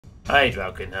Hey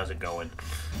Draukin, how's it going?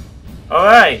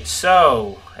 Alright,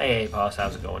 so... Hey Pass,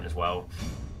 how's it going as well?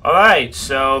 Alright,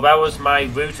 so that was my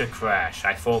router crash.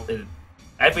 I thought that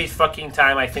every fucking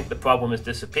time I think the problem has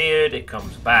disappeared, it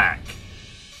comes back.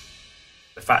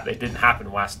 The fact that it didn't happen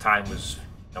last time was...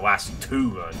 The last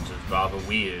 2 runs was rather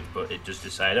weird, but it just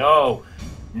decided, oh,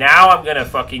 now I'm gonna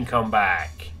fucking come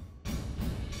back.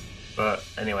 But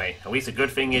anyway, at least the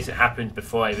good thing is it happened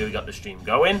before I really got the stream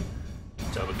going.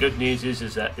 So the good news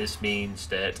is that this means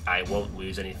that I won't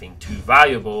lose anything too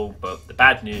valuable, but the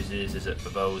bad news is that for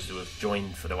those who have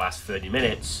joined for the last 30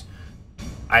 minutes,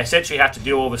 I essentially have to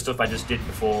do all the stuff I just did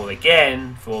before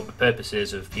again for the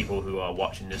purposes of people who are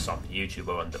watching this on YouTube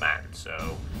or on demand.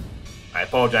 So I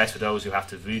apologise for those who have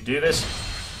to redo this,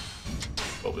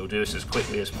 but we'll do this as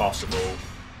quickly as possible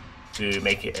to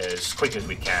make it as quick as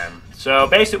we can. So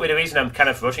basically the reason I'm kind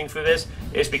of rushing through this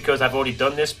is because I've already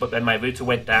done this, but then my router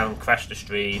went down, crashed the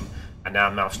stream, and now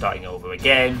I'm starting over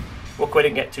again. Luckily I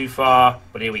didn't get too far,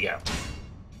 but here we go.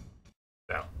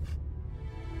 So,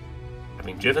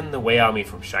 having driven the Wei army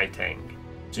from Xiangyang,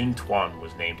 Sun Tuan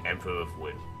was named Emperor of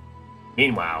Wu.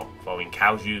 Meanwhile, following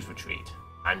Cao Zhu's retreat,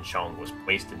 Nanjun was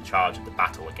placed in charge of the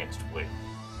battle against Wu.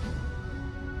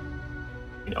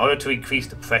 In order to increase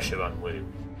the pressure on Wu,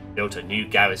 built a new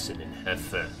garrison in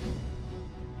Hefei.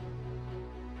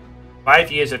 5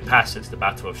 years had passed since the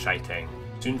Battle of Xiangyang.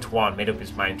 Sun Tuan made up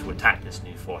his mind to attack this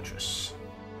new fortress.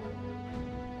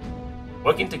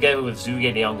 Working together with Zhu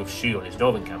Liang of Shu on his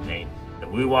northern campaign, the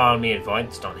Wu army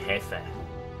advanced on Hefei.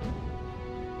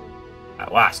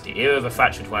 At last, the era of the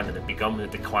fractured land that had begun with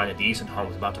the decline of the Eastern Han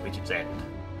was about to reach its end.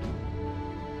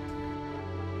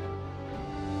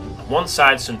 On one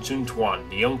side stood Sun Tuan,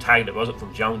 the young tiger that rose up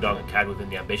from Xiangyang and carried within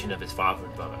the ambition of his father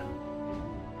and brother.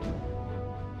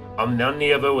 On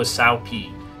the other was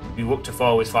Suitepee, who looked to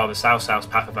follow his father Cao Cao's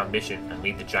path of ambition and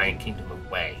lead the giant kingdom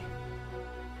of Wei.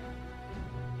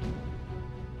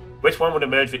 Which one would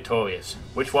emerge victorious?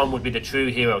 Which one would be the true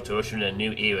hero to usher in a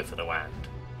new era for the land?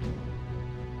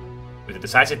 With the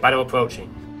decisive battle approaching,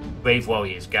 brave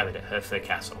warriors gathered at Hefei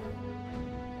Castle.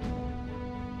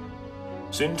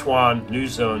 Sun Tuan, Lu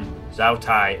Xun, Zhao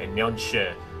Tai, and Yan Shi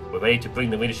were ready to bring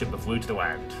the leadership of Wu to the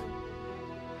land.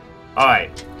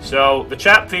 Alright, so the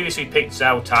chap previously picked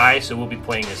Zhao Tai, so we'll be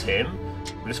playing as him.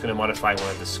 We're just going to modify one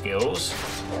of the skills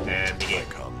and begin.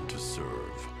 Come to serve.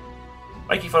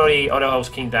 Thank you for the other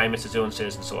host, King Dai, Mr. Zone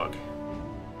Citizen Slug.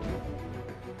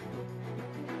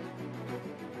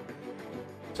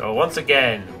 So once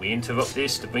again, we interrupt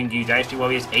this to bring you Dynasty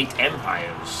Warriors 8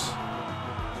 Empires.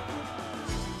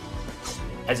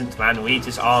 Peasant man leads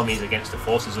his armies against the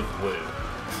forces of Wu.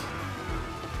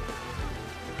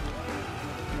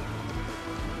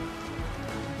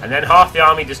 And then half the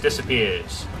army just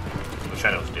disappears. The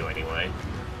shadows do anyway.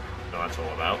 So that's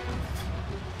all about.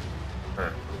 Huh.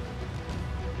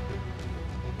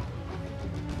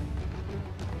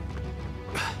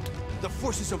 The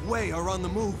forces of Wei are on the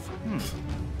move.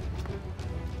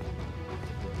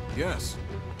 Yes,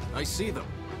 I see them.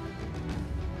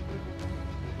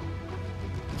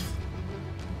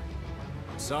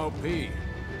 Suitepee.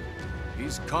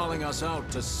 He's calling us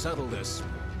out to settle this.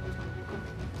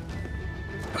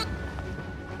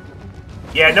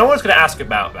 Yeah, no one's going to ask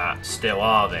about that still,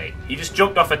 are they? He just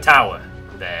jumped off a tower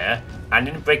there and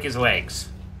didn't break his legs.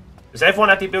 Does everyone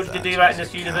have the ability to do that in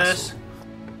this universe?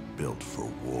 Built for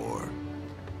war.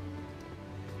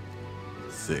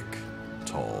 Thick,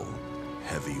 tall,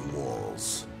 heavy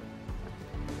walls.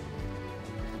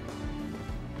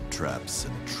 Traps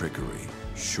and trickery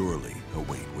surely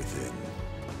await within.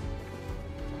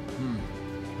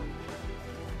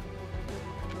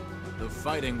 The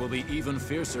fighting will be even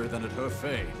fiercer than at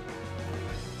Hefei.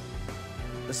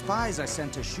 The spies I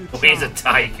sent to shoot he's a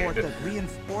tiger. report that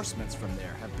reinforcements from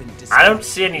there have been dispatched. I don't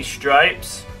see any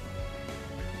stripes.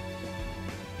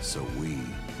 So we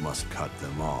must cut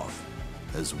them off,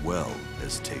 as well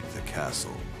as take the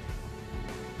castle.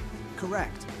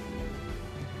 Correct.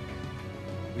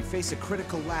 We face a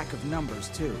critical lack of numbers,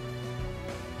 too.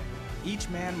 Each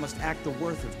man must act the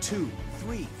worth of 2,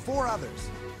 3, 4 others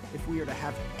if we are to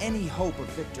have any hope of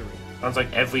victory. Sounds like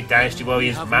every Dynasty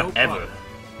Warriors have map no ever. problem.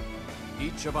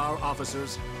 Each of our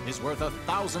officers is worth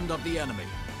 1,000 of the enemy.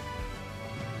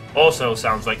 Also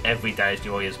sounds like every Dynasty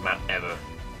Warriors map ever.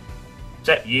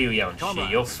 Except you, Yang Shi,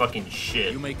 Comrades, you're fucking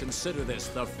shit. You may consider this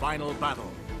the final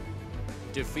battle.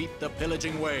 Defeat the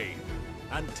pillaging Wei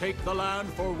and take the land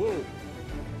for Wu.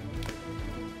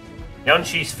 Yang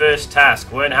Shi's first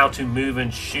task, learn how to move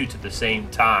and shoot at the same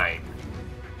time.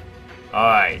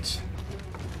 Alright.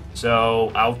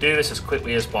 So, I'll do this as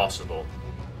quickly as possible.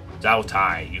 Zhao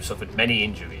Tai, you've suffered many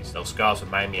injuries. Those scars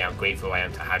remind me how grateful I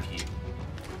am to have you.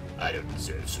 I don't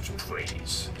deserve such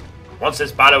praise. Once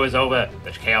this battle is over,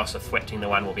 the chaos afflicting the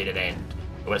land will be at an end.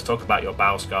 But let's talk about your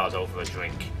battle scars over a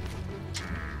drink.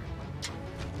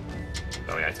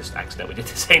 Sorry, I just accidentally did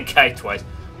the same guy twice.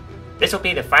 This will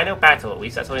be the final battle, at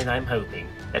least that's what I'm hoping.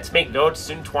 Let's make Lord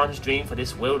Sun Tuan's dream for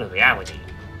this world a reality.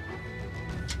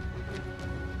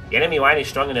 The enemy line is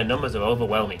strong and their numbers are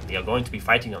overwhelming. They are going to be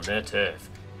fighting on their turf.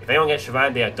 If anyone gets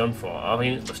surrounded, they are done for. All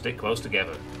units will stick close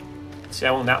together. Let's see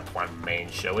how that plan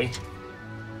remains, shall we?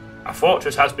 A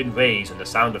fortress has been raised and the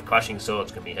sound of clashing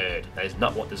swords can be heard. That is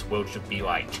not what this world should be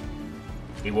like.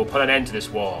 We will put an end to this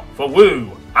war. For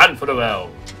Wu and for the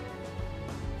realm.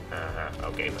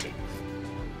 Okay, buddy.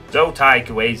 Zhou Tai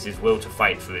conveys his will to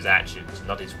fight through his actions,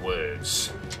 not his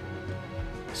words.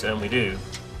 We certainly do.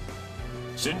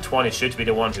 Sun Tuan is sure to be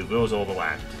the one who rules all the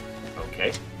land.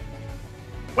 Okay.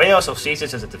 Wei also sees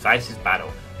this as a divisive battle.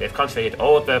 They have concentrated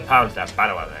all of their power into that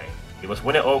battle array. We must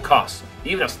win at all costs.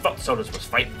 Even as foot soldiers must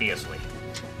fight fiercely.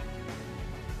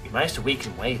 We managed to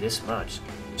weaken Wei this much.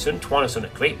 Sun Tuan has done a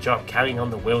great job carrying on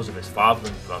the wills of his father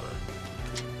and brother.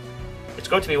 It's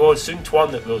going to be Lord Sun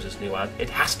Tuan that rules this new land. It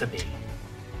has to be.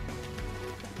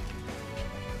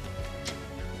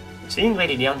 Seeing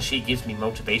Lady Liang gives me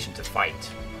motivation to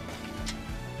fight.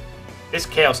 This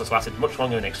chaos has lasted much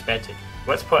longer than expected.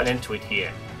 Let's put an end to it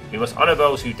here. We must honour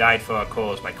those who died for our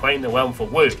cause by claiming the realm for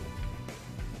Wu.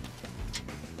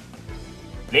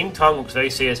 Ling Tong looks very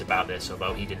serious about this,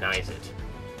 although he denies it.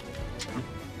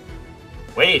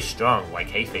 Wei is strong, like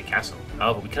Hefei Castle.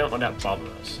 However, we cannot let that bother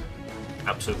us.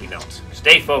 Absolutely not.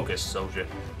 Stay focused, soldier.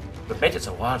 Admit it's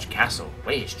a large castle.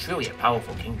 Wei is truly a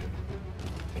powerful kingdom.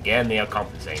 Again, they are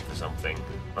compensating for something.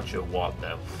 Not sure what,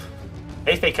 though.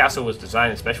 Hefei Castle was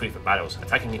designed especially for battles.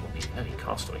 Attacking it will be very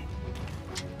costly.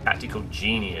 Tactical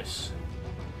genius.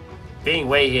 Being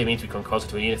Wei here means we come closer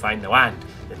to unifying the land.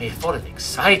 The mere thought of it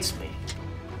excites me.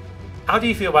 How do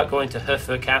you feel about going to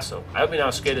Hefei Castle? I hope you're not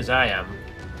as scared as I am.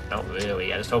 Not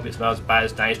really. I just hope it's not as bad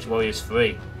as Dynasty Warriors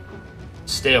 3.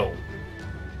 Still.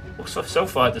 Well, so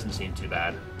far it doesn't seem too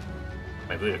bad.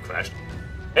 My router crashed.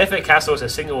 Hefei Castle is a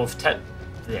symbol of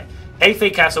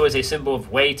Hefei Castle is a symbol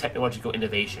of Wei technological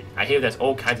innovation. I hear there's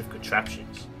all kinds of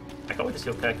contraptions. I can't wait to see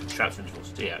what kind of contraptions we'll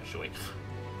see, actually.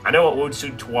 I know what Lord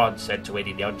Sun Tuan said to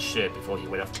Lady Liang before he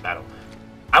went off to battle.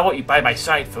 I want you by my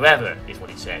side forever, is what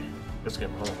he said. Let's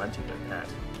get more romantic than that.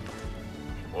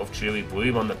 Can love truly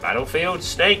bloom on the battlefield,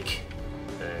 Snake?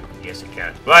 Yes, it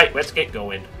can. Right, let's get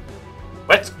going.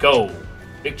 Let's go.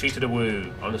 Victory to the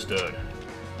Wu. Understood.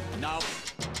 Now.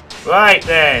 Right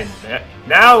then.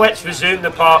 Now let's resume the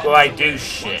part where I do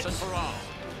shit.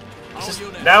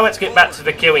 Now let's get back to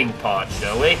the killing part,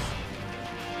 shall we?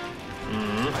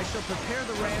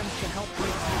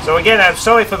 So again, I'm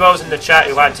sorry for those in the chat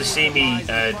who had to see me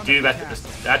do that.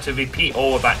 Had to repeat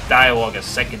all of that dialogue a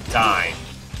second time.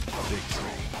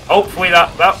 Hopefully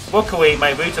luckily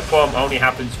my router problem only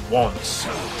happens once.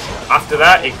 After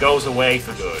that, it goes away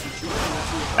for good.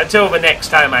 Until the next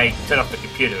time I turn off the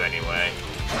computer, anyway.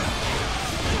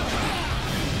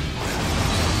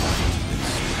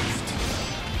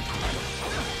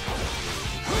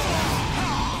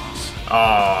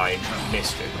 Oh, I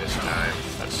missed it this time.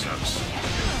 That sucks.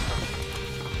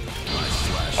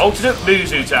 Alternate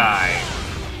Muzu time!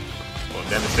 For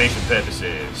demonstration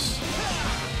purposes.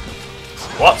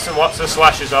 Lots and lots of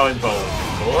slashes are involved,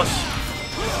 of course.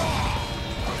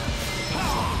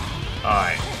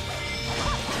 Alright.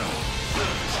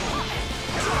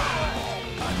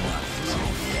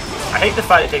 I hate the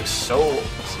fact it takes so...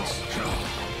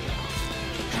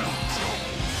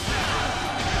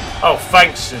 Oh,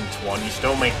 thanks, Sun Tuan. You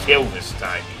stole my kill this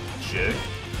time, you jerk.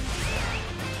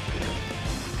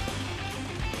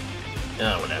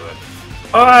 Oh, whatever.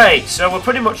 Alright, so we're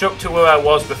pretty much up to where I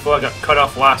was before I got cut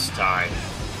off last time.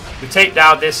 We take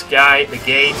down this guy at the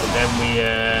gate, and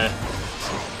then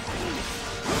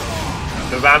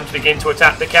the rams begin to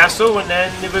attack the castle, and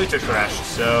then the router crashed,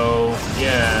 so,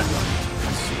 yeah.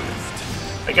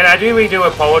 Again, I really do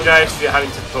apologise for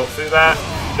having to put through that.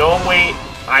 Normally,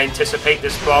 I anticipate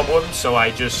this problem, so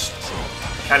I just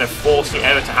kind of force the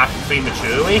error to happen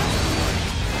prematurely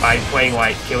by playing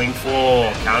like Killing Floor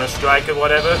or Counter-Strike or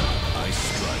whatever.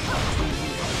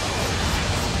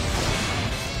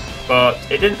 But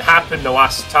it didn't happen the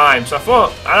last time, so I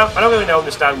thought I don't really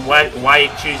understand why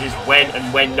it chooses when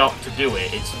and when not to do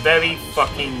it. It's very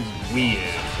fucking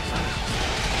weird.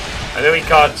 I really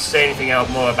can't say anything else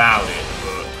more about it.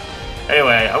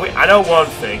 Anyway, I know one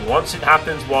thing. Once it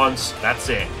happens once, that's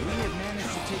it.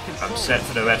 I'm set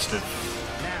for the rest of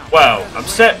Well, I'm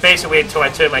set basically until I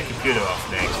turn my computer off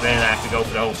next, then I have to go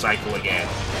through the whole cycle again.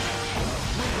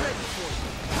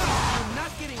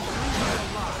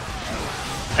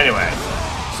 Anyway,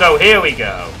 so here we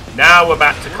go. Now we're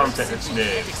back to content that's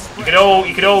new. You can all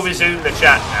resume the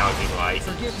chat now if you like.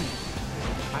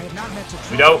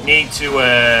 We don't need to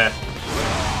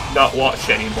not watch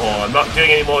anymore. I'm not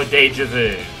doing any more deja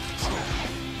vu.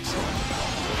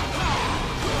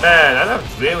 Man, I don't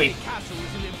really.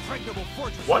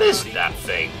 What is that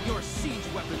thing?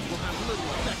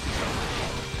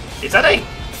 Is that a...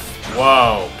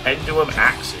 Whoa, pendulum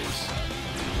axes.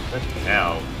 What the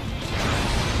hell?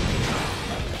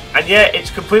 And yet,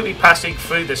 it's completely passing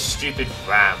through the stupid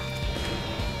ram.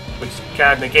 Which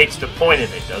kind of negates the point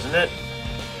of it, doesn't it?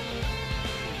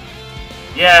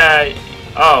 Yeah...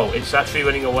 Oh, it's actually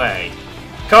running away.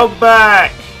 Come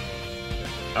back!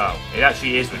 Oh, it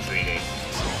actually is retreating.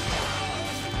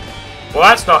 Well,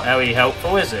 that's not very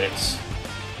helpful, is it?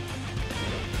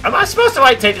 Am I supposed to,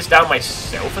 like, take this down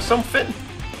myself or something?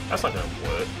 That's not gonna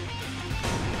work.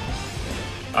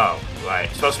 Oh, right.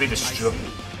 It's supposed to be destroyed.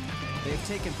 They've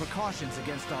taken precautions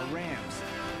against our rams.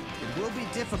 It will be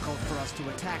difficult for us to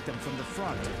attack them from the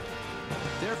front.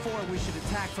 Therefore, we should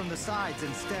attack from the sides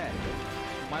instead.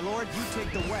 My lord, you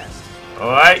take the west.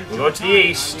 Alright, we're going to the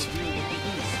east.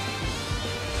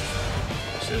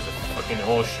 As soon as the fucking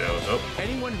horse shows up.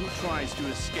 Anyone who tries to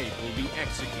escape will be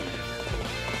executed.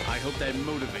 I hope that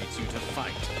motivates you to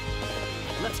fight.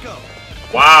 Let's go.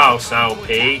 Wow,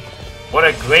 Suitepee. What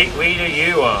a great leader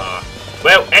you are.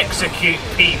 Well, execute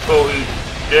people who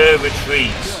dare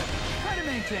retreat. Try to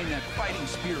maintain that fighting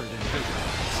spirit and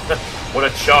vigor. What a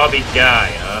charming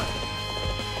guy, huh?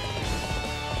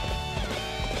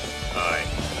 Alright.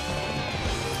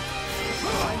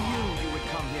 I knew you would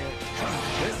come here.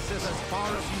 This is as far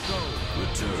as you go.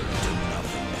 Return to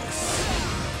nothingness.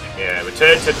 Yeah,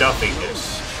 return to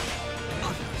nothingness.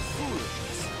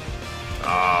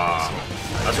 Ah,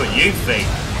 that's what you think.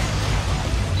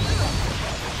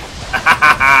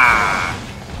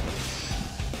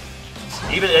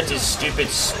 Even at his stupid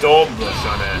storm rush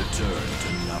on it,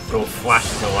 will flash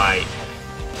to light.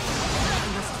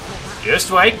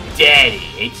 Just like Daddy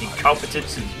hates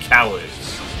incompetence and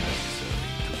cowards.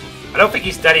 I don't think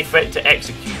he's Daddy threatened to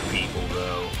execute people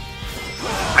though.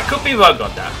 I could be wrong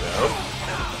on that though.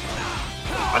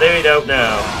 I really don't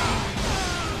know.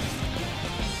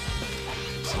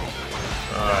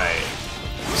 Alright.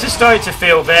 This is starting to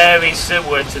feel very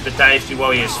similar to the Dynasty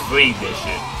Warriors 3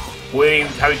 mission, where you're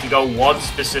having to go one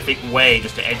specific way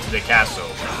just to enter the castle.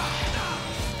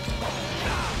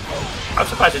 I'm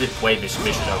surprised I didn't play this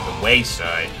mission on the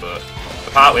wayside, but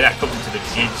apparently that comes into the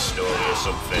Jin story or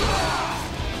something.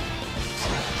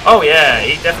 Oh yeah,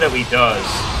 he definitely does.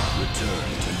 Return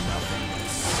to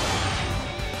nothingness.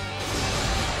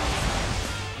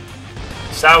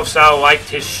 Cao Cao liked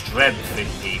his strength in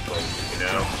people, you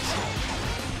know.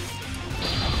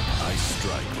 I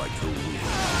strike like the wind.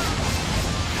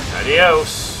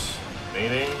 Adios,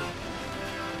 maybe.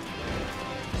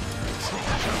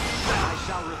 I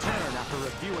shall return after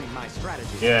reviewing my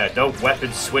strategy. Yeah, don't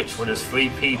weapon switch when there's 3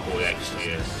 people next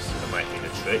year. That might be the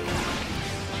trick.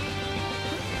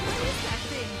 What is that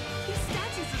thing? These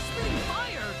statues are spitting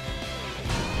fire.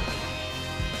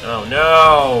 Oh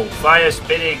no! Fire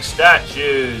spitting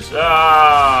statues!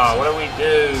 Ah, what do we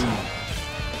do?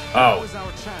 That Oh, was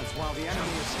our chance while the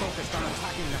enemy is focused on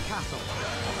attacking the castle.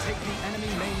 Take the enemy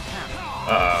main camp.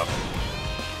 uh-oh.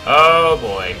 Oh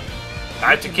boy.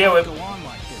 Time to kill him. Go on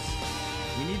like this.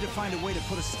 We need to find a way to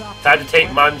put a stop Time to this take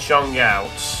weapon. Manchong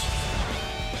out.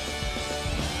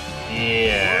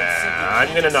 Yeah,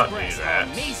 I'm gonna not do that.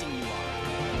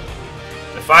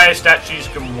 The fire statues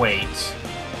can wait.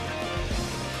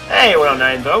 Hey,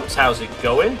 109 votes, how's it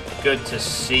going? Good to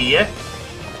see you.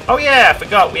 Oh yeah, I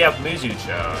forgot we have Muzu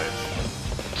charge.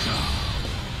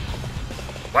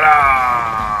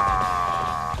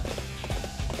 Wah!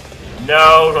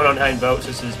 No, 109 votes,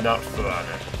 this is not fun.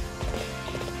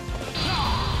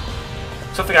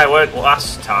 Something I learned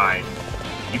last time.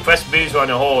 You press Muzu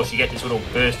on a horse, you get this little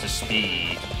burst of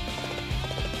speed.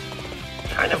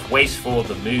 Kind of wasteful of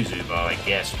the Muzu bar, I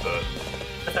guess, but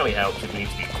definitely helps if we need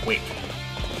to be quick.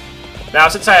 Now,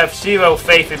 since I have 0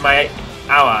 faith in my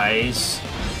allies,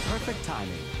 Perfect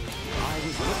timing. I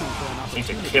was looking for an I need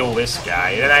opportunity. to kill this guy,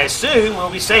 and I assume we'll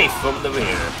be safe from the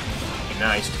rear. Be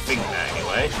nice to think that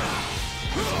anyway.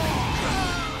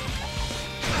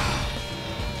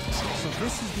 So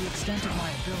this is the extent of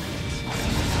my abilities.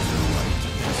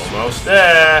 Almost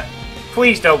there.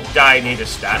 Please don't die near the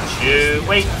statue.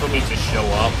 Wait for me to show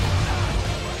up.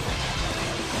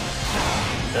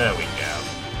 There we go.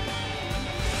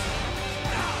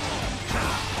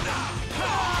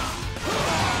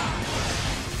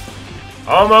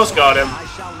 Almost got him. I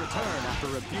shall return after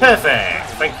rebuke.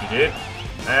 Perfect. Thank you, dude.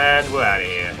 And we're out of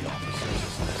here.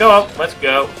 Go on, let's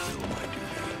go.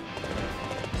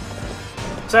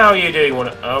 So how are you doing?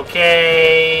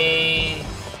 Okay.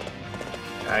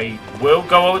 I will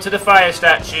go over to the fire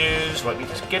statues. Let me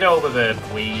just get over there,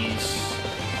 please.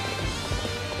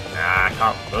 Nah, I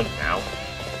can't run now.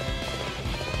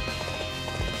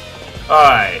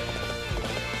 Alright.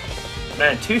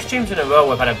 Man, 2 streams in a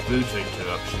row I've had a router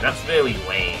interruption. That's really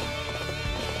lame.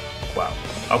 Well,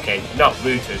 okay, not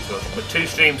router interruption, but 2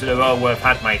 streams in a row where I've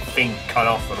had my thing cut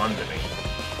off from under me.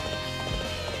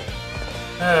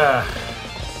 I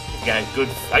can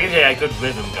get a good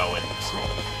rhythm going.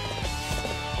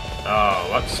 Oh,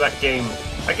 what's that game?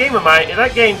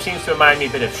 That game seems to remind me a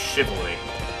bit of Chivalry.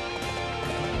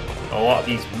 A lot of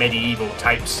these medieval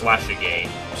type slasher games.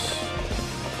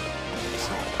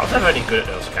 I was never any good at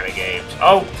those kind of games.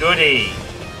 Oh, goody!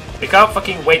 They can't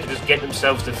fucking wait to just get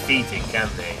themselves defeated, can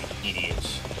they?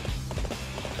 Idiots.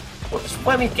 Well, just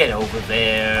let me get over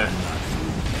there.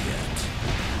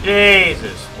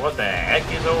 Jesus, what the heck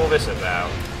is all this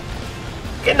about?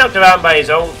 Getting knocked around by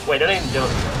his own... Wait, that ain't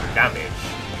doing damage.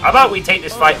 How about we take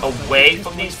this fight away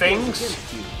from these things?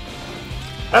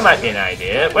 That might be an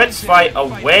idea. Let's fight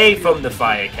away from the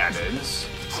fire cannons,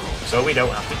 so we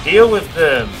don't have to deal with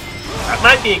them. That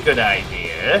might be a good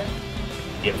idea.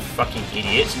 You fucking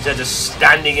idiots, instead of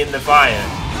standing in the fire.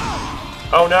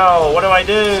 Oh no, what do I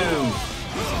do?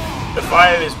 The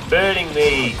fire is burning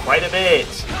me quite a bit.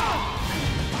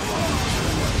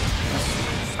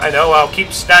 I know, I'll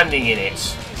keep standing in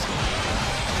it.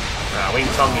 Wing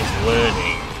Chun is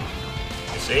learning.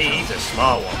 You see, he's a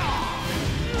smart one.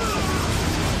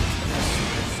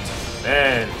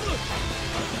 Man.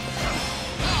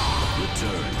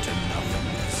 Return to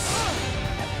nothingness.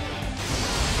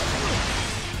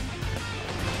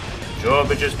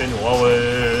 Drawbridge has been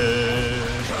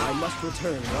lowered. I must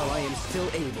return while I am still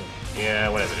able. Yeah,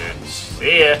 whatever, dude.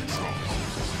 See ya.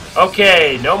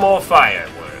 Okay, no more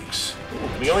fireworks. Ooh,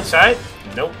 can we go inside?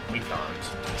 Nope, we can't.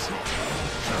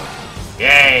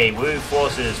 Yay, Wu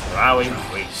forces now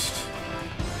increased.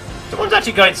 Someone's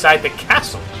actually got inside the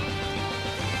castle.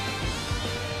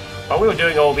 While we were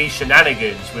doing all these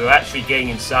shenanigans, we were actually getting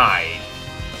inside.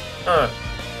 Huh.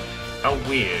 How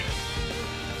weird.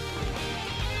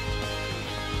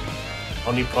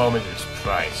 Only problem is its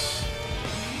price.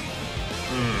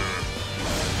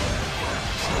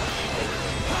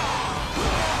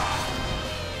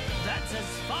 That's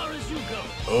as far as you go.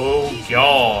 Oh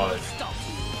god.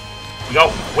 We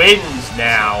got winds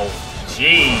now.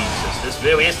 Jesus, this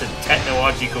really is the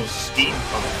technological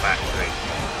steampunk factory.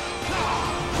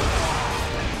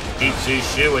 Beat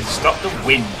Zushu and stop the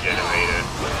wind generator.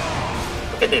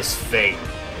 Look at this thing.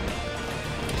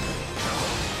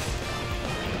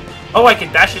 Oh, I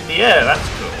can dash in the air. That's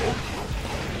cool.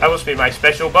 That must be my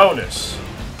special bonus.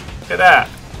 Look at that.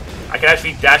 I can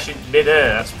actually dash in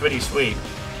mid-air. That's pretty sweet.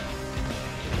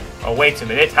 Oh, wait a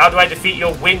minute. How do I defeat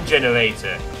your wind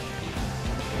generator?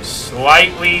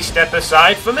 Slightly step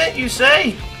aside from it, you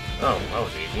say? Oh, that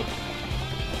was easy.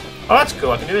 Oh, that's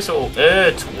cool. I can do this little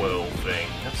air twirl thing.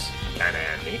 That's kind of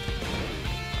handy.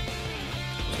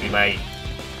 This will be my...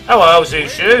 Hello,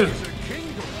 Zushu.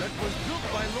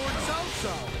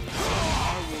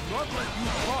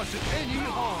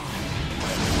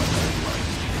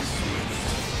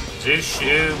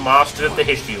 Zushu, master of the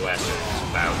history lessons,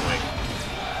 apparently.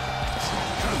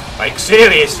 Like,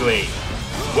 seriously!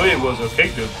 We was a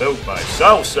kingdom built by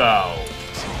Cao Cao.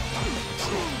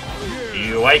 Do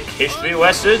you like history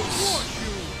lessons?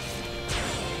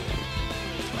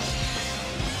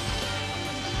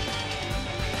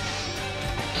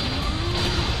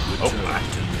 Oh my.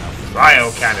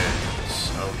 Cryo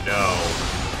cannons. Oh no.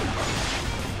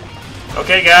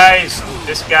 Okay guys,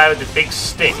 this guy with the big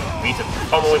stick, we need to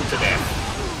pummel him to death.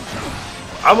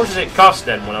 How much does it cost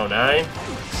then, 109?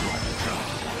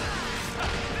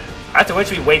 I have to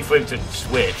actually wait for him to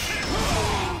switch.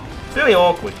 It's really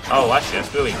awkward. Oh, actually,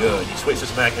 that's really good. He switched to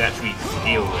something I can actually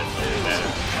deal with a little better.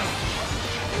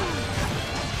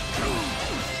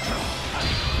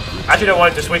 I actually don't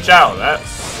want him to switch out of that.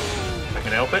 If I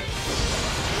can help it.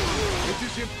 It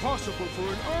is impossible for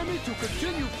an army to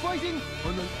continue fighting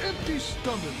on an empty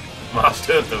stomach.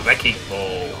 Master of the Wrecking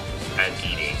Ball and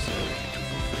eating.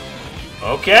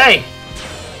 Okay.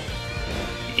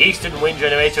 The Eastern Wind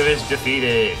Generator is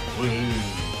defeated. Woohoo.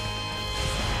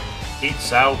 Beat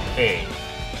Cao Ping.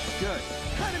 Good.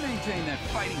 Try to maintain that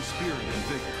fighting spirit and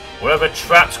vigor. Whatever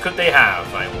traps could they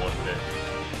have, I wonder.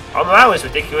 Our morale is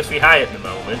ridiculously high at the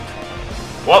moment.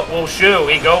 What will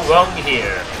surely go wrong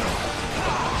here?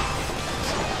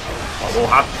 What will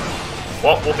happen?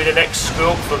 What will be the next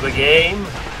scope for the game?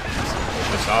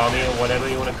 Or this army, or whatever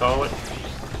you want to call it.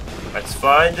 Let's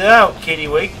find out,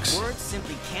 Kittywigs. Words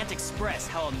simply can't express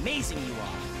how amazing you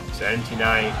are.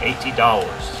 $79, $80.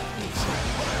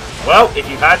 Well, if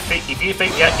you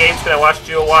think that game's gonna last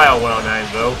you a while, well, 9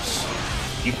 votes.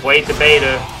 You played the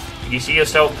beta. You see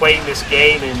yourself playing this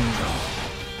game and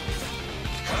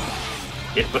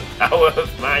get the power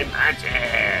of my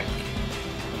magic.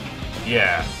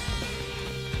 Yeah.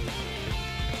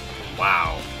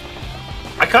 Wow.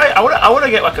 I want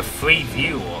to get like a free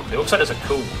view on. It looks like there's a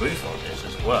cool booth on this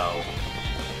as well.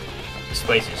 This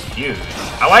place is huge.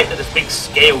 I like that there's big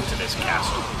scale to this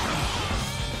castle.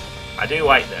 I do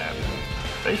like that.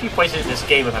 Very few places in this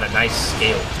game have had a nice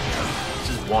scale to it. This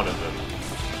is one of them.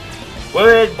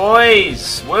 We're in,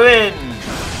 boys! We're in!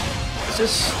 This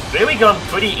has really gone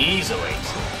pretty easily.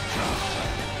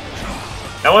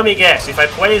 Now let me guess, if I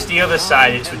play as the other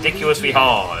side, it's ridiculously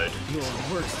hard.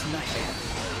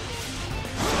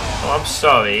 Oh, I'm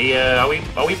sorry. Are we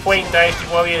playing Dynasty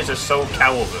Warriors or Soul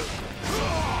Calibur?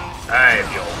 I'm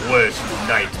your worst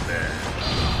nightmare.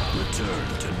 Return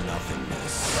to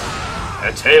nothingness.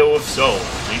 A tale of souls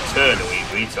eternally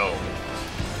retold.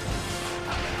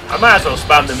 I might as well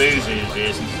spam the moves in his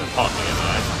ears into the pot here,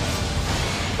 man.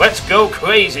 Let's go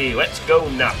crazy. Let's go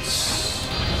nuts.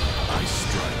 I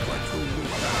strike like a wind.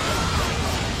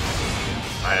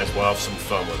 Might as well have some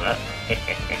fun with that.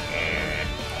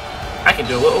 I can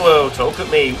do a little roto. Look at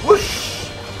me. Whoosh!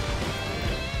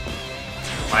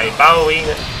 My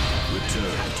ballerina. Return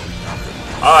to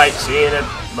nothingness. Alright, see you in a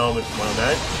moment, well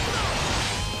done.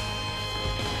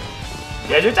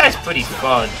 Yeah, this guy's pretty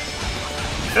fun.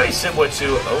 He's very similar to...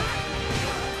 Oh.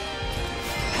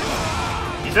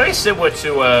 He's very similar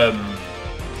to,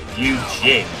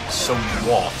 Jing,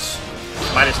 somewhat.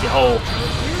 Minus the whole...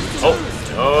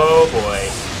 Oh boy.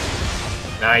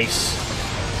 Nice.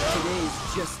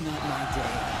 Just not my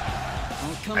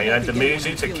day. I got the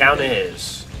Muzu to counter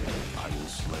his. I will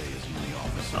slay as many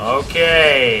officers.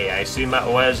 Okay, I assume that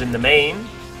was in the main.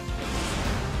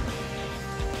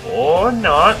 Or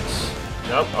not.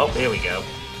 Nope, oh, here we go.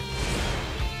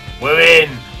 We're in!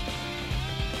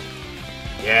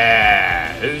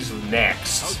 Yeah, who's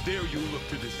next? How dare you look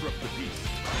to disrupt the peace?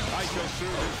 I shall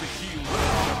serve as the shield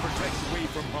that protects away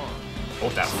from harm.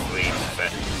 Hold that free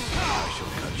effect.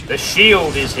 The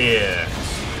shield is here!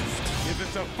 If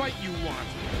it's a fight you want,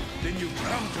 then you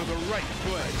come to the right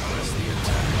place.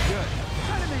 Good.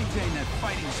 Try to maintain that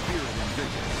fighting spirit and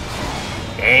vigor.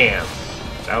 Damn.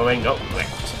 Xiangyang got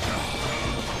wrecked.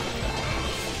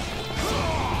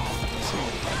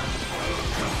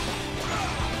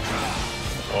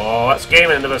 Oh, let's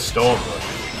game another storm rush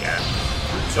if we can.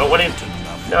 Don't want him to...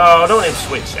 No, don't want him to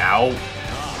switch out.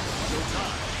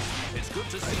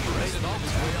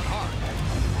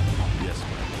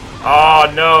 Oh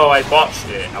no, I botched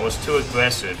it. I was too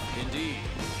aggressive. Indeed,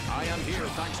 I am here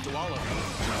thanks to all of you.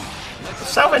 What's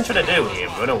Salvin trying to do here?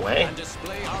 Run away? And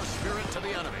display our spirit to the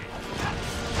enemy.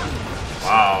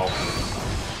 Wow.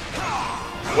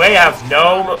 We have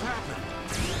no...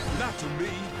 Not to me.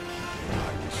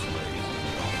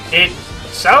 Did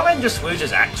Salvin just lose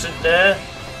his accent there?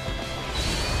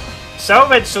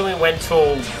 Salvin suddenly went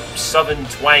all southern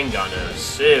twang on us.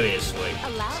 Seriously.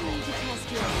 Allow me to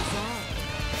test your resolve.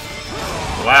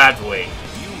 Gladly.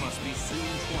 You must be Sun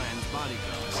Quan's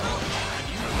bodyguard. And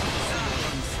you must be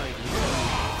unsightly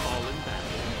fall in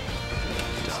battle.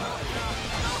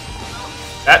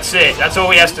 That's it. That's all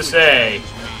he has to say.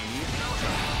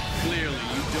 Clearly, you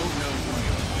don't know who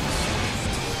you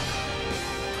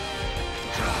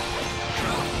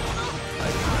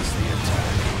I press the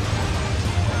attack.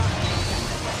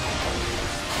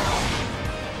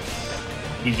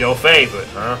 He's your favourite,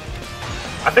 huh?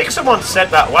 I think someone said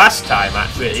that last time,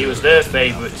 actually. He was their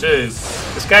favourite, too.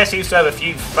 This guy seems to have a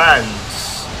few fans.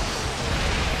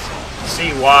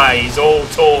 See why. He's all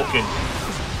talking.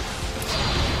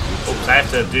 Oops, I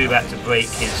have to do that to break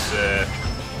his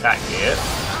attack here.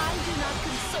 I do not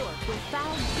consort with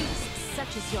foul beasts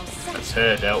such as yourself. That's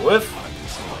her dealt with.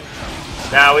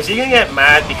 Now, is he going to get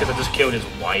mad because I just killed his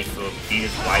wife or beat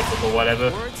his wife up or whatever?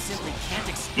 Words simply can't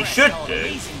express He should how do.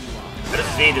 amazing you are. I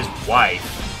just beat his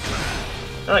wife.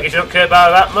 I guess you don't care about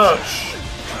her that much.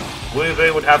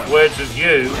 Wooby would have words with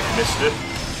you, mister.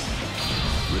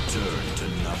 Return to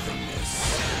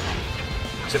nothingness.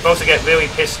 You're supposed to get really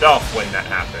pissed off when that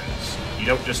happens. You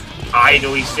don't just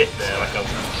idly sit there like a... My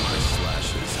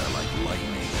slashes are like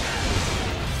lightning.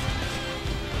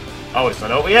 Oh, it's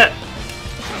not over yet?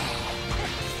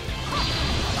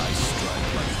 I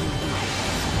strike like a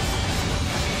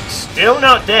wind. Still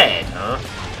not dead, huh?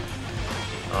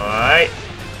 Alright.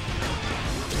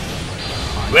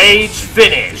 Rage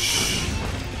finish.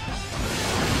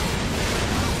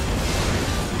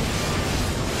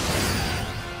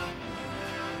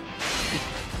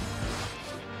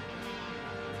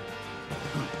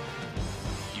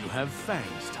 You have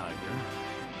fangs, Tiger.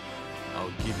 I'll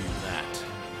give you that.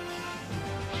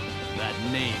 That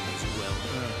name is well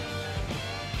earned.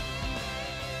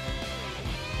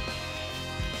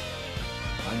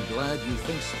 I'm glad you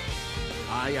think so.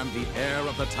 I am the heir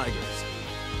of the Tigers.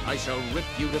 I shall rip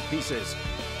you to pieces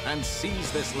and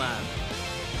seize this land.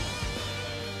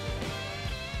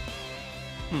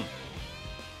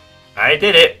 I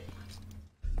did it.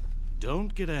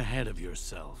 Don't get ahead of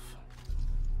yourself.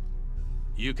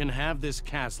 You can have this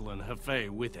castle in Hefei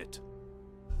with it.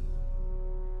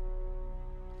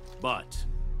 But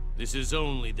this is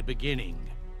only the beginning.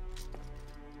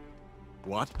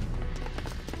 What?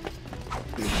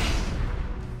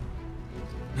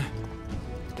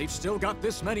 They've still got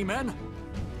this many men?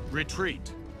 Retreat.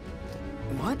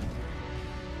 What?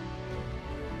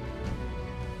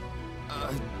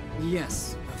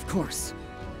 Yes, of course.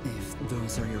 If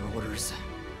those are your orders.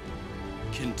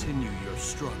 Continue your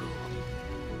struggle.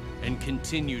 And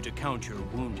continue to count your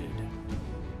wounded.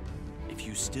 If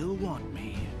you still want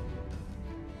me...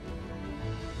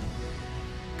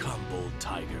 Come, bold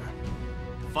tiger.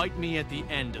 Fight me at the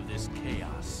end of this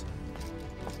chaos.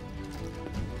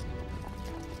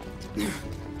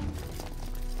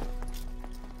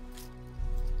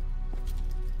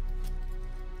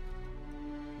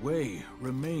 Wei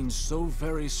remains so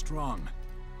very strong.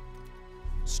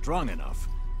 Strong enough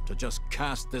to just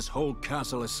cast this whole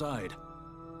castle aside.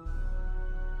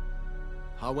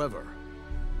 However,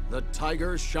 the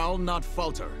tiger shall not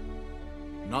falter.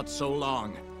 Not so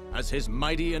long as his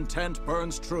mighty intent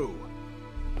burns true.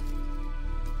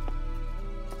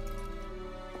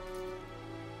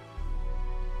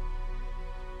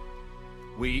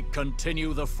 We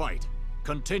continue the fight.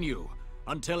 Continue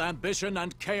until ambition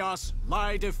and chaos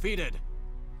lie defeated.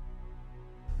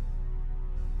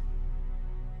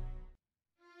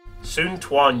 Sun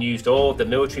Quan used all of the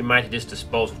military might at his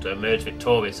disposal to emerge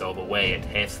victorious over Wei at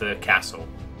Hefei Castle.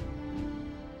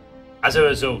 As a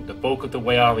result, the bulk of the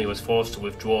Wei army was forced to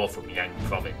withdraw from Yang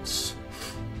Province.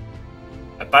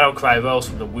 A battle cry rose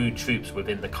from the Wu troops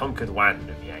within the conquered land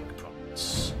of Yang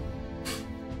Province.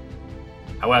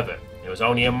 However, it was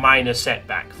only a minor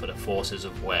setback for the forces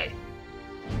of Wei.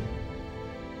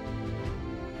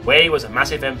 Wei was a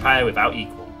massive empire without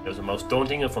equal. It was the most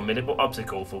daunting and formidable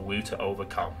obstacle for Wu to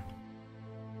overcome.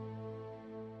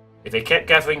 If they kept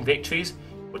gathering victories,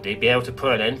 would they be able to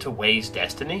put an end to Wei's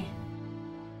destiny?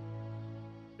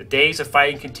 The days of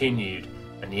fighting continued,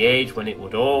 and the age when it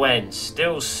would all end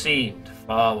still seemed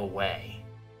far away.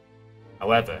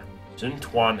 However, Sun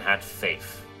Quan had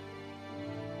faith.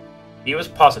 He was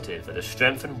positive that the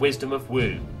strength and wisdom of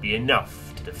Wu would be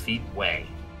enough to defeat Wei.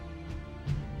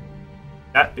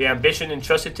 That the ambition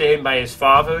entrusted to him by his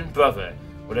father and brother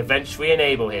would eventually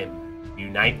enable him to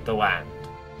unite the land.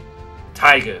 The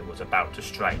tiger was about to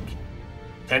strike.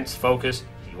 Tense focus,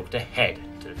 he looked ahead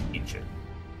to the future.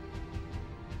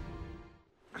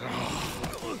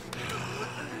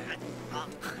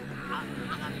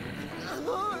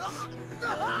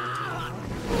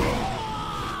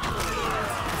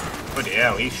 Bloody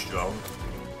hell, he's strong.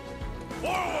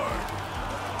 Forward!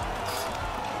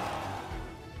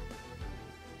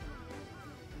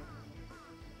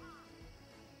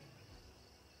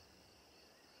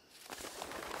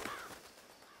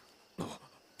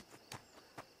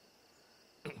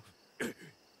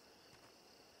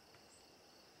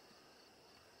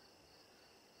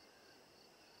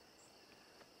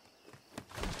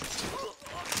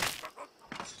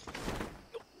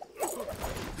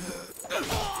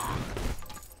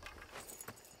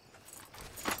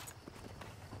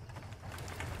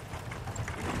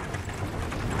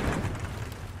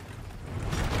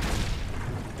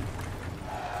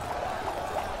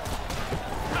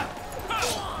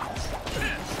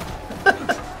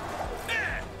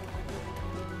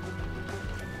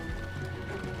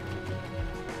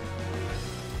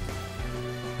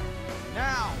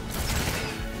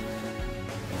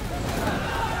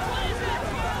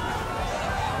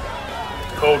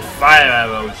 Cold fire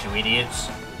arrows, you idiots.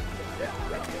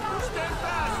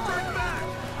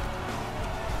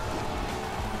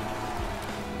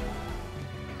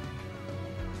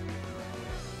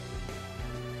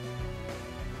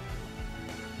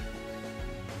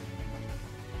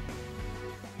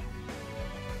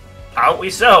 Aren't we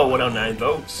so? 109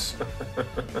 votes.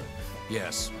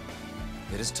 Yes,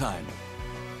 it is time.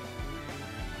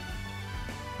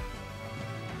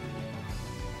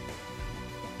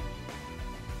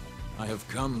 I have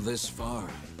come this far,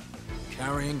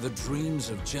 carrying the dreams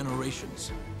of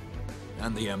generations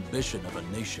and the ambition of a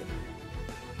nation.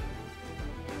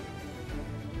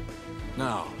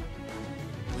 Now,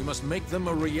 we must make them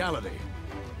a reality.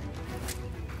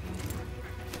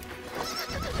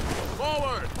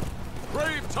 Forward!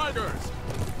 Brave tigers!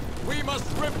 We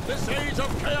must rip this age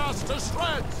of chaos to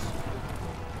shreds!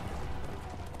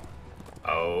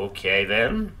 Okay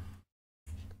then.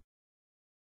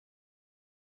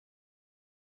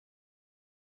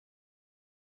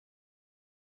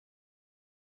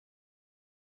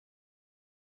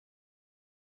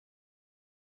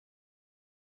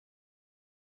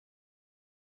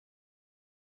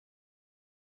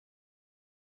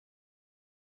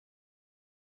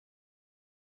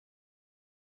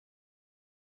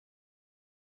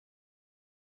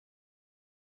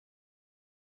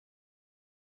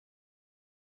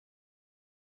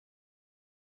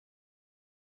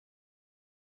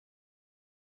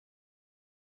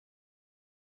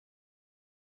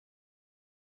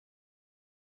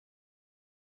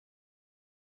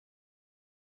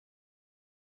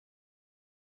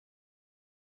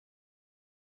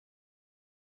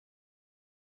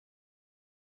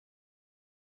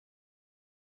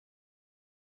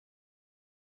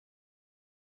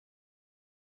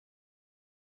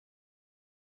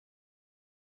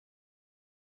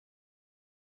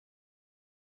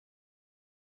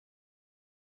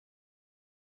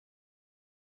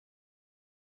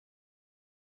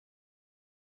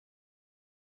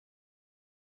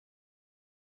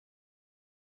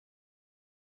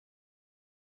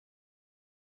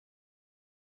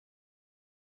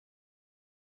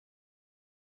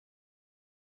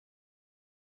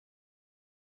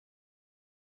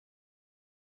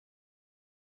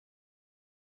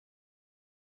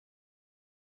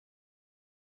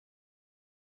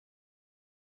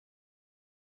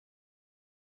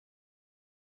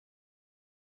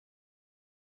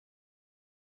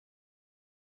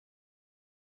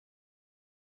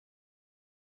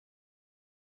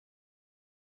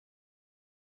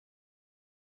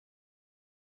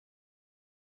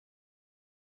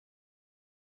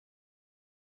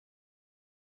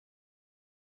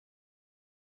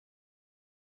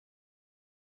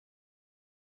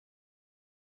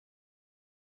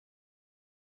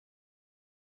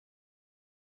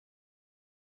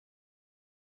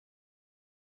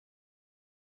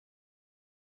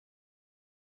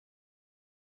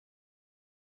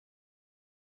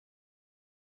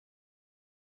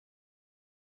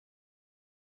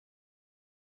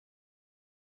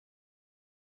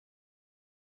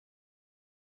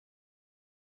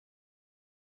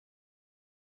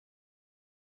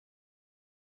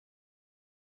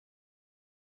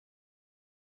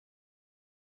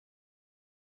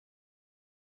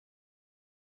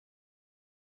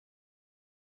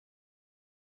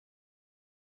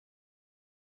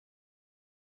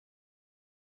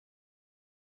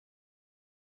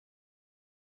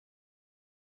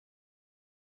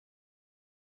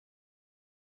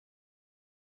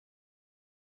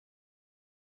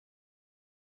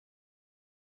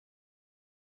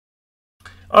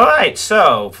 Alright,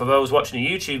 so for those watching the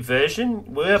YouTube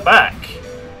version, we're back.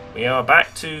 We are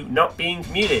back to not being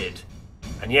muted.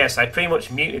 And yes, I pretty much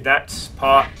muted that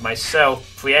part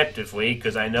myself preemptively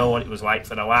because I know what it was like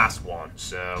for the last one,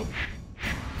 so...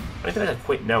 I think I a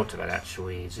quick note of that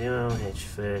actually.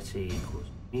 0h30 equals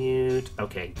mute.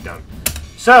 Okay, done.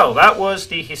 So, that was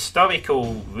the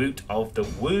historical route of the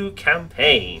Wu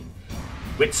campaign.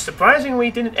 Which surprisingly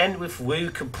didn't end with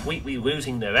Wu completely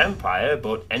losing their empire,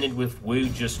 but ended with Wu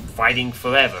just fighting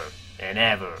forever and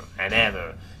ever and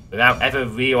ever, without ever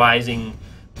realizing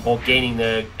or gaining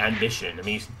their ambition. I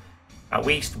mean, at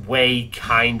least Wei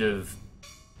kind of...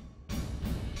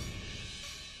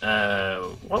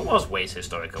 what was Wei's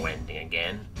historical ending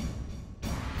again?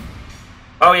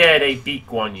 Oh yeah, they beat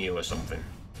Guan Yu or something.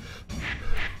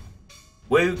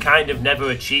 Wu kind of never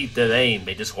achieved their aim,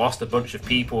 they just lost a bunch of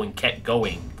people and kept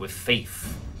going with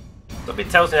faith. So it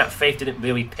tells me that faith didn't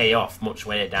really pay off much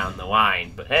later down the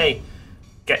line, but hey,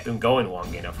 get them going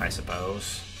long enough, I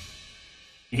suppose.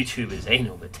 YouTube is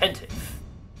anal retentive.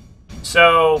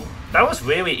 So, that was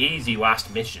really easy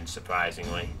last mission,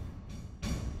 surprisingly.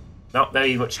 Not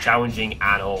very much challenging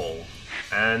at all.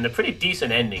 And a pretty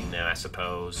decent ending there, I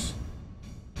suppose.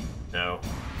 No.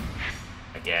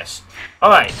 I guess.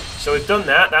 Alright, so we've done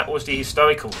that. That was the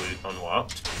historical route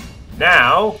unlocked.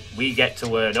 Now, we get to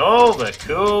learn all the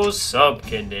cool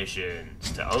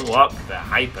sub-conditions to unlock the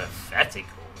hypothetical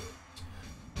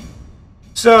route.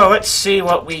 So, let's see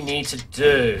what we need to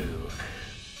do.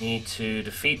 We need to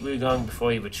defeat Wugong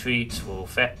before he retreats. We'll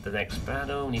affect the next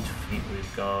battle. We need to defeat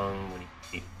Wugong. We need to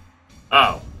defeat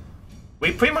Oh.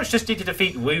 We pretty much just need to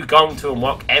defeat Wu Gong to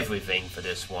unlock everything for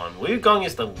this one. Wu Gong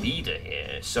is the leader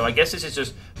here, so I guess this is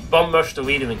just bomb rush the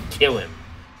leader and kill him.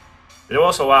 It'll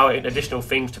also allow additional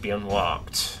things to be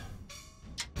unlocked.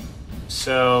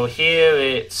 So here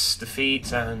it's defeat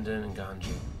Nanjun and Gan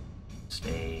Ji.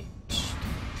 Stage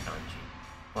Gan Ji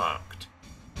locked.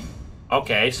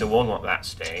 Okay, so we'll unlock that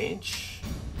stage.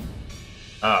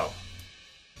 Oh.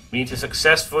 We need to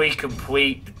successfully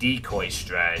complete the decoy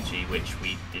strategy, which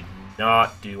we did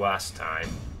not do last time.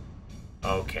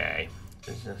 Okay.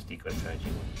 This is decoy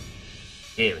strategy.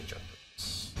 Here in Jing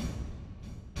Province.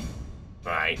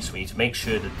 Right, so we need to make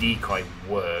sure the decoy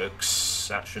works.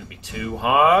 That shouldn't be too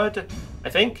hard, I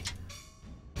think.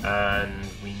 And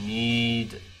we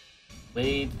need...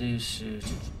 Okay,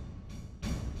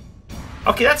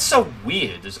 that's so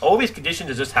weird. There's all these conditions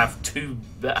that just have two...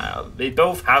 they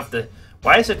both have the...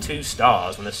 Why is it 2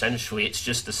 stars when essentially it's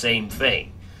just the same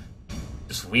thing?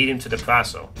 Just lead him to the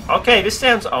castle. Okay, this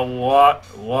sounds a lot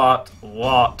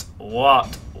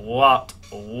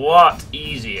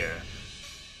easier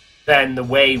than the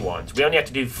way ones. We only have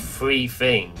to do 3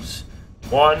 things.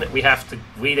 1, we have to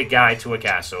lead a guy to a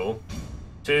castle.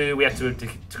 2, we have to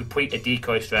complete a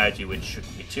decoy strategy, which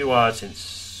shouldn't be too hard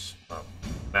since, well,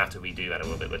 after we do that a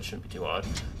little bit, but it shouldn't be too hard.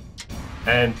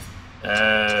 And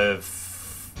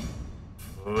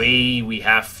 3, we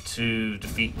have to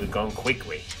defeat Wu Gong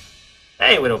quickly.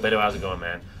 Hey, Little Bitter, how's it going,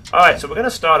 man? Alright, so we're going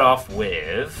to start off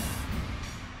with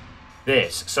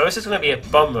this. So this is going to be a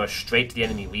bum rush straight to the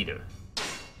enemy leader.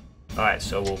 Alright,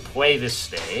 so we'll play this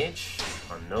stage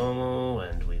on normal,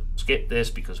 and we'll skip this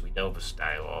because we know this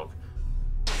dialogue.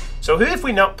 So who have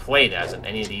we not played as in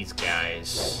any of these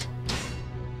guys?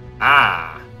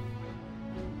 Ah,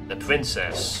 the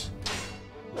princess.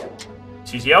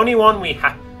 She's the only one we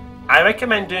have. I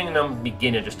recommend doing it on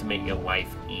beginner just to make your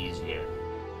life easier.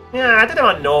 Yeah, I did it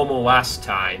on normal last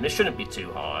time. This shouldn't be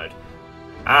too hard.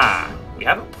 Ah, we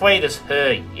haven't played as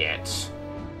her yet.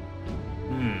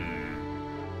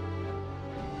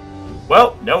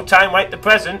 Well, no time like the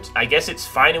present. I guess it's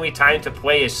finally time to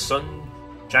play as son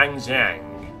Xiangyang.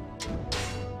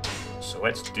 So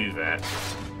let's do that.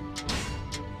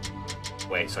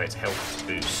 Wait, so it's health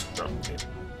boost, not good.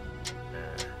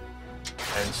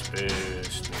 Defense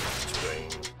boost, spring,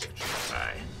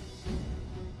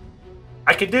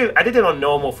 I did it on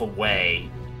normal for Wei.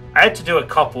 I had to do a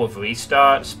couple of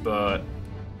restarts, but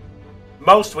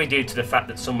mostly due to the fact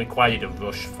that some required you to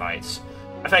rush fights.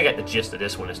 I think I get the gist of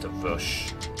this one is to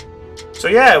rush. So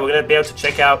yeah, we're going to be able to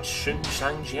check out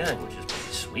Xiangyang, which is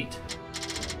pretty sweet.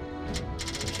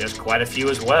 She has quite a few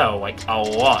as well, like a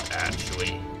lot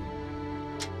actually.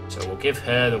 So we'll give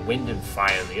her the wind and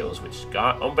fire reels, which is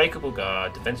guard, unbreakable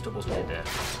guard, defense doubles near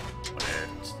death,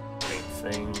 and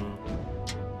same thing.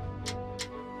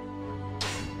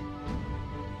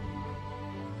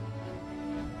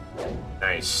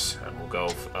 Nice, and we'll go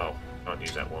for, oh, I can't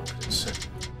use that one because it's...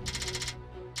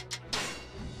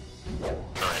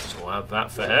 Alright, so we'll have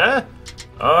that for her.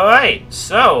 Alright,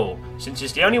 so, since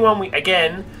it's the only one we,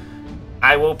 again,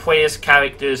 I will play as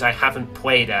characters I haven't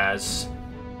played as.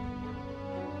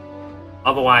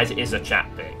 Otherwise, it is a chat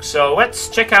pick. So let's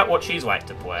check out what she's like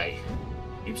to play.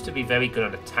 Seems to be very good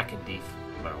on attack and defense.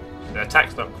 Well, her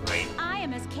attack's not great. I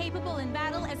am as capable in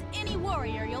battle as any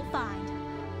warrior you'll find.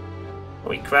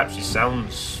 Holy crap, she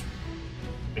sounds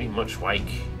pretty much like...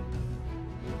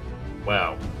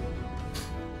 Well...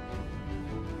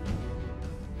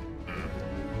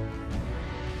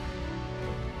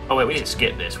 Oh wait, we didn't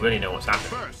skip this. We already know what's happening.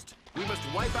 First, we must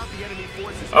wipe out the enemy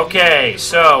forces. Okay,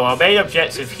 so our main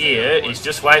objective here is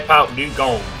just wipe out Wu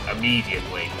Gong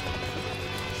immediately.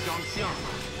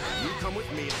 Xiangyang, you come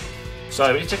with me.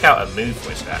 So we need to check out a move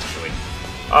list actually.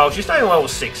 Oh, she's not even level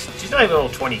 6. She's not even level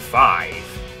 25.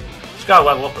 She's got to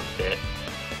level up a bit,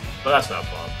 but that's no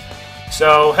problem.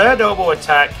 So her double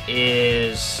attack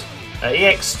is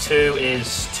EX2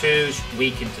 is 2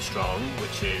 weakened to strong,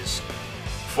 which is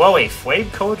throw a flame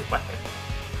code weapon,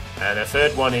 and the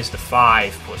third one is the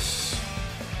 5 plus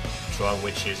strong,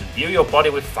 which is imbue your body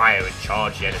with fire and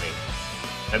charge the enemy.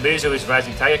 Her moves is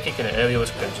rising tiger kick and her earlier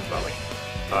was crimson volley.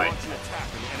 Alright,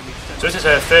 so this is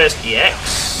her first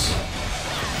EX.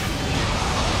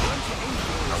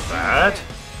 Not bad.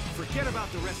 Forget about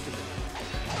the rest of it.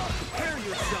 Prepare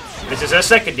yourself. This is her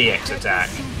second EX attack.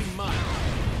 Oof.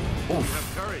 You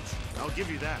have courage, I'll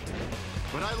give you that.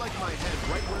 But I like my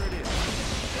head right where it is.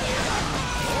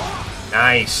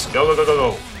 Nice. Go, go, go, go,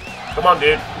 go. Come on,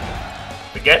 dude.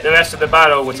 Forget the rest of the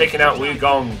battle. We're taking out Wu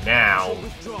Gong now.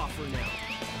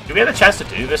 Do we have a chance to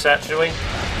do this, actually?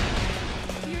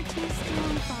 You're too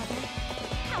strong, Father.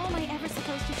 How am I ever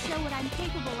supposed to show what I'm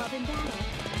capable of in battle?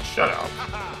 Shut up.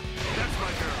 That's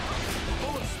my girl.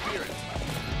 Full of spirit.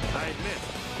 I admit,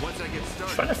 once I get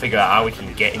started... Trying to figure out how we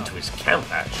can get into his camp,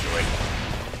 actually.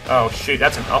 Oh, shoot,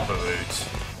 that's an upper route.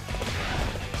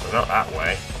 So not that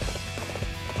way.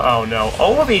 Oh, no.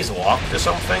 All of these locked or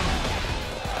something?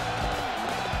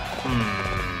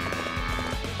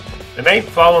 The main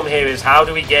problem here is how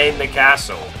do we gain the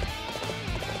castle?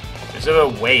 Is there a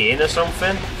way in or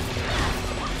something?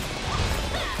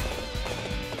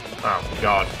 Oh,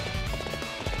 God.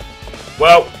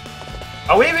 Well,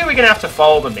 are we really going to have to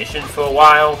follow the mission for a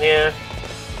while here?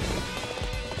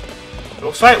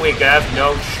 Looks like we're going to have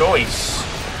no choice.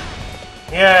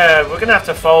 Yeah, we're going to have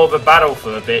to follow the battle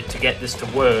for a bit to get this to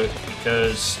work,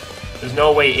 because there's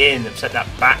no way in except that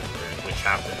back route which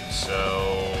happens.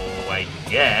 So, I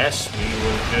guess we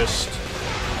will just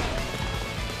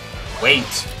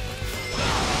wait.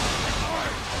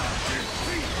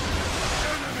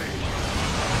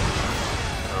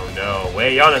 Oh no,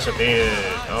 where Giannis appeared.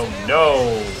 Oh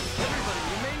no.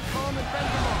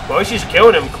 Well, she's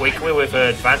killing him quickly with her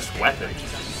advanced weapons,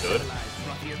 which is good.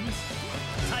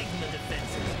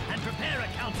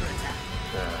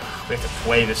 We have to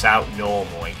play this out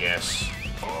normal, I guess.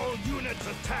 All units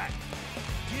attack.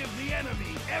 Give the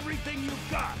enemy everything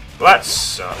you've got. Well, that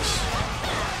sucks.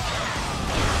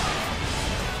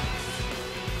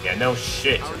 Yeah, no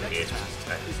shit. Our next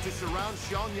task is to surround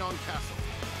Xiangyang Castle.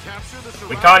 Capture the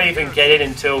We can't even get in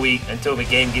until the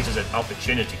game gives us an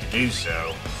opportunity to do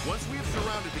so. Once we have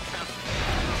surrounded the castle,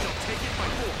 we shall take it by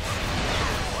force.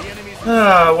 The enemy's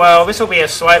Well, this will be a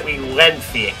slightly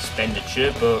lengthy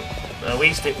expenditure, but at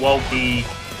least it won't be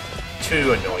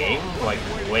too annoying, like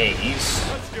ways,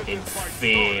 in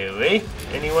theory,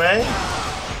 anyway.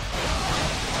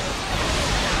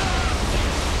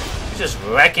 She's just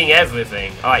wrecking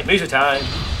everything. Alright, Musa time.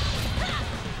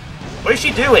 What is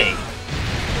she doing?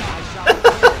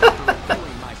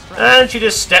 And she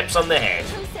just steps on the head.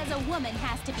 Who says a woman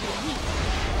has to be weak?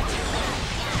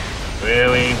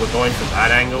 Really? We're going for that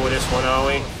angle with this one, are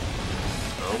we?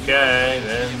 Okay,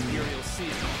 then.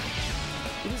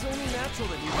 It is only natural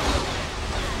that you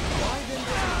why then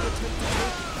doesn't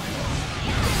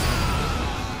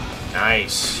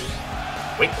Nice.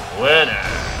 Quick learner.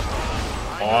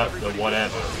 Or the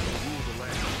whatever.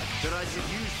 that I should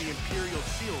use the Imperial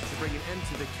Shield to bring an end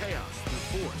to the chaos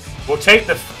through force. We'll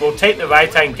take the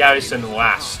right-hand garrison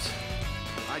last.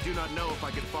 I do not know if I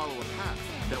could follow a path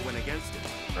that went against it.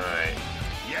 Alright.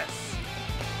 Yes.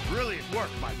 Brilliant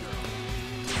work, my girl.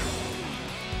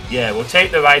 Yeah, we'll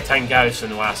take the right-hand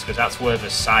garrison last, because that's where the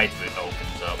side route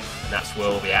opens up. And that's where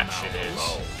all the action is.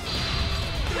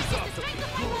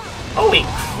 Holy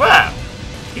crap!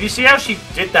 Did you see how she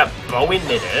did that bow in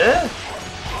mid-air?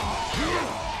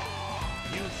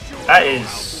 That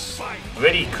is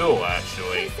pretty cool,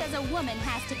 actually. Who says a woman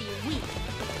has to be weak?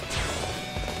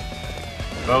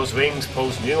 Those wings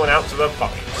pulls new one out to her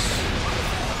pockets.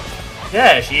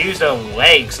 Yeah, she used her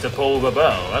legs to pull the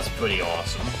bow. That's pretty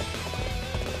awesome.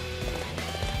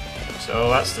 So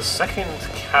that's the second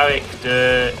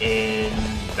character in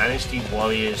Dynasty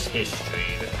Warriors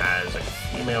history that has a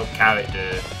female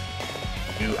character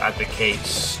who advocates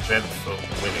strength of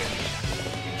women.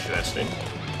 Interesting.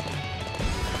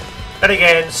 Then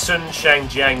again,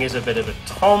 Xiangyang is a bit of a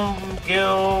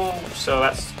tomgirl, so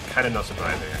that's kind of not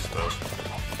surprising, I suppose.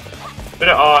 Bit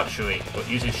of archery, but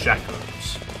uses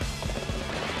chaperones.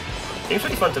 Seems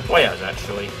pretty fun to play as,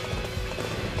 actually.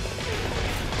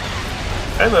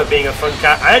 I remember being a fun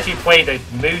I actually played the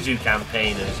Muzu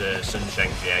campaign as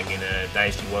Xiangyang in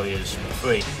Dynasty Warriors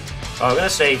 3. So I'm going to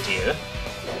save here,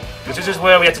 because this is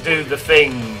where we have to do the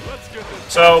thing.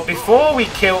 So before we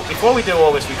do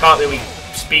all this, we can't really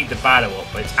speed the battle up,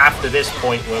 but it's after this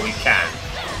point where we can.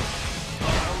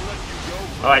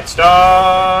 Alright,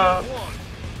 stop!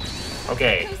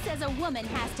 Okay. Who says a woman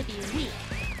has to be weak?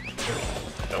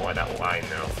 Don't like that line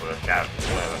now for a character,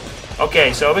 whatever.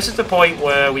 Okay, so this is the point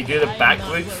where we do the back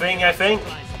route thing, I think.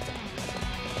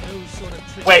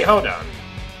 Wait, hold on.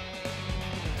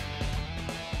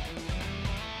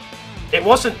 It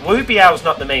wasn't... Wu Biao's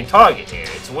not the main target here,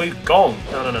 it's Wu Gong.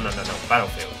 No,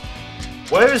 Battlefield.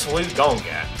 Where is Wu Gong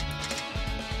at?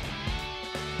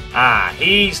 Ah,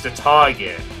 he's the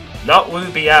target. Not Wu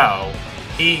Biao,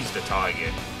 he's the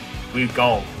target. Wu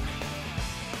Gong.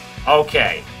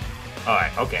 Okay.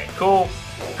 Alright, okay, cool.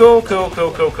 Cool.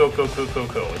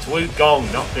 It's Wu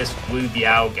Gong, not this Wu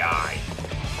Biao guy.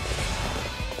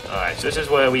 Alright, so this is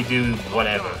where we do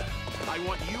whatever. I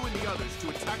want you and the others to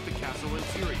attack the castle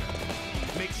interior.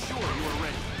 Make sure you are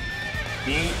ready.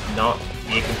 Can you not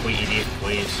be a complete idiot,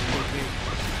 please?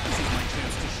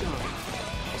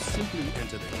 simply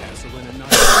enter the castle and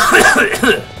annihilate.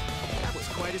 That was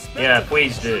quite a spectacle. Yeah,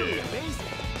 please do. Truly amazing.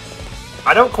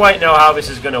 I don't quite know how this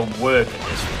is going to work at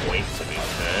this point, to be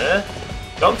fair.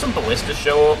 Don't some ballistas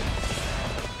show up?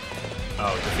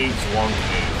 Oh, defeats one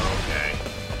king, okay.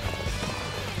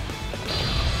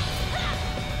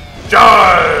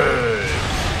 Charge!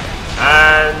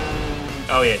 And...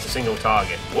 oh yeah, it's a single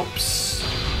target. Whoops.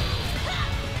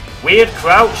 Weird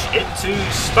crouch into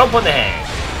stomp on the hand.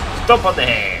 Stomp on the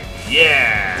hand.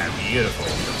 Yeah, beautiful.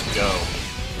 Let's go.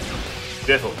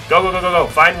 Beautiful. Go, go, go, go, go.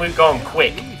 Find Wu Gong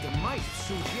quick.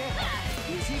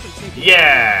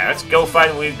 Yeah, let's go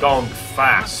find Wu Gong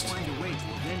fast.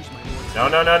 No,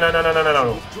 no, no, no, no, no, no, no,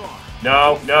 no.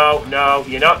 No, no, no.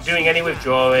 You're not doing any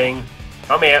withdrawing.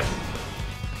 Come here.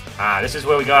 Ah, this is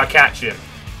where we gotta catch him.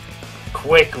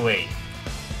 Quickly.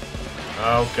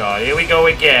 Oh god, here we go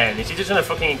again. Is he just gonna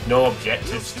fucking ignore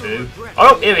objectives too?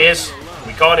 Oh, here he is.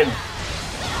 We caught him.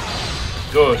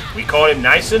 Good. We caught him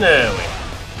nice and early.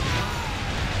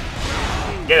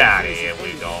 Get out of here,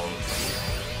 Wu Gong.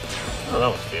 Oh, that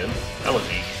was good. That was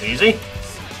easy.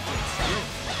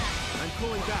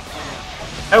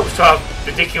 Helps to have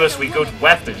ridiculously good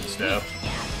weapons, though.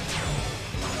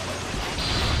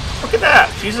 Look at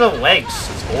that! She's her legs.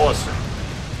 It's awesome.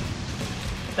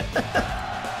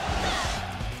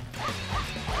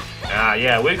 Ah,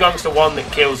 yeah, Wu Gong's the one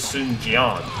that kills Sun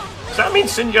Jian. Does that mean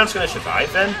Sun Jian's gonna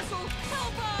survive then?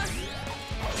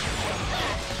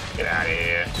 Get out of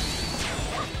here.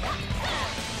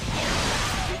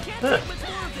 Huh.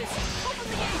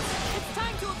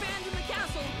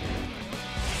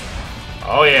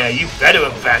 Oh yeah, you better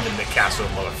abandon the castle,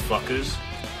 motherfuckers.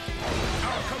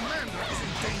 Our commander is in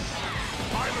danger.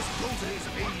 I must go to his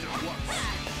aid at once.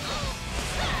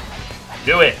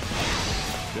 Do it.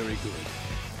 Very good.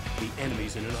 The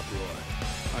enemy's in an uproar.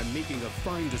 I'm making a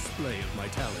fine display of my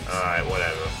talents. Alright,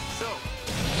 whatever. So,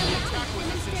 the attack was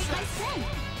a success.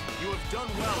 You have done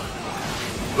well.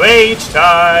 Rage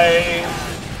time!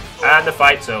 And the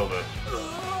fight's over.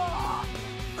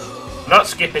 Not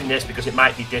skipping this because it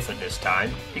might be different this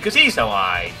time. Because he's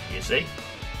alive, you see.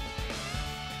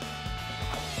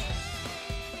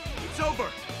 It's over.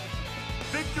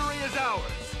 Victory is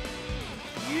ours.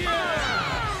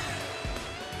 Yeah!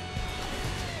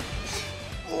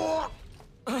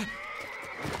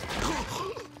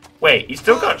 Wait, he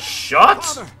still got shot?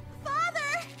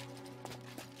 Father!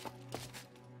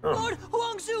 Oh. Lord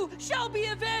Huangzu shall be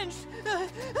avenged!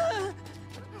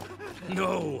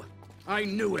 No! I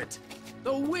knew it!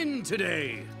 The win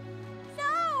today!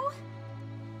 No!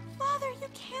 Father, you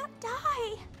can't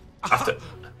die. After...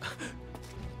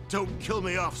 Don't kill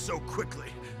me off so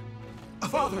quickly.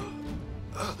 Father!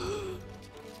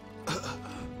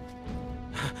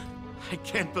 I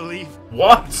can't believe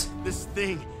What? this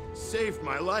thing saved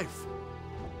my life.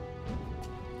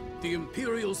 The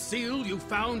Imperial Seal you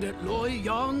found at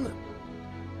Luoyang?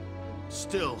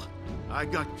 Still, I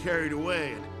got carried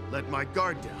away and let my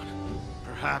guard down.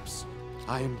 Perhaps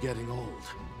I am getting old.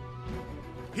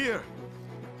 Here.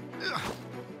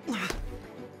 You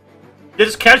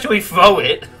just casually throw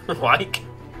it, like...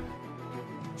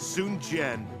 Sun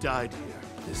Jian died here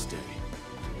this day.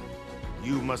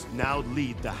 You must now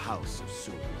lead the House of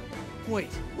Sun.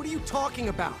 Wait, what are you talking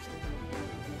about?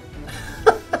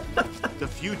 The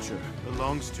future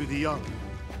belongs to the young.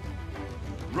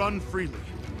 Run freely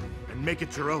and make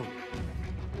it your own.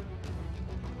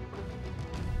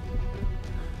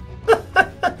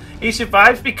 He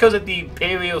survives because of the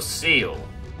Imperial Seal.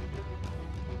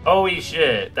 Holy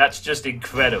shit, that's just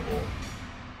incredible.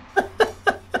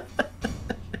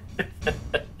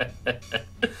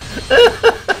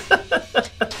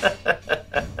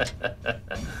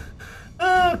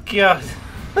 Oh god.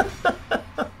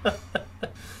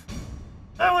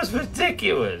 That was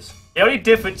ridiculous. The only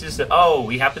difference is that, oh,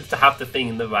 he happens to have the thing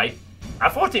in the right. I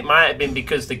thought it might have been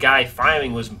because the guy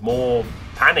firing was more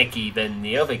panicky than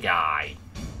the other guy.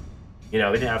 You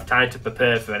know, he didn't have time to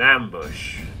prepare for an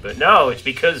ambush. But no, it's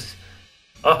because...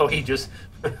 oh, he just...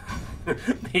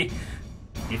 you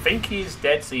think he's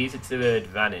dead, so he's to their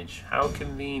advantage. How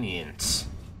convenient.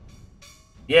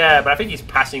 Yeah, but I think he's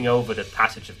passing over the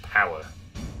passage of power.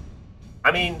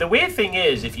 I mean, the weird thing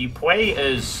is, if you play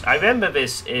as... I remember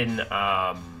this in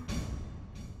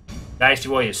Dynasty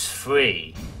Warriors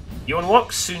 3. You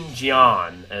unlock Sun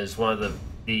Jian as one of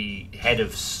the head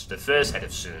of... the first head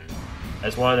of Sun.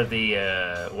 As one of the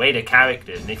later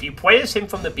characters. And if you play as him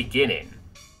from the beginning,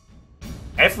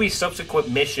 every subsequent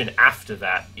mission after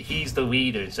that, he's the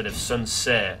leader instead of Sun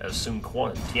Se or Sun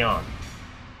Tian.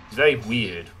 It's very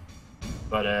weird.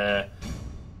 But,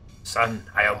 son,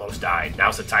 I almost died.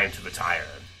 Now's the time to retire.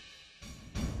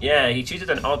 Yeah, he chooses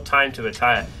an odd time to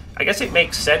retire. I guess it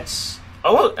makes sense.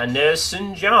 Oh, and there's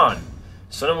Sun Jian.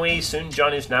 Suddenly, Sun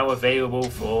Jian is now available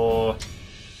for...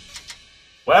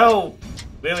 well,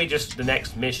 really just the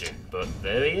next mission. But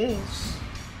there he is.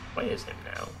 Where is him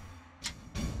now?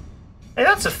 Hey,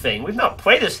 that's a thing. We've not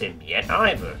played as him yet,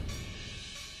 either.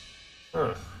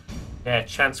 Huh. Yeah,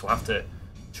 chance we'll have to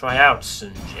try out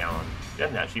Sun Jian. We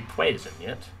haven't actually played as him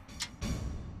yet.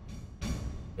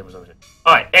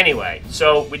 Alright, anyway,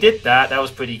 so we did that. That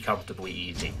was pretty comfortably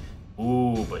easy.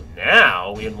 Ooh, but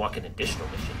now we unlock an additional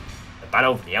mission. The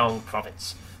Battle of Liang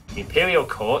Province. The Imperial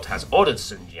Court has ordered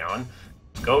Sun Jian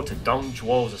to go to Dong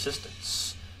Zhuo's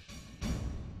assistance.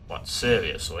 What,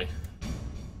 seriously?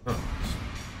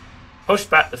 Push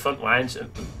back the front lines and...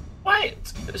 Why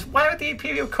would the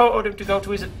Imperial Court order him to go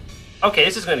to his... Okay,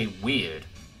 this is going to be weird.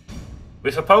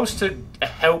 We're supposed to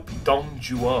help Dong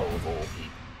Zhuo, of all people.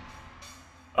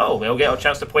 Oh, we'll get a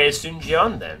chance to play as Sun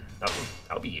Jian then.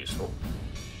 That'll be useful.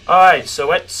 Alright, so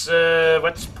let's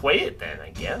play it then, I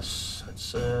guess.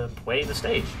 Let's play the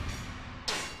stage.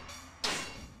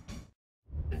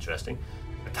 Interesting.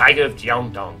 The Tiger of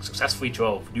Jiangdong successfully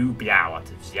drove Liu Biao out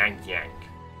of Xiangyang.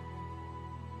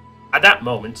 At that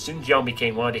moment, Sun Jian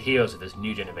became one of the heroes of his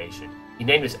new generation. He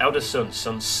named his eldest son,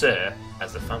 Sun Ce,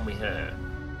 as the family heir.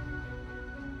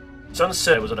 Sun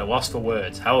Ce was at a loss for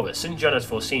words. However, Sun Jian has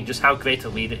foreseen just how great a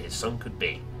leader his son could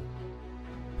be.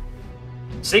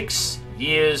 6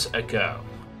 years ago,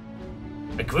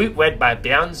 a group led by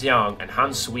Bian Xiang and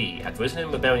Han Sui had risen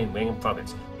in rebellion in Liang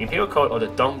Province. The Imperial Court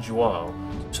ordered Dong Zhuo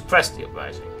to suppress the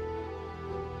uprising.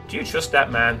 Do you trust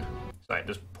that man? Sorry,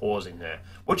 just pausing there.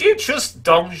 Would you trust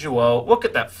Dong Zhuo? Look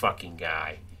at that fucking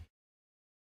guy.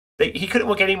 He couldn't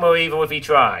look any more evil if he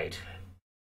tried.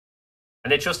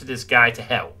 And they trusted this guy to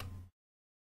help.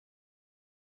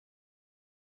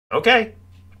 Okay.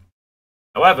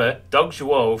 However, Dong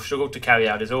Zhuo struggled to carry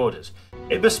out his orders.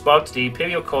 In response, the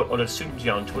Imperial Court ordered Sun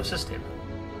Jian to assist him.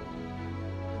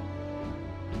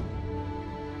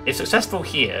 If successful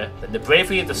here, then the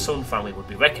bravery of the Sun family would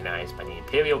be recognized by the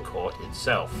Imperial Court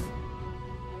itself.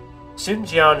 Sun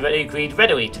Jian agreed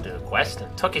readily to the request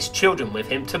and took his children with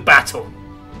him to battle.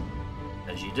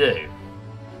 As you do.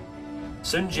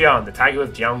 Sun Jian, the Tiger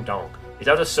of Jiangdong, his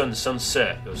eldest son, Sun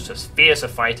Ce, who was as fierce a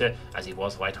fighter as he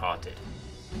was light-hearted.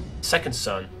 His second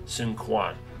son, Sun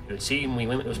Quan, who had seemingly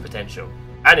limitless potential,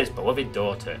 and his beloved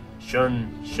daughter,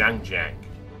 Xiangyang.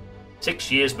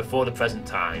 6 years before the present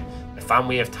time, the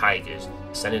family of tigers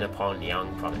descended upon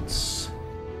Liang Province.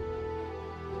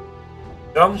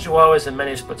 Dong Zhuo is a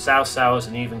menace, but Cao Cao is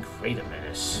an even greater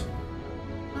menace.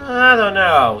 I don't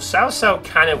know. Cao Cao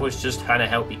kind of was just trying to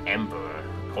help the Emperor,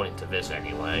 according to this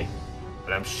anyway.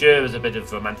 But I'm sure there's a bit of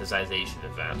romanticization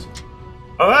of that.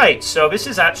 Alright, so this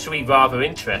is actually rather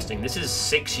interesting. This is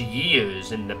 6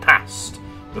 years in the past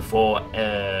before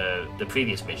the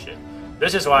previous mission.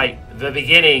 This is like the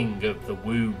beginning of the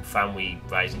Wu family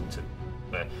rising to...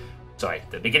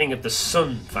 the beginning of the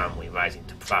Sun family rising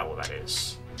to power, that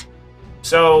is.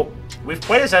 So, we've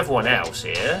played as everyone else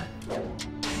here.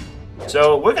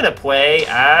 So, we're going to play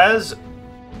as...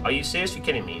 Are you seriously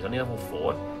kidding me? He's only level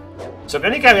 4. So, the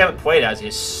only guy we haven't played as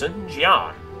is Sun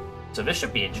Jian. So, this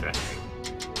should be interesting.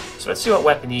 So, let's see what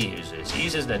weapon he uses. He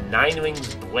uses the 9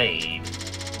 Rings Blade.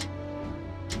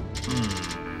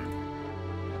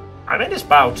 I made this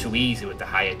battle too easy with the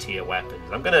higher tier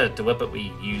weapons. I'm going to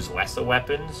deliberately use lesser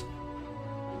weapons.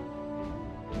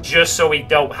 Just so we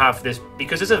don't have this,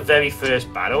 because it's a very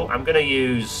first battle, I'm going to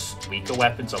use weaker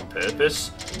weapons on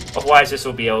purpose. Otherwise this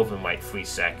will be over in like 3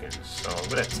 seconds. So I'm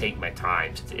going to take my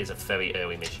time since it is a very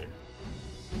early mission.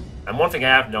 And one thing I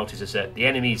have noticed is that the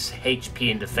enemy's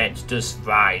HP and defense does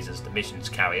rise as the missions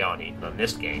carry on, even on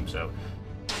this game, so...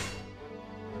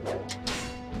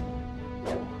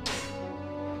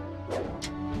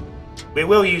 We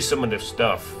will use some of the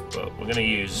stuff, but we're going to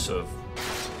use sort of...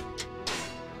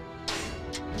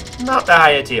 not the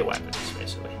higher tier weapons,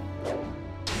 basically.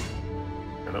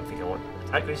 I don't think I want...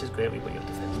 Attack race is great, but your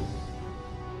defense.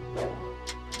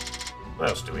 What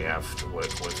else do we have to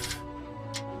work with?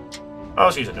 I'll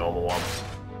just use a normal one.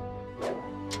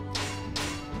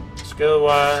 Skill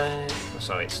wise...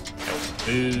 sorry, it's health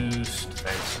boost,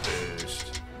 defense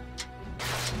boost.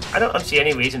 I don't see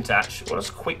any reason to actually... what does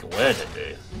Quick Learner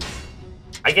do?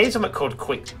 I gave something called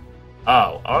Quick...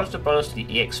 oh, ours the bonus to the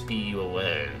EXP you will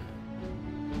learn.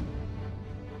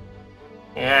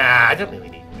 Yeah, I don't really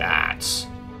need that.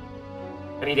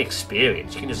 I need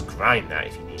experience. You can just grind that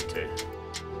if you need to.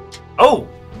 Oh!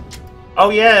 Oh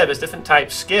yeah, there's different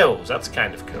type skills. That's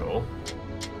kind of cool.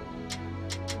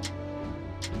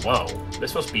 Whoa,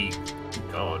 this must be...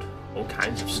 oh god, all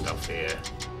kinds of stuff here.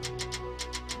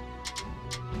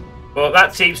 But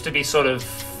that seems to be sort of...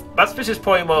 That's just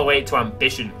pointing more weight to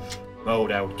ambition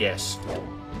mode, I would guess.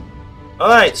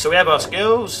 Alright, so we have our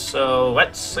skills, so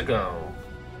let's go.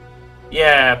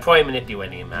 Yeah, probably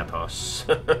manipulating my boss.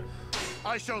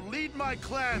 I shall lead my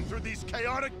clan through these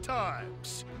chaotic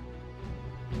times.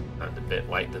 And a bit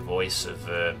like the voice of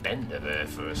Bender there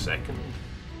for a second.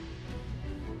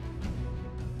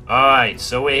 Alright,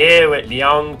 so we're here at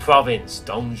Liang Province,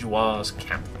 Dong Zhuo's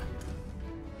camp.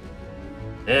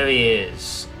 There he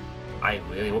is. I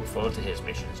really look forward to his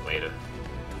missions later.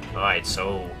 Alright,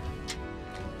 so...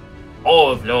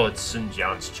 all of Lord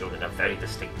Xiangyang's children have very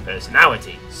distinct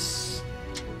personalities.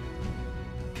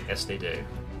 Yes, they do.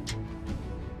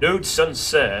 Lord Sun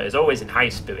Sir is always in high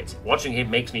spirits. Watching him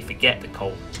makes me forget the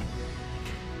cold.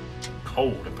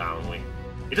 Cold, apparently.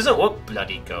 He doesn't look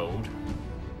bloody cold.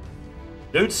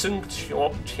 Lord Sun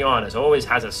Qian always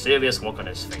has a serious look on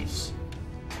his face.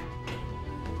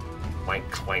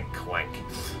 Clank, clank, clank.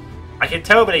 I can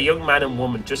tell that a young man and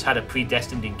woman just had a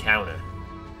predestined encounter.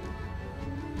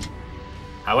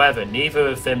 However, neither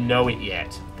of them know it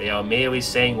yet. They are merely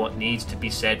saying what needs to be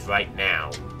said right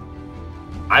now.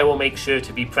 I will make sure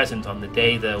to be present on the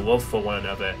day their love for one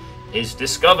another is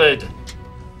discovered.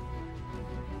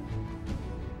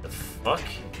 The fuck?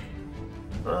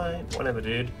 Alright, whatever,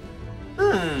 dude.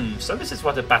 So this is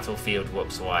what a battlefield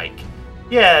looks like.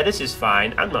 Yeah, this is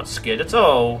fine. I'm not scared at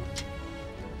all.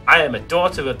 I am a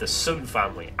daughter of the Sun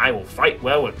family. I will fight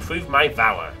well and prove my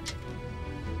valor.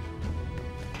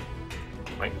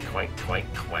 Clank, clank,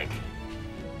 clank, clank.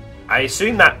 I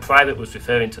assume that private was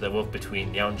referring to the love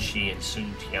between Liang Shi and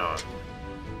Sun Tian.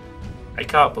 I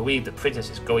can't believe the princess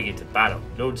is going into battle.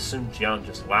 Lord Sun Jian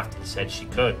just laughed and said she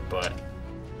could, but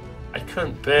I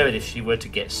couldn't bear it if she were to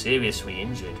get seriously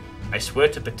injured. I swear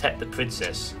to protect the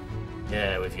princess.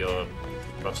 Yeah, with your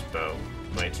crossbow.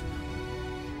 Right.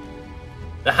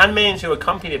 The handmaidens who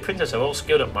accompany the princess are all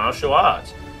skilled at martial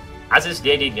arts, as is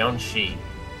Lady Liang Shi.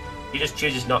 She just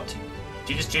chooses not to.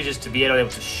 She just chooses to be able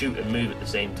to shoot and move at the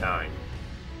same time.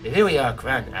 They really are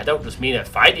grand. I don't just mean her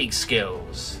fighting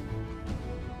skills.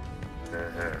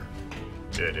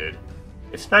 Dude.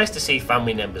 It's nice to see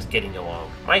family members getting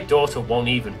along. My daughter won't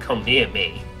even come near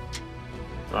me.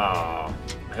 Aww.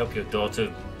 I hope your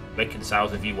daughter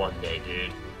reconciles with you one day,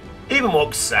 dude. Even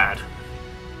looks sad.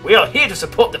 We are here to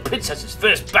support the princess's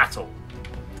first battle.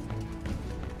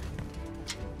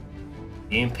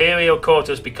 The Imperial Court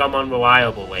has become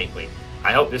unreliable lately.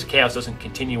 I hope this chaos doesn't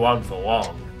continue on for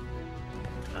long.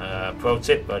 Pro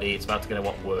tip, buddy, it's about to get a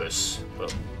lot worse,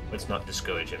 but let's not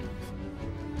discourage him.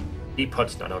 He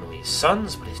puts not only his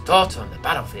sons, but his daughter on the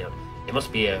battlefield. It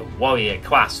must be a warrior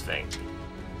class thing.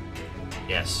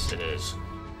 Yes, it is.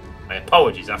 My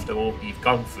apologies after all we've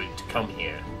gone through to come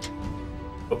here.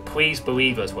 But please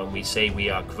believe us when we say we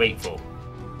are grateful.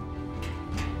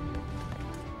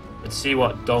 Let's see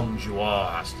what Dong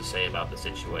Zhuo has to say about the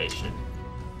situation.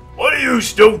 What are you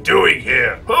still doing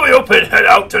here? Hurry up and head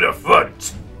out to the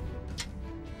front!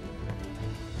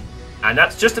 And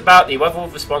that's just about the level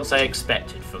of response I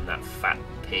expected from that fat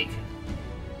pig.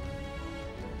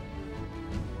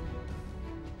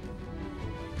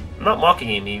 I'm not mocking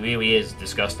him, he really is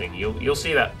disgusting. You'll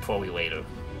see that probably later.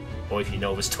 Or if you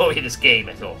know the story of this game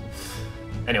at all.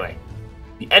 Anyway,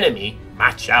 the enemy,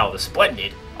 Ma Chao the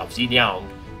Splendid, of Xiliang,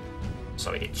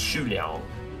 sorry, it's Xuliang,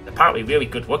 is apparently really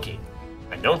good looking,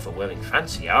 and known for wearing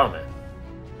fancy armor.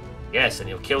 Yes, and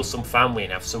he'll kill some family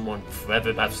and have someone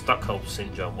forever have Stockholm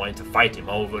Syndrome wanting to fight him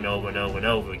over and over and over and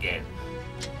over again.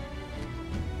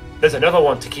 There's another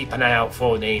one to keep an eye out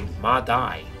for named Ma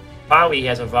Dai. Apparently he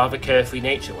has a rather carefree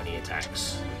nature when he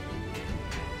attacks.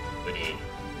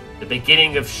 The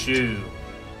beginning of Shu.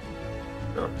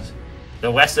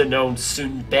 The lesser known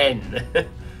Sun Ben.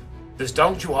 Does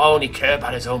Dong Zhuo only care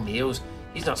about his own meals?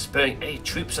 He's not sparing any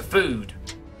troops of food.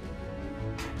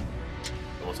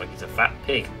 Almost like he's a fat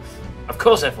pig. Of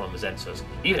course everyone resents us.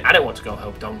 Even I don't want to go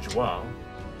help Dong Zhuo.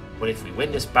 But if we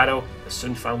win this battle, the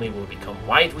Sun family will become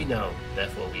widely known.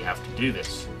 Therefore we have to do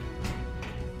this.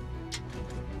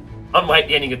 Unlike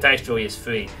the ending of Dice Story is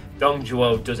 3, Dong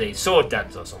Zhuo does a sword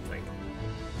dance or something.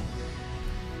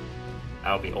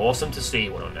 That'll be awesome to see,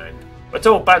 109. Let's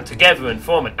all band together and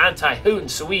form an anti-Hun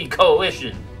Sui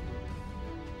coalition.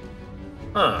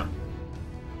 Huh.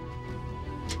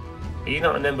 Are you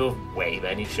not a member of Wei by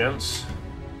any chance?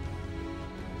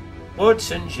 Lord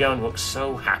Sun Jian looks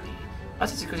so happy.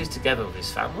 That's because he's together with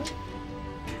his family.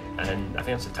 And I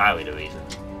think that's entirely the reason.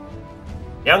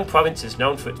 Liang Province is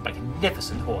known for its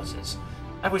magnificent horses.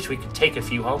 I wish we could take a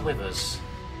few home with us.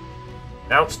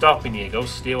 Don't stop me, near. Go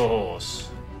steal a horse.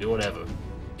 Do whatever.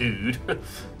 Dude.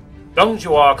 Dong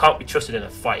Zhuo can't be trusted in a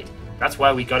fight, That's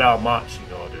why we got our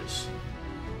marching orders.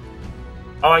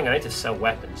 Oh, hang on, I need to sell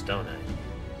weapons, don't I?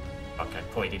 Okay,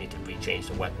 probably do need to rechange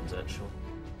the weapons, actually.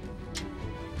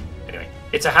 Anyway,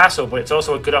 it's a hassle, but it's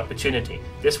also a good opportunity.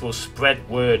 This will spread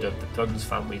word of the Duns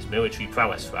family's military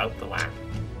prowess throughout the land.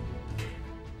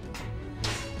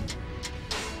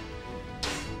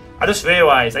 I just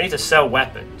realised I need to sell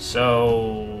weapons,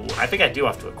 so I think I do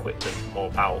have to equip the more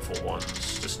powerful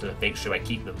ones, just to make sure I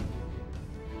keep them.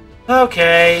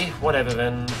 Okay, whatever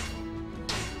then.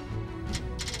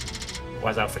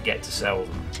 Otherwise I'll forget to sell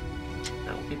them.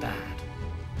 That would be bad.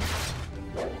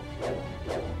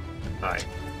 Alright,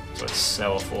 so let's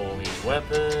sell off all these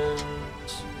weapons.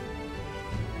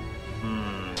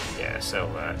 Yeah, sell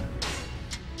that.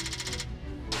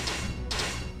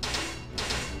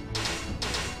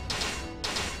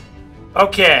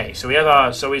 Okay, so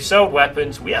we sold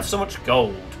weapons. We have so much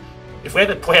gold. If we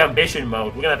ever play ambition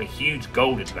mode, we're gonna have a huge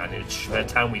gold advantage by the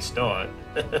time we start.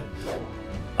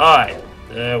 Alright,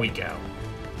 there we go.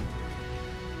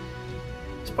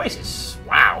 This place is...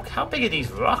 wow, how big are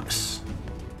these rocks?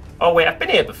 Oh wait, I've been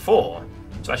here before,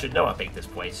 so I should know how big this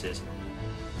place is.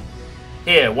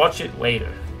 Here, watch it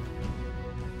later.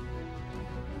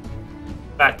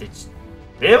 In fact, it's...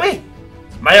 really?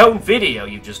 It's my own video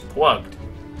you just plugged.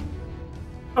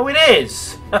 Oh, it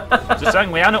is!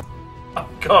 Oh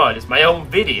god, it's my own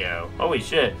video. Holy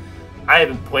shit. I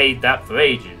haven't played that for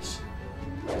ages.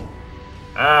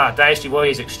 Ah, Dynasty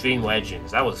Warriors Xtreme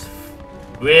Legends. That was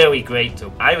really great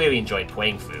to... I really enjoyed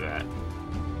playing through that.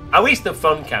 At least the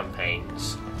fun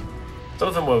campaigns. Some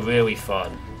of them were really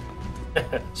fun.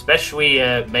 Especially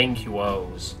main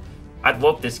QOs. I'd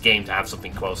love this game to have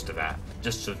something close to that.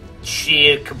 Just a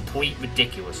sheer, complete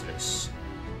ridiculousness.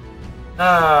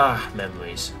 Ah,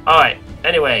 memories. Alright,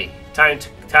 anyway, time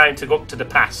to look to the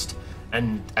past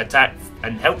and attack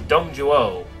and help Dong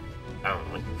Zhuo.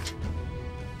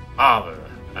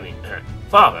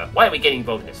 Father, why are we getting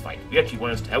involved in this fight? We actually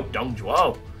want us to help Dong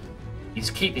Zhuo. He's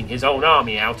keeping his own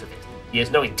army out of it. He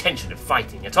has no intention of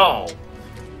fighting at all.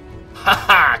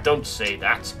 Haha, don't say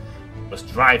that. We must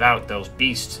drive out those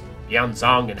beasts,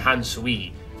 Xiangyang and Han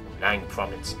Sui from Liang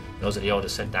Province. Those are the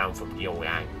orders sent down from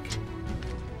Liang.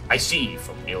 I see,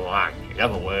 from Liang. In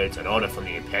other words, an order from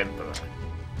the Emperor.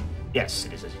 Yes,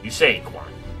 it is as you say,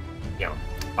 Quan. Yeah,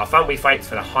 our family fights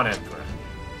for the Han Emperor.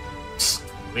 Psst,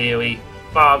 really?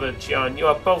 Father, Jian, you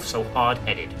are both so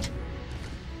hard-headed.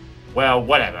 Well,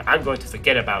 whatever. I'm going to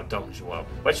forget about Dong Zhuo.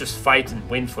 Let's just fight and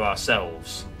win for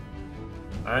ourselves.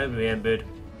 I remembered.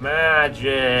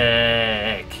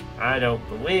 Magic! I don't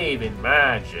believe in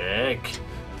magic.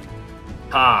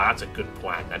 Ah, that's a good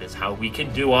plan. That is how we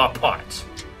can do our part.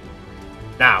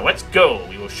 Now, let's go.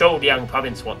 We will show Liang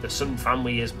Province what the Sun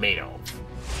family is made of.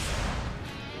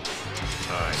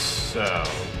 Alright, so,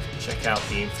 check out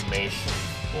the information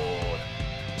for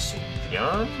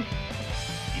Xiangyang.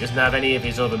 He doesn't have any of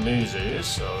his other Muzus,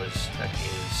 so his attack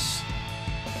is...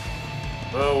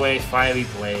 throw away fiery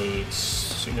blades.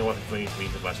 Signal weapon for each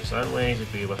week of blaster sideways.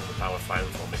 It'd be a weapon for power 5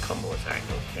 and form a combo attack.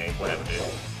 Okay, whatever, dude.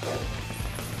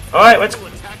 Alright, let's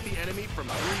attack the enemy from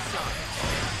 3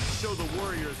 sides. Show the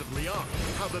warriors of Liang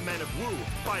how the men of Wu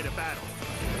fight a battle.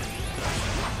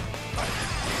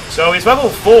 So he's level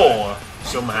 4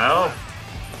 somehow.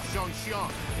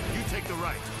 Xiangyang, you take the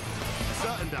right.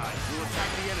 Sa and I will attack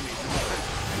the enemy from the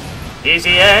center.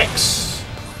 Easy X.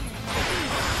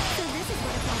 So this is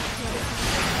what it's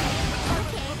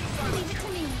all okay, leave it to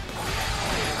me.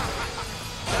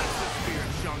 That's the spirit,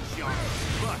 Xiangyang.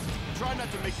 But try not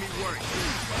to make me worry.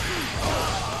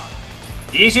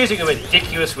 He's using a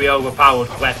ridiculously overpowered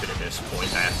weapon at this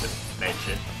point, I have to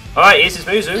mention. Alright, here's his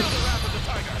Muzu.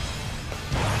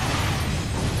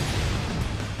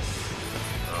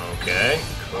 Okay,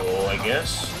 cool, I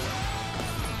guess.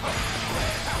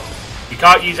 You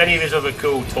can't use any of his other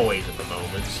cool toys at the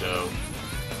moment, so...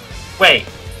 wait,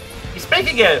 he's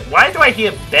making a... why do I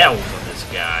hear bells on this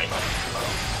guy?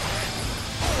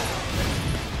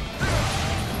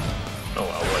 Oh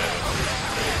well, whatever.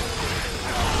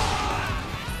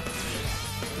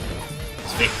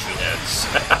 It's victory dance.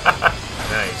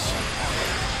 Nice.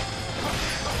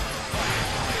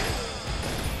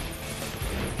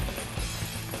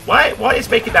 Why is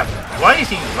making that... why is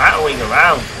he rattling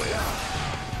around with?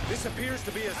 This appears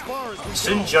to be as far as we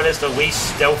Sun Jun is the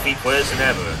least stealthy person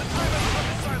ever.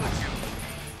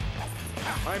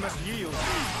 I must yield.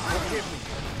 Forgive me,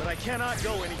 but I cannot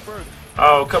go any further.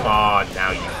 Oh, come on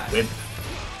now, you wimp.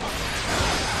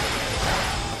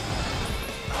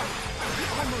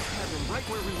 Almost had them right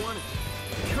where we wanted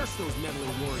them. Curse those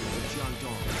meddling warriors of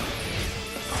Jiangdong.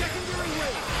 Secondary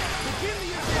wave! Begin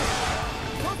the attack!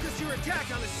 Focus your attack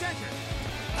on the center!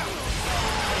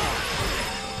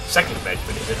 Second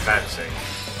regiment is advancing.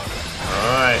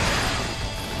 Alright.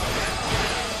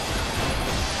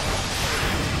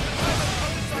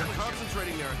 They're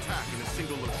concentrating their attack in a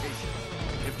single location.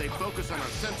 If they focus on our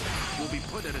center, we'll be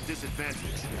put at a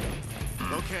disadvantage.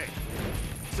 Okay.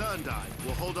 Sundai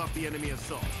will hold off the enemy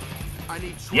assault. I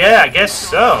need yeah, I guess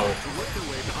so. to work their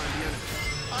way behind the enemy.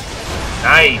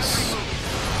 Nice.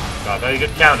 Got a very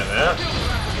good counter there.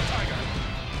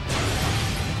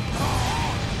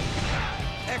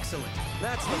 Excellent.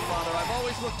 That's the father I've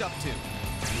always looked up to.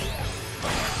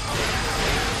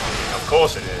 Of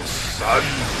course it is, son.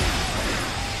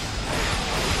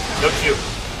 Don't you?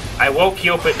 I woke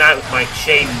you up at night with my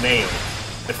chain mail.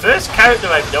 The first character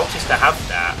I've noticed to have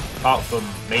that, apart from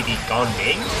maybe Gan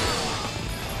Ji.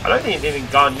 I don't think even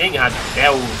Gan Ji had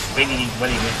bells ringing when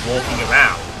he was walking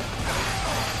around.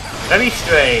 Very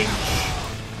strange.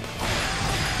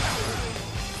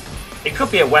 It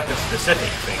could be a weapon-specific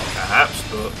thing, perhaps,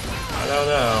 but I don't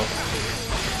know.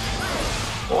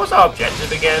 What was our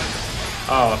objective again?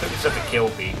 Oh, I think we just have to kill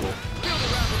people.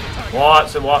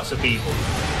 Lots and lots of people.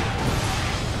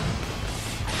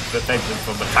 Prevent them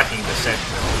from attacking the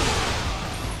center.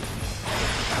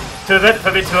 To prevent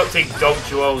from interrupting Dong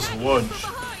Zhuo's lunch.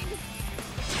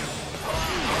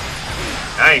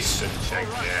 Nice,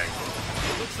 Xiangyang.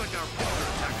 Looks like our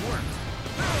attack worked.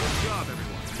 Good job,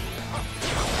 everyone.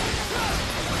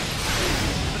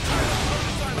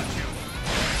 Silence you.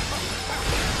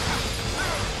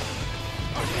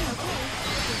 Okay,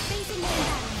 you're facing me in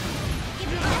battle. Give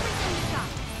me everything you've got.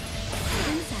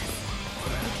 Princess,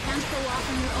 you can't go off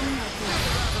on your own like this.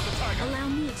 Allow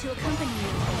me to accompany you.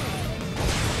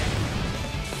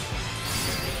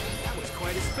 That was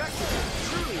quite a spectacle.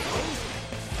 Truly amazing.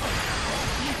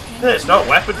 It's not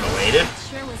weapon related.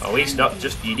 At least not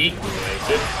just unique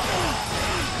related.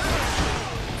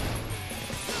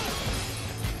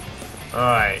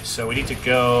 Alright, so we need to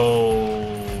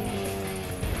go...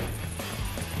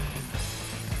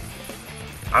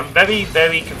 I'm very,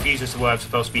 very confused as to where I'm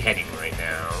supposed to be heading right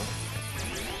now.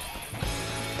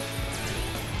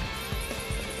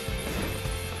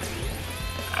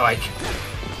 I like...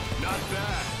 Not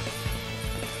bad.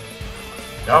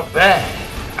 Not bad.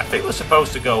 I think we're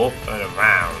supposed to go up and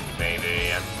around,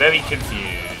 maybe. I'm very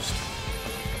confused.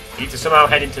 Need to somehow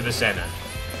head into the center.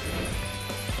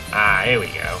 Ah, here we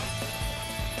go.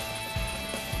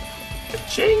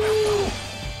 Ching!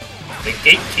 The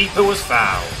gatekeeper was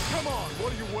found. Come on,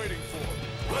 what are you waiting for?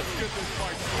 Let's get this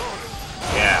fight started.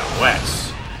 Yeah,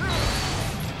 let's.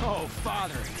 Oh,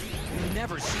 Father, you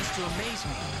never cease to amaze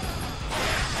me.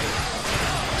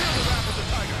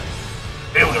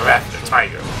 Build a raft of the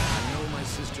tiger. I know my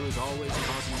sister is always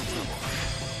causing me trouble.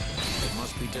 It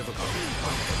must be difficult, but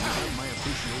you have my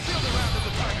appreciation.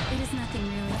 It is nothing,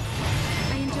 really.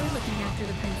 I enjoy looking after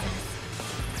the princess.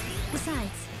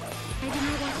 Besides, I do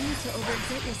not want you to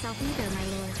overexert yourself either, my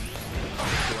lord.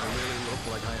 Do I really look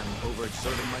like I am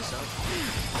overexerting myself?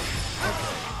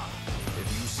 Okay. If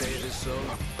you say it is so,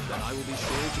 then I will be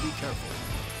sure to be careful.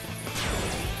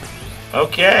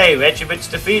 Okay, regiment's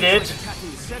defeated.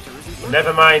 Attacking the center isn't working.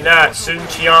 Never mind that. Sun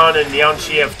Qian and Liang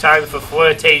have time for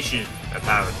flirtation,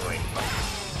 apparently.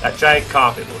 That giant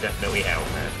carpet will definitely help,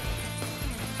 man.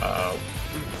 Uh-oh.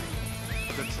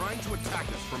 They're trying to attack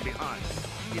us from behind.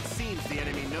 It seems the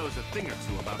enemy knows a thing or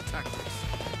two about tactics.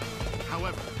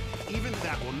 However, even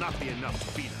that will not be enough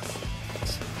to beat us.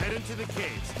 Head into the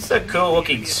caves. It's a cool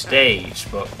looking stage,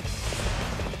 but...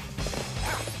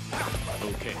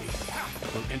 Okay.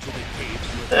 We'll enter the caves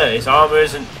with his armor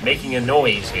isn't making a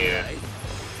noise here.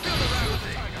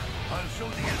 I'll show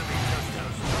the enemy just how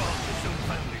strong the Sun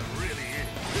family really is.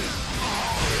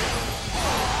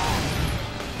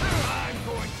 I'm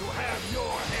going to have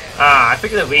your head. Ah, I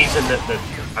think the reason that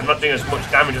I'm not doing as much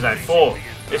damage as I thought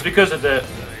is because of the,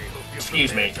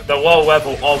 excuse me, the low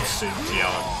level of Sun Qian.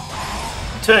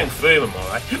 I'm turning through them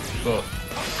alright, but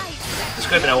this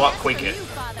could have been a lot quicker.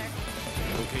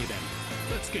 Okay then.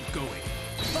 Let's get going.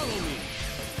 Follow me.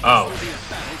 Oh. It'll be a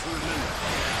battle to remember.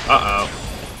 Uh-oh.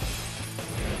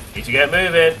 Need to get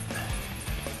moving.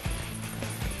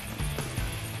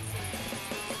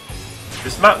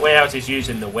 This map layout is used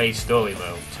in the Way story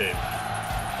mode too.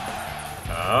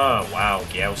 Oh, wow,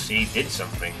 GLC did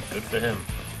something. Good for him.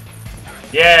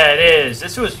 Yeah, it is.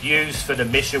 This was used for the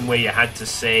mission where you had to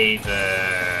save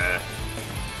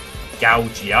Gao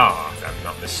Jia, if I'm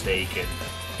not mistaken.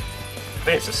 I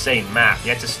think it's the same map.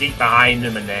 You had to sneak behind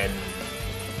him and then...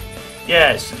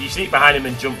 Yes, you sneak behind him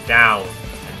and jump down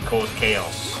and cause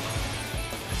chaos.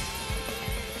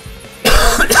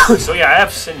 So yeah, I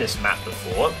have seen this map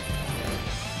before.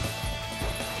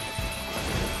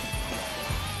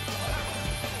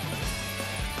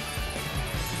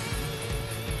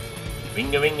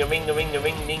 Ring a ring a ring a ring a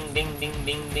ring ding ding ding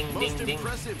ding ding ding Most ding.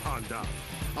 impressive, Honda.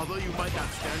 Although you might not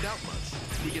stand out much,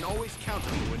 we can always count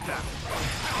on you in battle.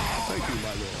 Thank you,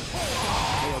 my lord.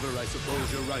 However, I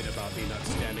suppose you're right about me not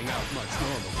standing out much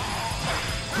normally.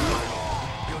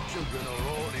 Your children are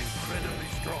all incredibly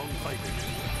strong fighters.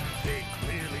 They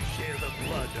clearly share the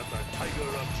blood of the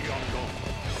Tiger of Xiangyang.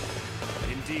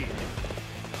 Indeed.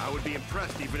 I would be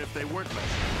impressed even if they weren't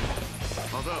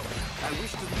mentioned. Although, I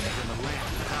wish to leave in a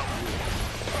land without war.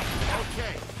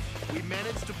 Okay, we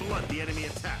managed to blunt the enemy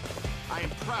attack. I am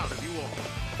proud of you all.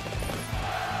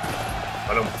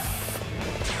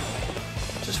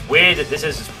 Just weird that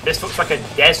this looks like a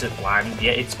desert land,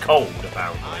 yet it's cold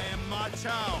apparently. I am Ma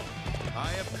Chao. I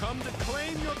have come to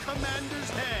claim your commander's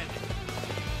head.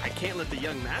 I can't let the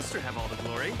young master have all the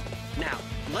glory. Now,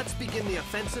 let's begin the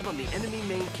offensive on the enemy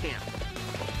main camp.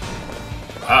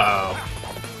 Uh-oh.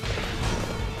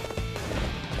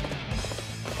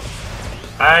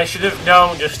 I should have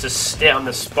known just to stay on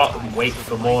the spot and wait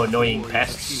for more annoying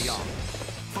pests.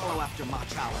 Follow after Ma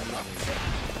Chao and the others.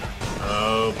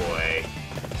 Oh boy.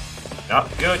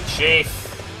 Not good, Chief.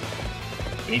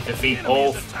 We need to The defeat enemy all.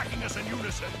 is attacking us in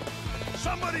unison.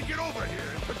 Somebody get over here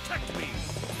and protect me.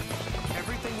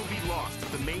 Everything will be lost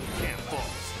if the main camp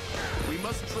falls. We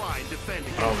must try and defend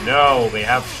against Oh no, they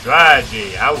have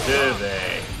strategy. How do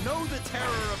they? Know the terror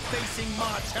of facing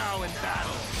Ma Chao in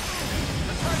battle.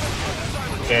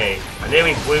 Okay, I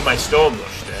nearly blew my storm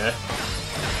rush there.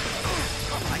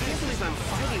 I can't believe I'm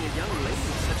fighting a young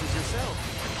lady such as yourself.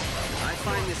 I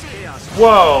find this chaos...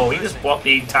 Whoa, he just blocked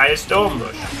the entire storm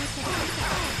rush. But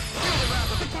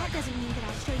that doesn't mean that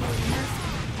I'll show you any mercy.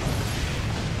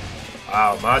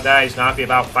 Wow, Mardai's not happy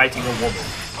about fighting a woman.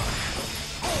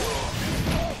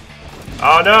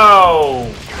 Oh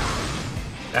no!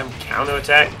 Them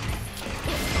counterattack.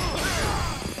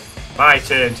 My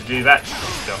turn to do that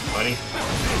stuff, buddy. I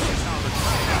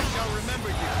shall remember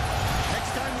you.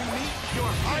 Next time we meet,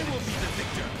 I will be the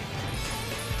victor.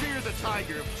 Fear the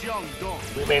Tiger of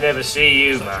Xiangyang. We may never see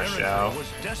you, Such Marshal. heresy was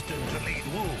destined to lead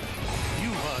Wu.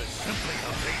 You are simply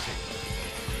amazing.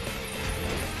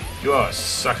 You are a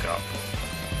suck-up.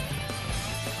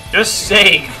 Just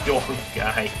saying, Dawn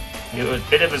guy. You're a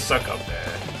bit of a suck-up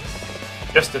there.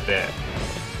 Just a bit.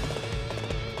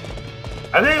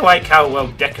 I really like how well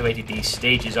decorated these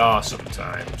stages are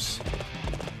sometimes.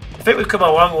 I think we've come a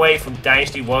long way from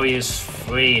Dynasty Warriors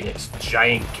 3 and its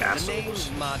giant castles.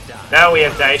 Now we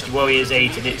have Dynasty Warriors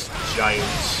 8 and its giant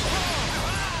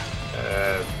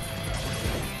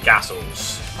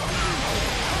castles.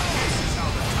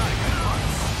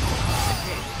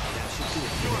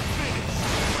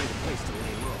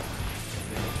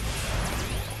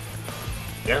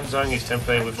 Xiangyang is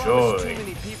temporarily I promised too withdrawing.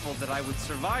 many people that I would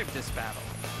survive this battle.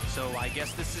 So I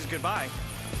guess this is goodbye.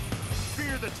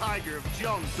 Fear the Tiger of I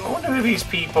Xiangyang. wonder who these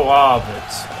people are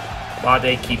that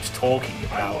Marde keeps talking I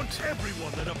about. want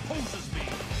everyone that opposes me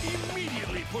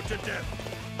immediately put to death.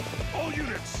 All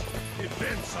units,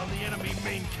 advance on the enemy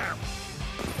main camp.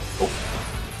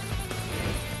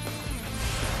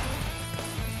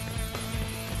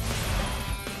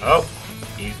 Oh,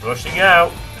 he's rushing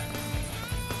out.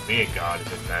 Rear guard is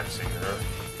advancing, huh?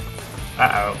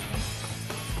 Uh-oh.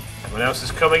 Everyone else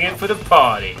is coming in for the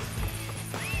party.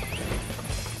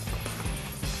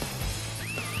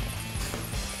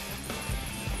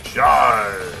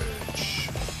 Charge!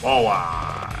 Forward!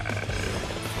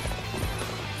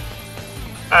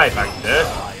 Hi, back there.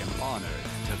 I am honored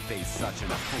to face such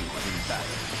an opponent in battle.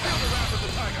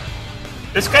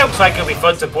 This guy looks like it'll be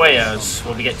fun to play as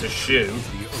when we get to shoot.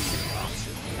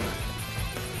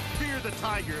 Fear the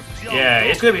Tiger of Xiangyang. Yeah,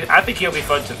 it's gonna be. I think he'll be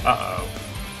fun to. Uh-oh.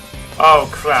 Oh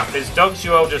crap! His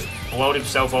Dogzero just blowed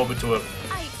himself over to a.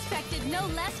 I expected no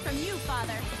less from you,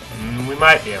 Father. We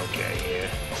might be okay here.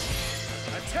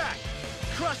 Attack!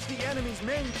 Crush the enemy's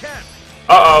main camp!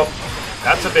 Uh oh,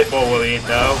 that's a bit more worrying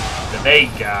though. The main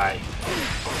guy.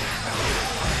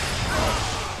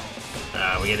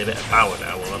 We get a bit of power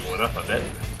now. We'll level it up a bit.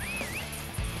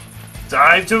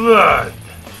 Time to run.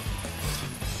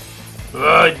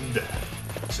 Run,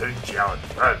 Sir John,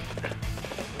 run.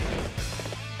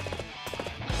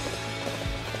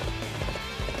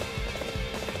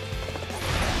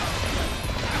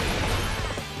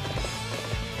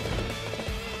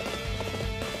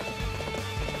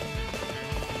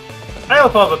 I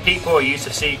hope all the people are used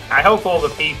to see. I hope all the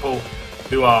people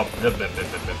who are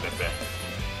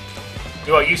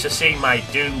used to seeing my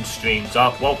Doom streams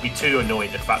won't be too annoyed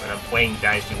at the fact that I'm playing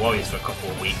Dynasty Warriors for a couple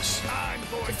of weeks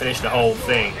to finish the whole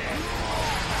thing.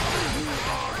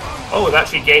 Oh, we've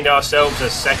actually gained ourselves a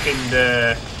second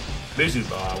Muzu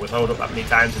bar. We've held up that many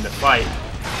times in the fight.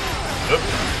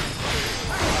 Oops.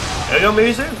 There we go,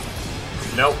 Mizu.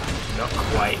 Nope, not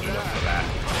quite enough for that.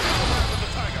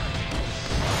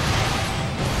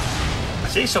 I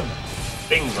see some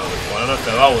things on this one. I don't know if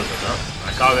they're always or not.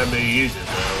 I can't remember who uses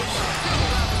those.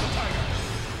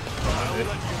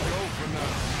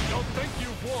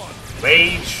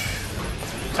 Rage.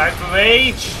 Time for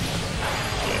rage.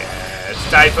 Yeah, it's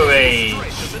time for rage.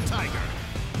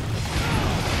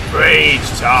 Rage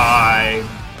time.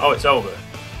 Oh, it's over.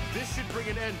 This should bring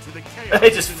an end to the chaos.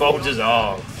 It just folds his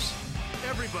arms.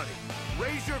 Everybody,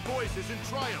 raise your voices in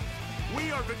triumph.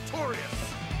 We are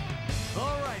victorious.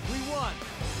 All right, we won.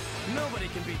 Nobody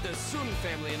can beat the Sun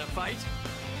family in a fight.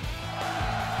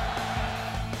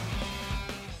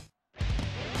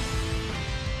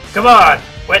 Come on,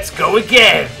 let's go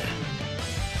again.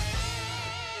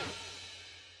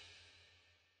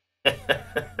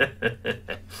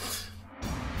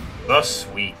 Thus,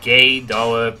 we gained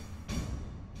our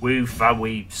Wu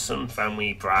family, Sun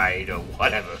family pride, or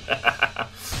whatever.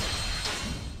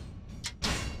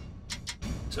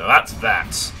 So that's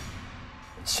that.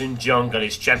 And Xiangyang got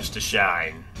his chance to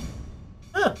shine.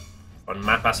 Huh. Fun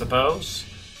map, I suppose.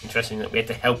 Interesting that we had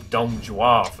to help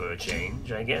Dongjua for a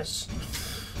change, I guess.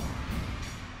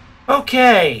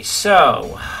 Okay,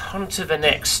 so on to the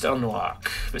next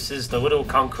unlock. This is the Little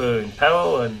Conqueror in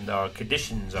Peril, and our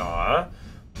conditions are: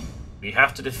 we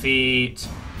have to defeat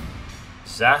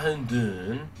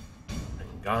Nanjun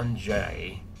and Gan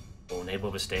Ji will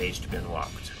enable the stage to be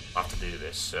unlocked. I'll have to do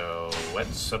this, so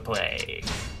let's play.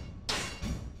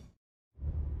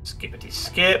 Skippity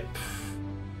skip.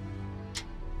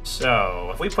 So,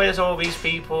 have we played as all these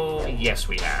people? Yes,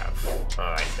 we have.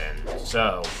 Alright then.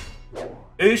 So,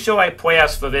 who shall I play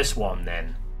as for this one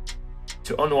then?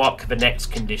 To unlock the next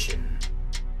condition.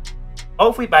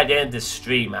 Hopefully by the end of this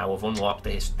stream I will have unlocked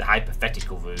the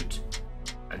hypothetical route.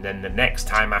 And then the next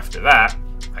time after that,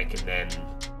 I can then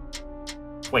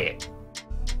play it.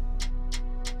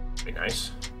 Be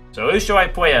nice. So who shall I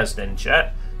play as then,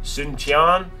 chat? Sun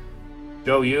Tian,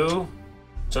 Zhou Yu,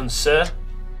 Sun Se,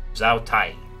 Zhao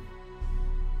Tai.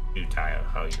 Zhu Tai, or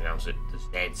how you pronounce it.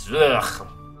 It's ugh.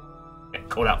 Get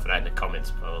called out for that in the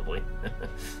comments, probably.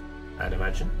 I'd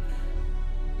imagine.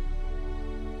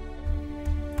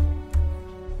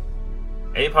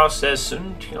 Apos says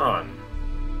Sun Tian.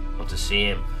 Want to see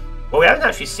him. Well, we haven't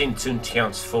actually seen Sun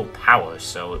Tian's full power,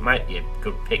 so it might be a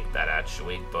good pick, that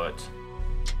actually, but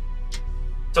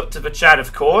it's up to the chat,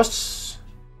 of course.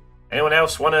 Anyone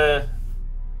else wanna...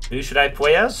 Who should I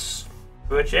play as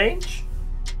for a change?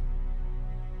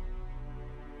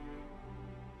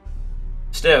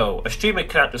 Still, a streamer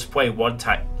can't just play one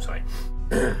type. Sorry.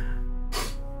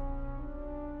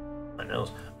 My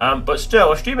nose. But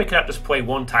still, a streamer cannot just play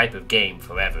one type of game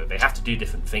forever. They have to do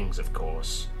different things, of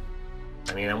course.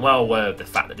 I mean, I'm well aware of the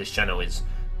fact that this channel is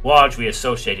largely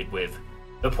associated with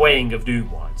the playing of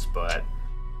Doom mods, but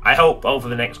I hope over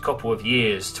the next couple of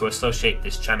years to associate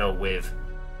this channel with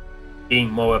being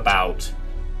more about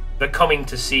the coming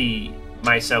to see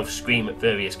myself scream at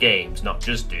various games, not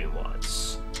just Doom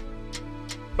mods.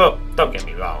 But don't get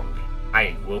me wrong,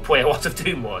 I will play a lot of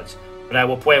Doom mods, but I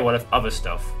will play a lot of other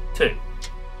stuff too.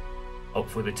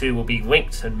 Hopefully the two will be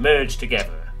linked and merged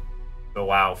together to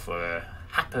allow for a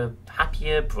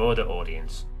happier, broader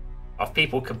audience of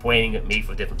people complaining at me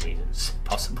for different reasons,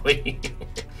 possibly.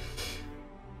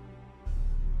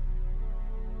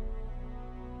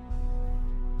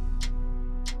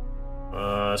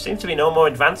 Seems to be no more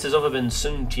advances other than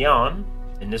Sun Tian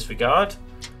in this regard.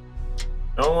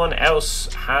 No one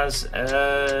else has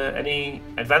any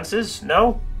advances?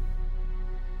 No?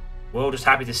 We're all just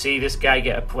happy to see this guy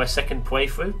get a second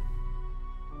playthrough.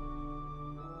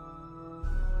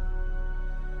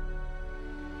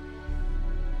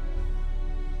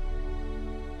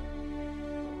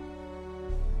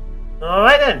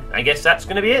 Alright then, I guess that's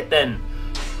going to be it then.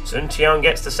 Sun Tian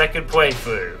gets the second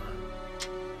playthrough.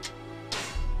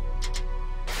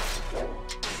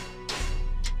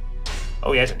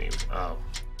 Oh, he hasn't even. Oh,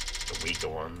 the weaker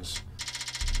ones.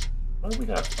 What do we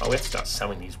got? Oh, we have to start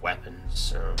selling these weapons.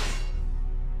 So.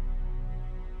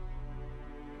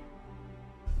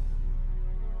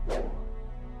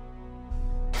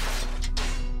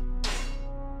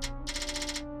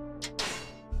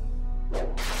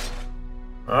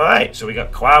 Alright, so we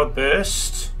got Cloud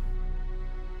Burst.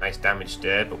 Nice damage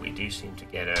there, but we do seem to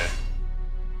get a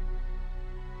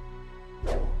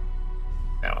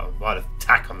lot of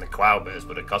attack on the Cloud Burst,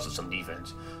 but it causes some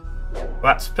defense.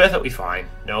 That's perfectly fine,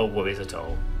 no worries at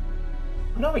all.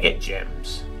 Now we get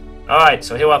gems. Alright,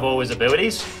 so he'll have all his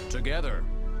abilities. Together,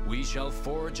 we shall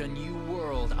forge a new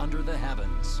world under the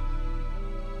heavens.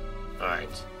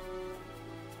 Alright.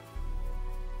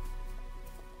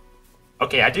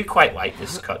 Okay, I do quite like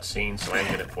this cutscene, so I'm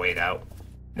gonna play it out.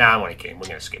 Nah, I'm only kidding. We're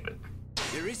gonna skip it.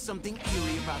 There is something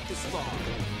eerie about this fog.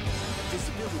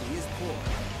 Visibility is poor,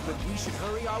 but we should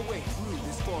hurry our way through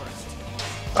this forest.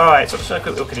 Alright, so let's have a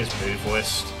quick look at his move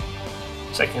list.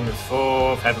 Second and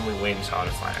fourth, Heavenly Winds,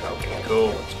 Harder Fire. Okay,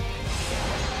 cool.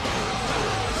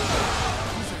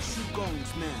 These are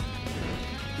Shugong's men.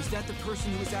 Is that the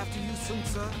person who is after you, Sun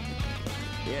Tzu?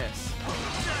 Yes.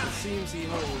 It seems he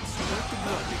holds quite the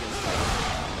grudge against us.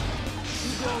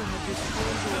 Shugong had this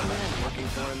strange old man working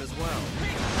for him as well.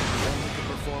 One who could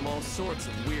perform all sorts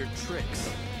of weird tricks.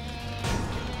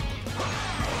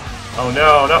 Oh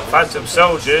no, not Phantom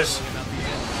Soldiers.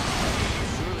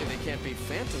 Surely they can't be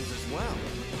phantoms as well.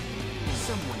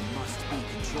 Someone must be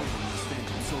controlling these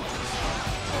phantom soldiers.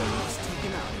 We must take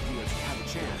him out if we are to have a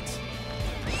chance.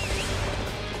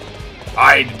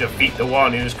 I defeat the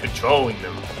one who's controlling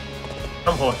them.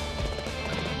 Come on.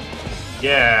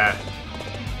 Yeah.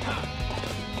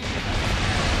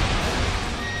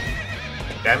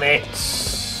 Damn it.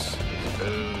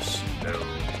 Those, no.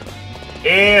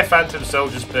 Here, Phantom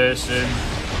Soldiers person.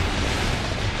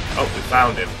 Oh, we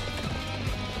found him.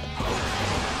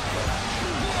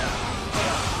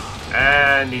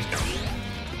 And he's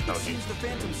gone. It seems the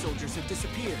phantom soldiers have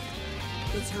disappeared.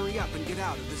 Let's hurry up and get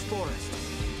out of this forest.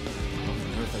 What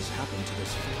on earth has happened to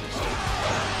this forest?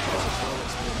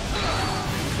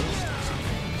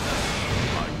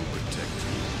 I will protect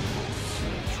you.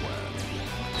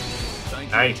 Thank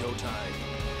you, Jotai.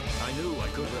 I knew I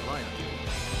could rely on you.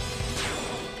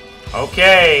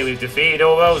 Okay, we've defeated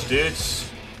all those dudes.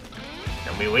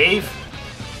 Can we leave?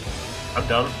 I'm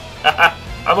done.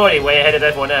 I'm already way ahead of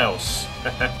everyone else.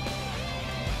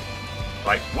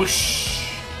 Like, whoosh!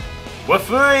 We're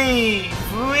free!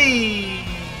 Free!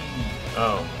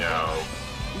 Oh no.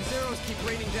 These arrows keep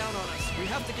raining down on us. We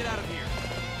have to get out of here.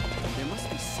 There must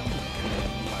be someone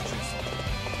commanding the archers.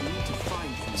 We need to find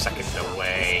them. Second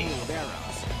away. Full of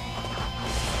arrows.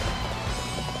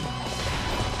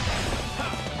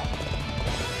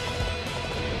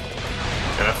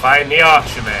 Gonna find the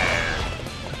Archer Man.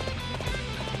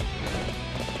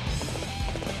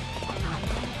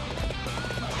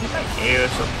 Here or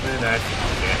something, I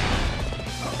forget.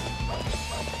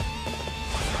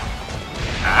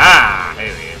 Ah,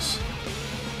 here he is.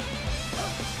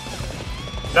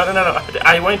 No.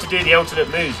 I wanted to do the alternate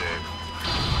moves.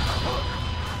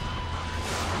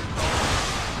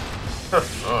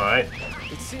 Alright.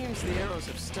 It seems the arrows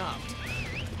have stopped.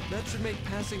 That should make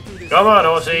passing through this Come on,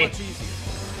 forest Ozzy. much easier.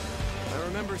 I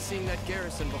remember seeing that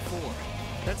garrison before.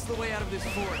 That's the way out of this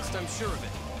forest, I'm sure of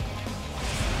it.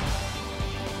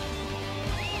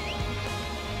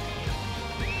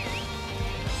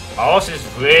 Boss is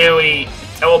really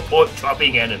teleport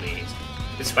dropping enemies.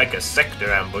 It's like a sector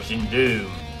ambush in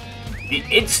Doom. The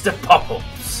insta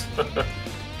pop-ups.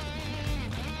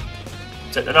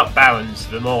 So they're not barons,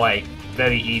 they're more like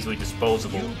very easily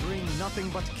disposable. You bring nothing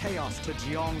but chaos to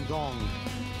Xiangyang.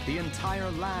 The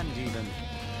entire land even.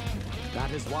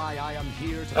 That is why I am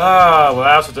here to... Ah, we're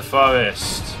out of the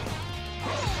forest.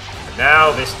 And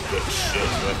now this dipshit,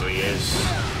 whoever he is.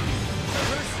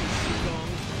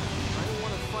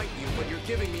 But you're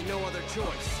giving me no other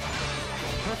choice.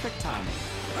 Perfect timing.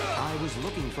 I was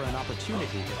looking for an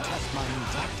opportunity to test my new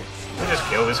tactics. We'll just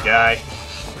kill this guy.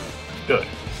 Good.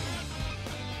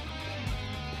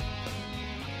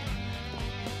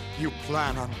 You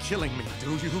plan on killing me,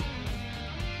 do you?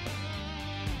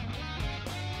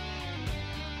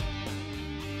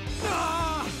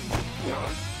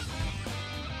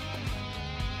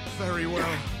 Very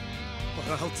well.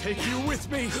 But I'll take you with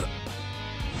me.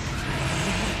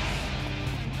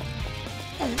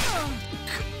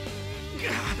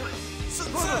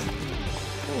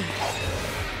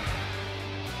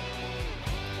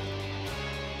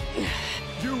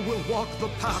 You will walk the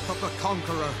path of the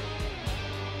Conqueror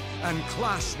and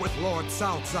clash with Lord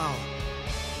Cao Cao.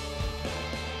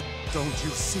 Don't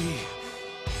you see?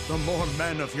 The more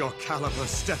men of your caliber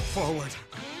step forward,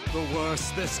 the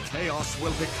worse this chaos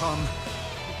will become.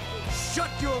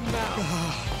 Shut your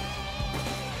mouth!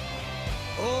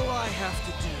 All I have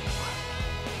to do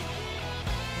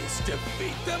is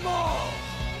defeat them all!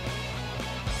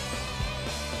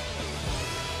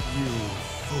 You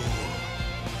fool.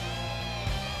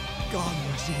 Gan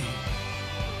Ji,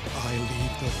 I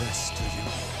leave the rest to you.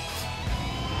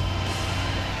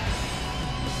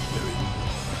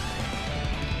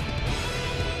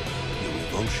 Your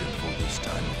devotion for this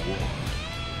time of war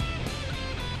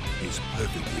is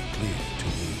perfectly clear to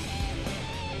me.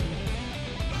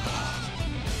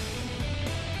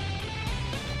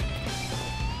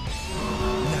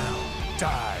 Now,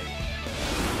 die,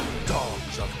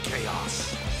 dogs of chaos.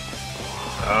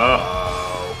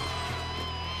 Uh-oh.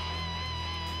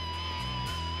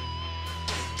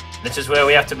 This is where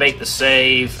we have to make the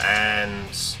save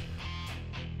and...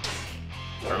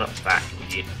 run up back,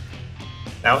 idiot.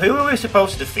 Now, who were we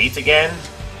supposed to defeat again?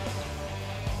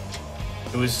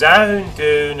 It was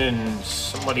Nanjun and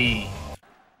somebody...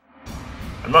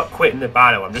 I'm not quitting the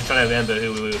battle, I'm just trying to remember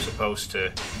who we were supposed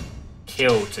to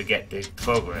kill to get the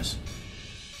progress.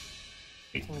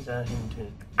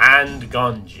 And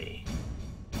Gan Ji.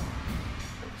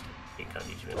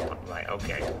 Right,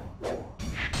 okay.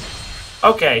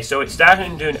 Okay, so it's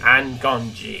Nanjun and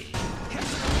Gan Ji.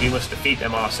 We must defeat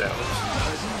them ourselves.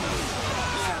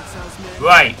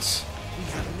 Right. We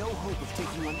have no hope of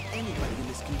taking on anybody in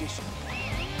this condition,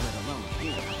 let alone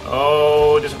here.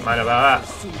 Oh, doesn't matter about that.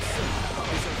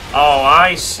 Oh,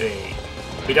 I see.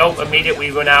 We don't immediately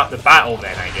run out the battle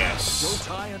then, I guess.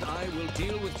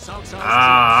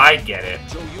 Ah, I get it.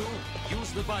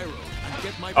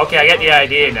 Okay, I get the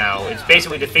idea now. It's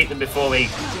basically defeat them before they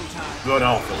run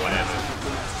off or whatever.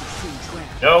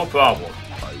 No problem.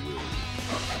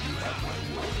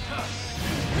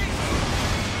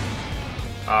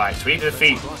 Alright, so we need to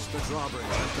defeat.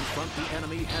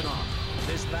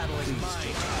 This battle is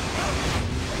mine.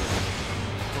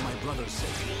 For my brother's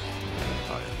sake.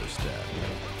 I understand.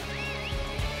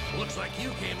 Looks like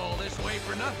you came all this way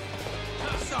for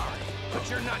nothing. Sorry, but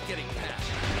you're not getting past.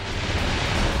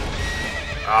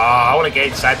 Ah, I want to get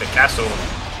inside the castle.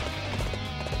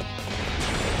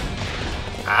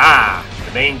 Ah,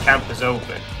 the main camp is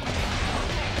open.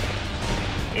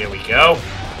 Here we go.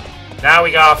 Now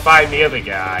we gotta find the other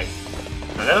guy.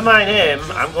 Now, never mind him,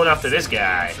 I'm going after this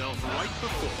guy. Well,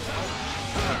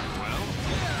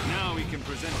 now he can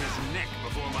present his neck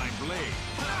before my blade.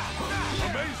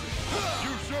 Amazing!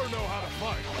 You sure know how to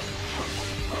fight.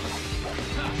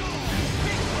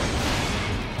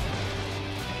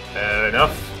 Fair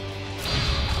enough.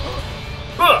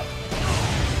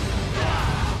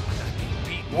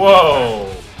 Whoa!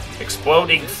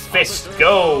 Exploding fist,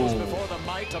 go! Before the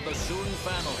might of the Sun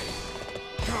family.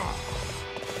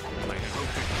 I had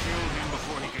hoped to kill him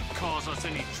before he could cause us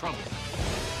any trouble.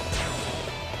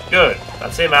 Good.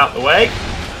 That's him out the way.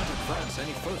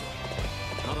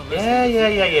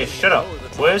 Yeah. Shut up.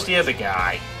 Where's the other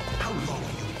guy? How long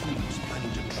are you fools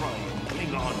planning to try and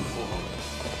cling on for?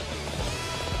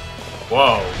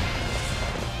 Whoa.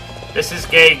 This is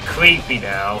getting creepy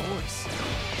now.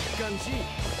 Gan Ji.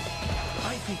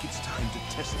 I think it's time to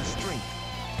test the strength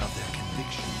of their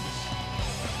convictions.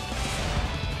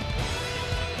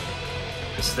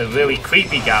 This is the really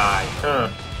creepy guy, huh?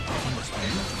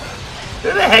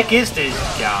 Who the heck is this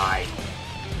guy?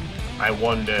 I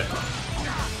wonder.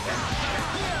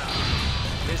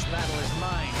 This battle is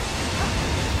mine.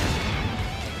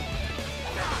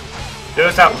 There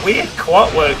was that weird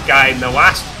clockwork guy in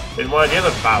one of the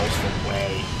other battles from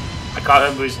Wei. I can't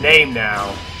remember his name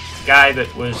now. The guy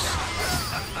that was...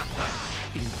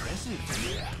 Impressive.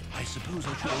 I suppose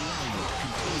I should allow you to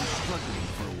continue struggling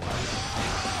for a while.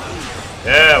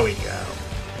 There we go.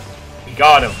 We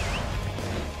got him.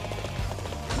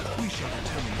 We shall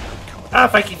determine the outcome. Ah,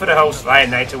 thank you for the host,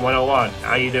 Lion 101.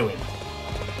 How you doing?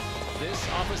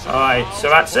 Alright, so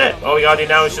that's it. All we gotta do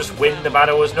now is just win the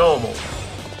battle as normal.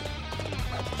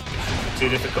 Too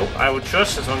difficult, I would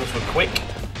trust, as long as we're quick.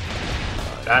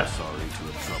 That's Sorry to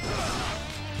have troubled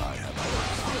you. I have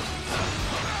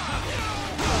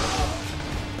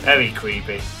very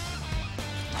creepy.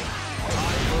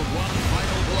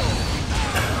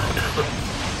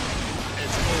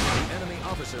 The enemy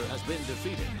officer has been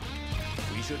defeated.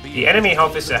 We should be The enemy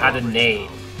officer had a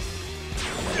name.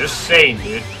 Just saying,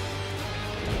 dude.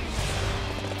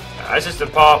 This is the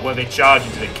part where they charge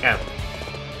into the camp.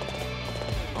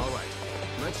 Alright,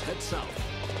 let's head south.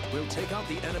 We'll take out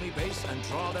the enemy base and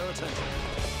draw their attention.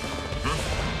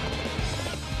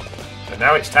 So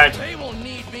now it's time to... They will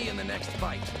need me in the next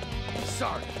fight.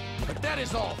 Sorry, but that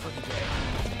is all for today.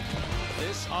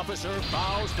 This officer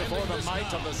bows before the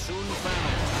might of the Sun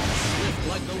family. Swift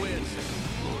like the wind.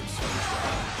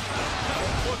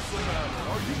 What's the matter?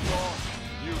 Are you lost?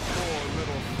 You poor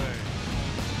little thing.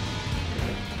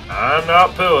 I'm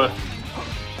not poor.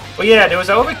 Well, yeah, there was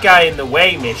another guy in the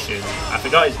Wei mission. I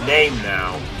forgot his name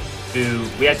now. Who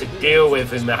we had to deal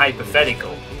with in the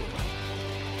hypothetical.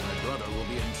 My brother will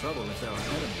be in trouble if there are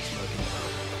enemies lurking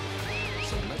around.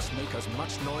 So let's make as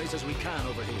much noise as we can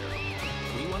over here.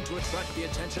 We want to attract the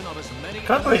attention of as many... I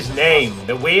can't remember his name.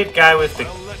 The weird guy with the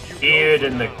beard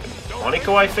and the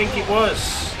monocle, I think it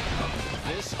was.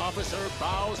 This officer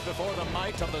bows before the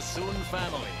might of the Sun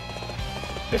family.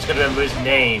 Just gonna remember his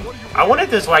name. I wonder if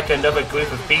there's like another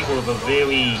group of people with a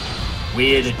really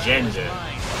weird agenda.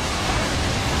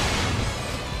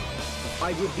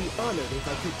 I would be honored if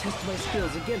I could test my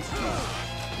skills against you.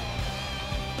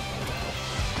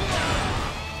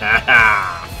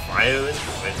 Haha! Fire and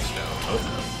brimstone. Oh.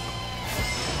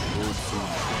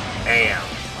 Damn.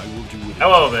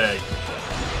 Hello there.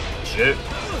 Shoot.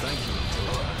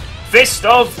 Fist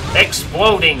of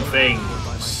exploding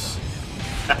things.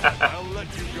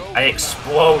 I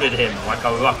exploded him like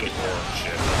a rocket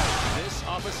launcher.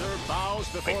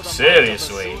 Like,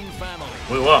 seriously.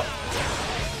 Blew up.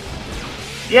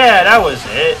 Yeah, that was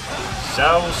it.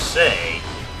 So say.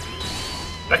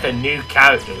 Like a new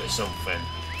character or something.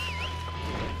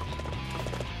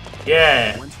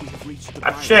 Yeah.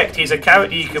 I've checked, he's a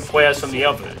character you can play as from the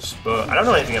others, but I don't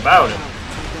know anything about him.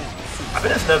 I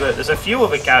think there's a few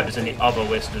other characters in the other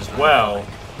list as well.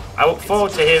 I look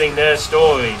forward to hearing their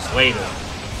stories later.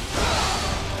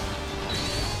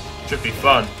 Should be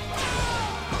fun.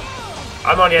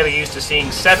 I'm only ever used to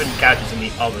seeing 7 characters in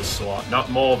the other slot, not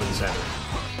more than 7.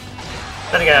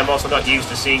 Then again, I'm also not used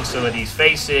to seeing some of these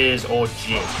faces or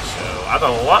Jing, so I've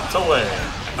got a lot to learn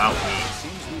about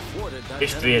the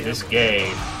history of this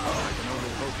game.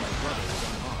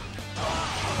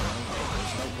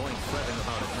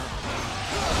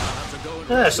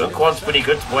 Yeah, Sun Quan's pretty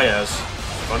good to play as.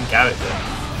 Fun character.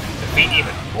 Defeat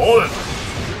even more of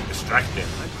them. Distracting.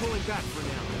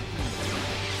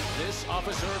 This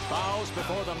officer bows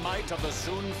before the might of the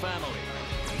Sun family.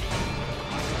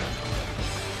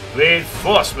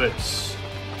 Reinforcements.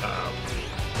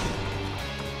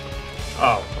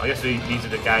 Oh, I guess these are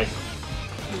the guys.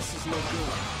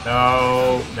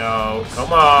 No, no,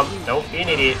 come on. Don't be an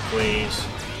idiot, please.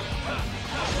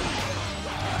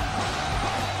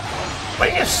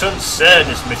 Playing as Sun Ce in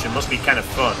this mission must be kind of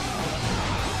fun.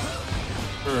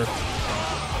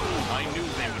 I knew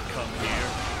they would come here.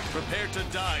 Prepare to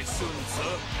die, Sun Ce.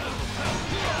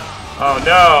 Oh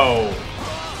no!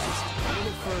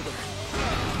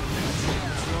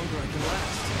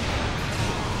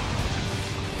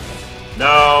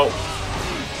 No!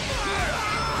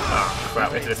 Oh crap,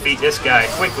 we have to defeat this guy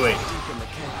quickly.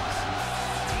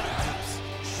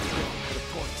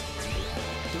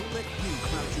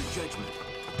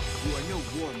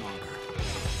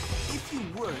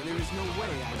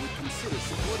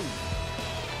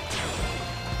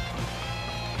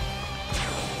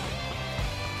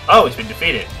 Oh, he's been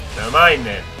defeated. Never mind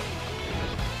then.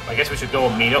 I guess we should go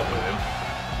and meet up with him.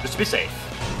 Just to be safe.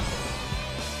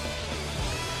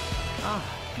 Ah,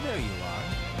 there you are.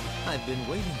 I've been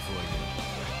waiting for you.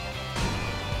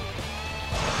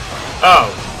 Oh.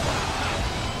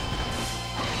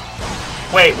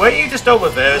 Wait, weren't you just over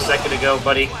there a second ago,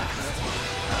 buddy?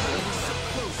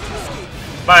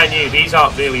 Mind you, these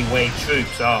aren't really Wade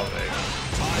troops, are they?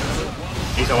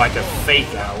 These are like a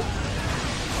fake out.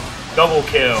 Double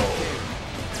kill.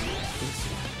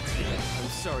 I'm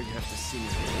sorry you have to see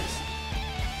this.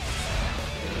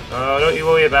 Oh, don't you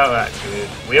worry about that, dude.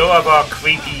 We all have our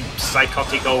creepy,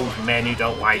 psychotic old men who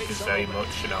don't like us very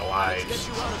much in our lives.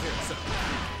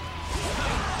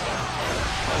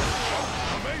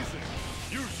 Amazing!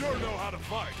 You sure know how to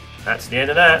fight. That's the end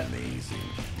of that. Amazing,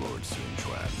 Lord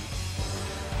Suitepee.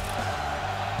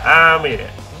 And we did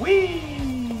it.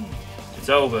 Whee! It's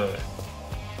over.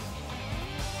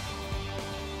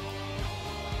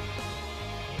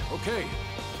 Okay,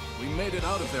 we made it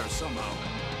out of there somehow.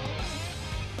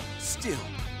 Still,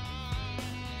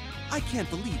 I can't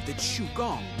believe that Shu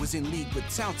Gong was in league with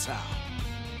Cao Cao.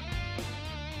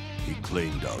 He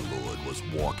claimed our lord was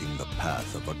walking the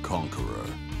path of a conqueror.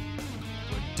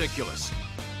 Ridiculous.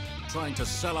 Trying to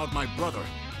sell out my brother,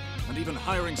 and even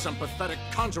hiring some pathetic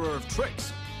conjurer of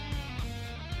tricks.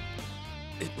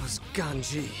 It was Gan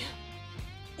Ji,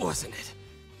 wasn't it?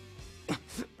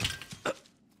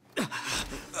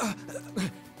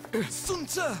 Sun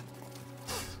Ce!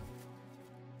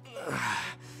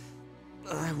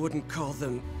 I wouldn't call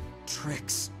them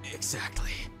tricks,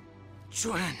 exactly.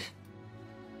 Chuan.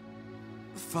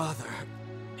 Father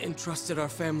entrusted our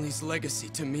family's legacy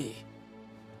to me.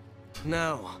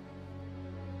 Now,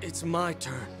 it's my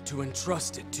turn to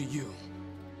entrust it to you.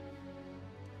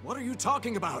 What are you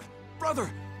talking about? Brother!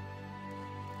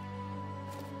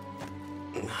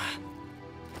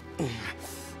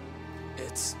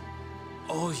 It's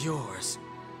all yours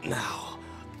now.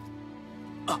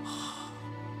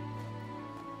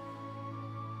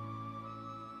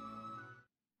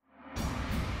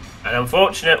 And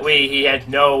unfortunately, he had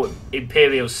no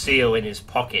Imperial seal in his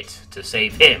pocket to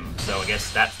save him, so I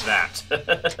guess that's that.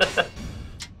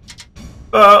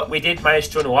 But we did manage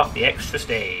to unlock the extra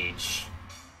stage.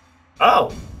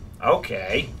 Oh,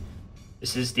 okay.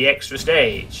 This is the extra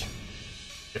stage.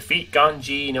 Defeat Gan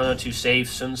Ji in order to save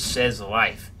Sun Ce's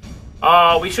life.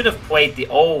 Oh, we should have played the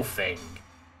old thing.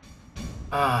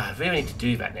 Ah, I really need to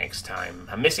do that next time.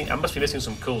 I must be missing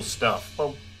some cool stuff.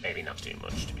 Well, maybe not too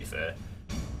much, to be fair.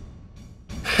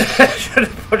 Should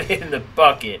have put it in the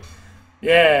bucket.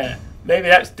 Yeah, maybe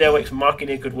that's Derek's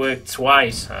marketing could work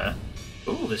twice, huh?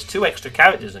 Ooh, there's 2 extra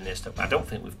characters in this that I don't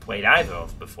think we've played either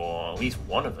of before, or at least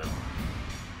one of them.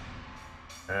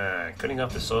 Cutting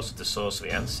off the source of the sorcery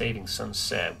and saving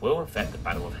Sunset will affect the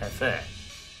Battle of Hefei.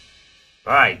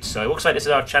 Right, so it looks like this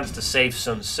is our chance to save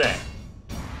Sunset.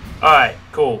 Alright,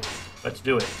 cool. Let's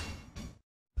do it.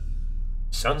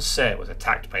 Sunset was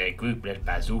attacked by a group led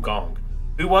by Zhu Gong,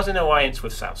 who was in alliance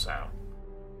with Cao Cao.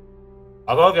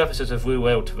 Although the officers of Wu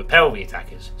were able to repel the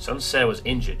attackers, Sunset was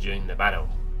injured during the battle.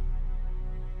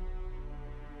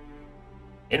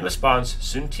 In response,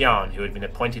 Sun Tian, who had been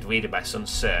appointed leader by Sun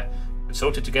Ce,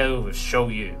 consulted together with Shou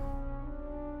Yu.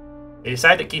 They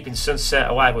decided that keeping Sun Ce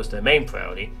alive was their main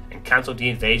priority and cancelled the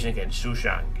invasion against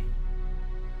Xiangyang.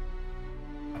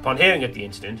 Upon hearing of the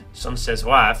incident, Sun Ce's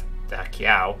wife, Da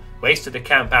Qiao, raced to the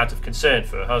camp out of concern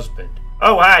for her husband.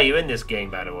 Oh hi, you're in this game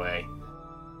by the way.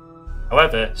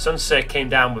 However, Sun Ce came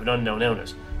down with an unknown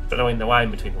illness, straddling the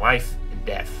line between life and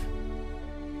death.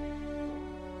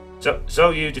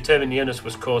 Zhou Yu determined the illness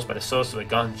was caused by the sorcerer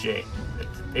Gan Ji that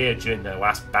appeared during their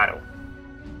last battle.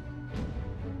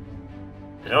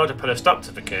 In order to put a stop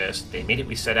to the curse, they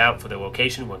immediately set out for the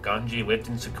location where Gan Ji lived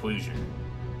in seclusion.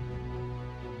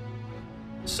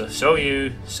 So Zhou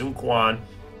Yu, Sun Quan,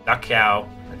 Da Qiao,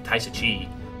 and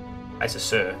Taisa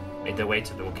Ce made their way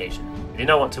to the location. They did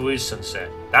not want to lose Sun Ce.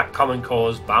 That common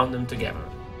cause bound them together.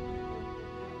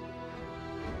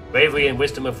 Bravery and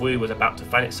wisdom of Wu was about to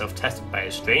find itself tested by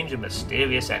a strange and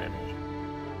mysterious enemy.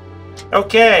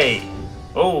 Okay!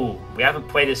 Oh, we haven't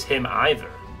played as him either.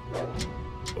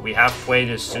 But we have played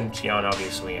as Sun Tian,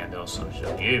 obviously, and also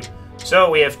Zhou Yu. So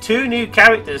we have 2 new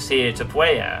characters here to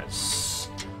play as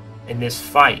in this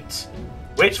fight.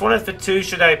 Which one of the 2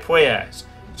 should I play as?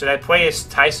 Should I play as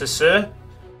Taisa Ce?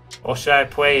 Or should I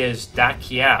play as Da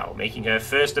Qiao, making her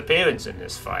first appearance in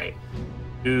this fight?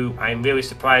 Who I'm really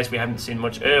surprised we haven't seen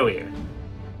much earlier.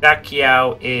 Da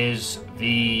Qiao is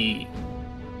the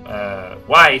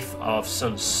wife of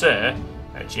Sun Ce,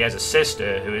 and she has a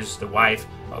sister who is the wife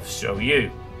of Shou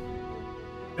Yu.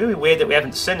 Really weird that we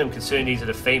haven't seen them, considering these are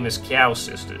the famous Qiao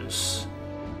sisters.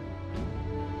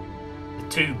 The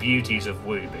 2 beauties of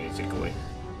Wu, basically.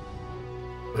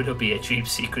 Would it be a cheap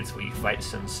sequence where you fight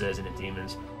Sun Ce's and the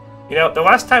demons? You know, the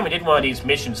last time we did one of these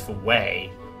missions for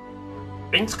Wei,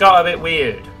 things got a bit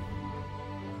weird.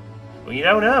 Well, you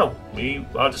don't know.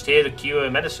 I'll just hear the cure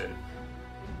medicine.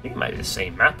 I think it might be the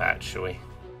same map, actually.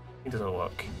 It doesn't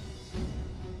look.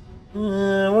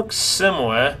 Looks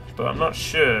similar, but I'm not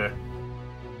sure.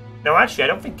 No, actually, I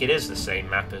don't think it is the same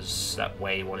map as that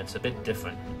Wei one. It's a bit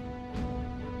different.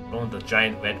 One with the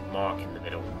giant red mark in the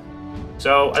middle.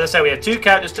 So, as I say, we have 2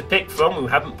 characters to pick from who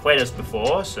haven't played us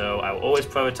before, so I will always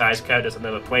prioritize characters I've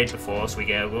never played before, so we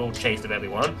get a real taste of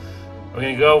everyone. We're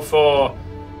going to go for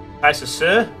Taisa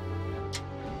Ce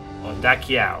or Da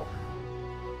Qiao.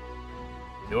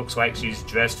 It looks like she's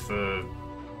dressed for,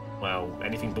 well,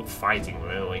 anything but fighting,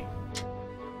 really.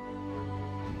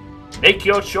 Make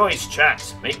your choice,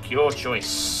 chat. Make your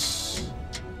choice.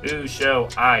 Who shall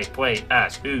I play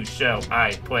as? Who shall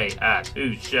I play as?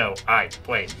 Who shall I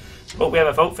play? Oh, we have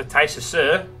a vote for Taisa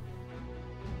Ce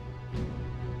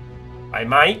by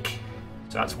Mike.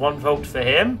 So that's 1 vote for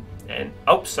him. And,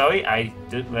 oh, sorry, I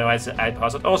didn't realise that I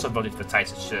also voted for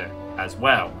Taisa Ce as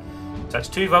well. So that's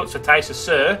 2 votes for Taisa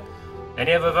Ce.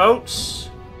 Any other votes?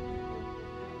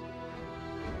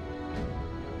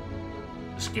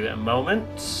 Just give it a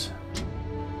moment.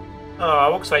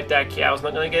 Oh, looks like Da Qiao's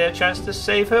not going to get a chance to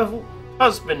save her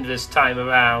husband this time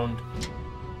around.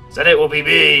 So it will be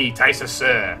me, Taisa Ce.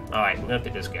 Alright, we're going to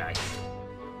pick this guy.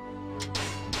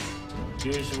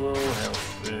 Usual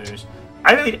health boost.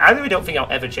 I really don't think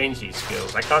I'll ever change these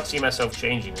skills. I can't see myself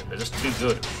changing them. They're just too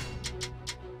good.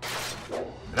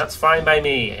 And that's fine by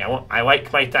me. I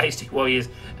like my Dynasty Warriors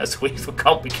as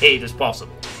complicated as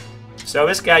possible. So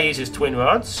this guy uses Twin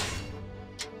Rods.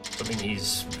 Something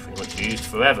he's pretty much used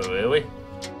forever, really.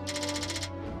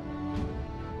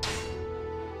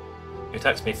 He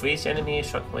attacks may freeze the enemy,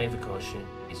 shockwave, caution.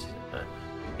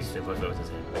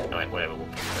 Alright, whatever, we'll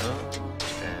pick those.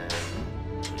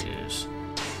 And use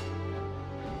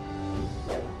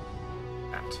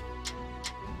that.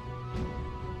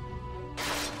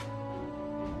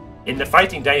 In the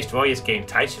Fighting Dynasty Warriors game,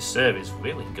 Taisa Ce is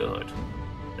really good.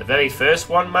 The very first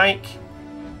one, Mike?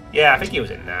 Yeah, I think he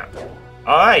was in that.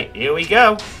 Alright, here we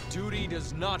go. Duty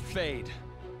does not fade.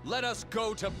 Let us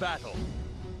go to battle.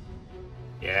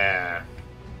 Yeah.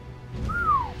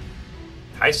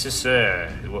 Taisa Sir,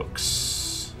 who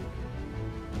looks...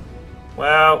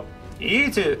 Well, he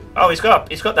used to... Oh, he's got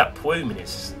that plume in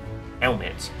his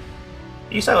helmet.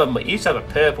 He used to have a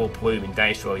purple plume in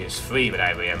Dynasty Warriors 3, but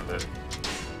I remember. Alright,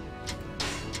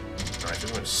 so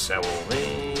I'm going to sell all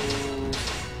these.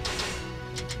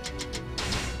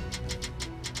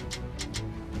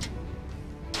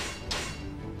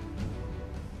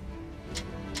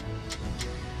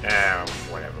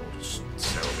 Whatever, we'll just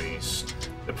sell these.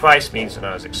 The price means they're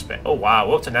not as expected. Oh wow,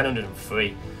 we're up to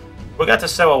 903. We're going to have to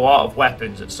sell a lot of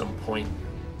weapons at some point.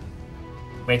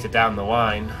 Later down the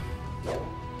line.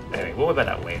 Anyway, we'll worry about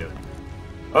that later.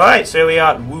 Alright, so we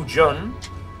are at Wu Jun.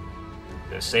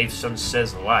 Gonna save Sun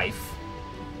Tse's life.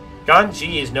 Gan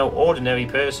Ji is no ordinary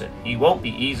person. He won't be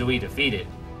easily defeated.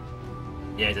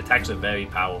 Yeah, his attacks are very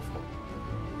powerful.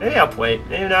 Maybe I'll play it.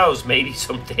 Who knows, maybe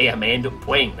someday I may end up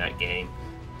playing that game.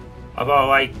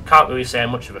 Although I can't really say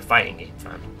I'm much of a fighting game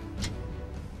fan.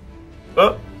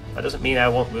 But that doesn't mean I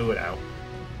won't rule it out.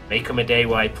 May come a day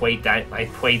where I played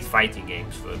fighting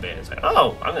games for a bit and say,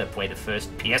 oh, I'm going to play the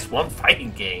first PS1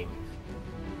 fighting game.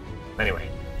 Anyway,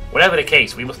 whatever the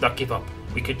case, we must not give up.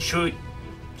 We can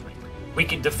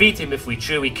defeat him if we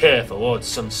truly care for Lord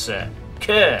Sun Tse.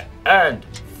 Care and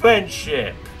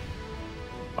friendship.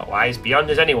 What lies beyond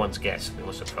is anyone's guess. We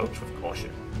must approach with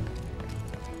caution.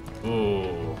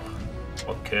 Ooh,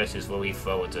 what curses will he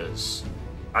throw at us?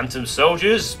 Phantom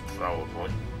soldiers?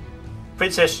 Probably.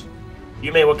 Princess,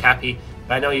 you may look happy,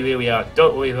 but I know you really are.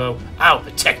 Don't worry though, I'll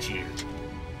protect you.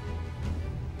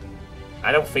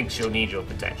 I don't think she'll need your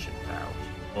protection, pal.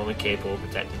 She's only capable of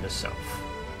protecting herself.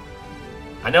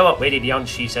 I know what Lady Liang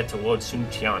said to Lord Sun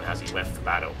Tian as he left for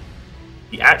battle.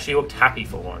 He actually looked happy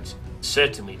for once,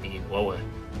 certainly being lower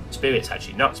spirits had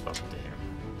she not spoken to him.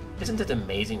 Isn't it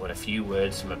amazing what a few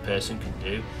words from a person can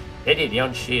do? Lady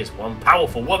Liang is one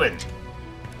powerful woman.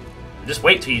 Just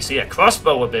wait till you see her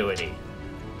crossbow ability.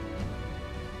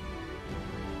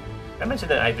 I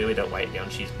mentioned that I really don't like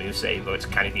Liang's moveset, even though it's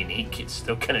kind of unique. It's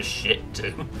still kind of shit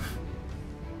too.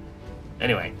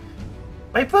 Anyway,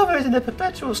 my brother is in a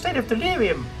perpetual state of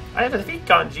delirium. I have to defeat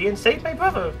Gan Ji and save my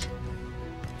brother.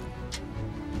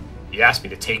 He asked me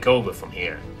to take over from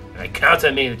here, and I can't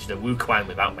manage the Wu clan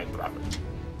without my brother.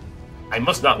 I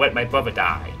must not let my brother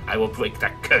die. I will break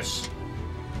that curse.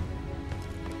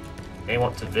 They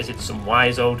want to visit some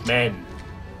wise old men,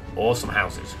 or some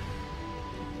houses.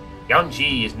 Gan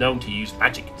Ji is known to use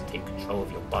magic to take control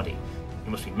of your body.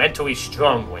 You must be mentally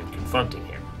strong when confronting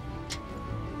him.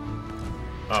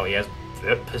 Oh, he has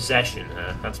possession,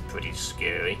 huh? That's pretty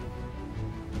scary.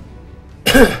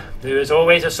 There is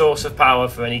always a source of power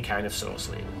for any kind of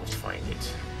sorcery. We must find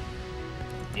it.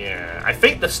 Yeah, I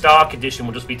think the star condition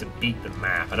will just be to beat the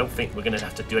map. I don't think we're going to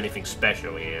have to do anything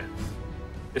special here.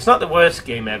 It's not the worst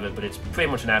game ever, but it's pretty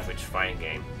much an average fighting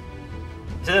game.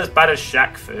 Is it as bad as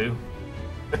Shaq Fu?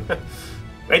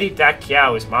 Lady Da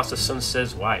Qiao is Master Sun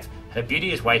Tse's wife. Her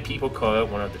beauty is why people call her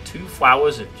one of the two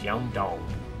flowers of Xiangyang.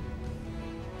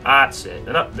 That's it.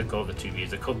 They're called the two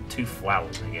views, they're called two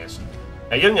flowers, I guess.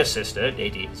 Her younger sister,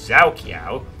 Lady Zhao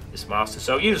Qiao, is Master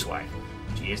So Yu's wife.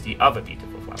 She is the other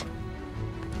beautiful flower.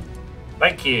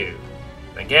 Thank you.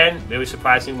 Again, really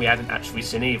surprising we hadn't actually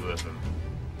seen either of them.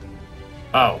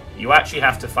 Oh, you actually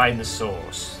have to find the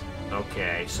source.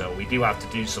 Okay, so we do have to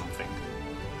do something.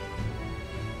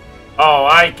 Oh,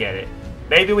 I get it.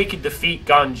 Maybe we could defeat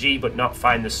Gan Ji but not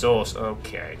find the source.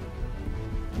 Okay.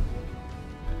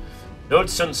 Lord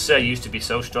Sun Tse used to be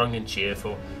so strong and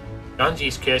cheerful. Gan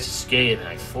Ji's curse is scarier than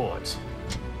I thought.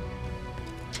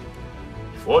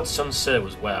 If Lord Sun Tse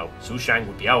was well, Xiangyang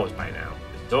would be ours by now.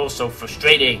 It's all so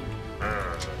frustrating.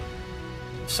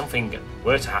 If something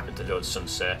were to happen to Lord Sun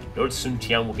Tse, Lord Sun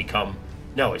Tian will become...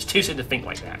 No, it's too soon to think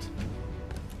like that.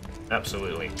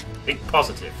 Absolutely. Think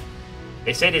positive.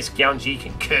 They say this Gan Ji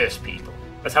can curse people.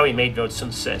 That's how he made Lord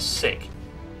Sun Tse sick.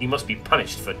 He must be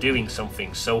punished for doing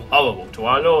something so horrible to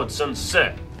our Lord Sun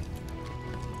Tse.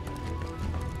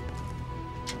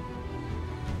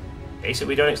 Basically,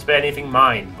 we don't expect anything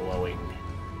mind-blowing.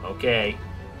 Okay.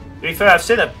 To be fair, I've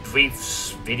seen a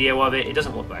brief video of it. It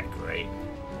doesn't look that great.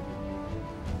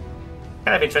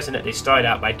 Kind of interesting that they started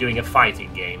out by doing a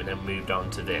fighting game and then moved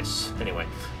on to this. Anyway,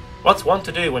 what's one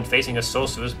to do when facing a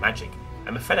sorcerer's magic?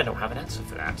 I'm afraid I don't have an answer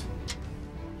for that.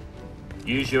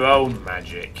 Use your own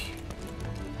magic.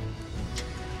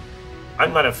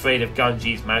 I'm not afraid of Gan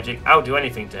Ji's magic. I'll do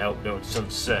anything to help Lord Sun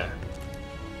Tse.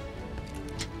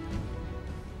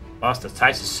 Master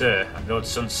Taisa Sir and Lord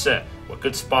Sun Tse were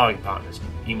good sparring partners.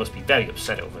 You must be very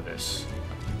upset over this.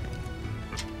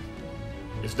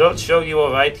 Is Lord Shou Yu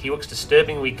alright? He looks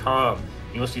disturbingly calm.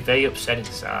 He must be very upset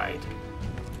inside.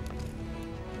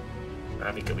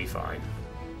 I think he'll be fine.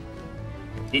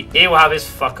 He will have his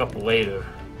fuck up later,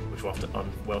 which we'll have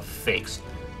to fix.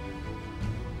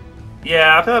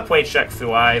 Yeah, I've never played Shaq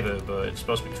through either, but it's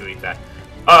supposed to be pretty bad.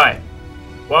 Alright.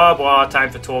 Blah blah, time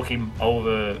for talking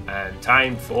over and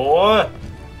time for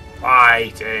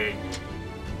fighting.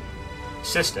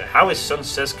 Sister, how is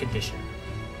Sunset's condition?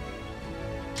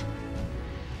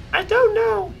 I don't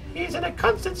know. He's in a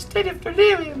constant state of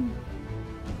delirium.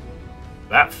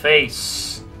 That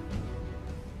face.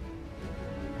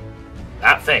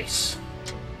 That face.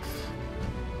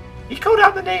 He called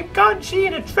out the name Gan Ji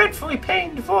in a dreadfully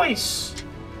pained voice.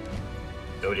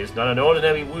 Though it is not an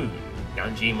ordinary wound,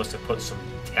 Gan Ji must have put some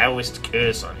Taoist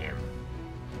curse on him.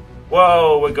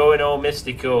 Whoa, we're going all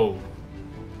mystical.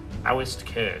 Taoist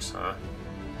curse, huh?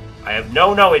 I have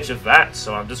no knowledge of that,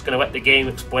 so I'm just going to let the game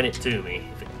explain it to me,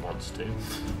 if it wants to.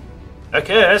 A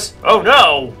curse? Oh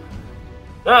no!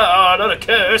 Ah, not a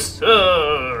curse!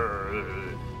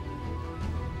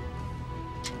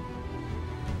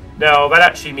 No, that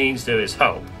actually means there is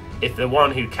hope. If the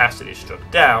one who cast it is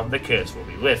struck down, the curse will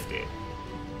be lifted.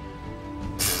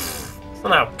 That's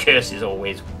not how curses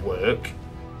always work.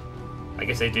 I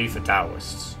guess they do for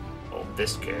Taoists. Or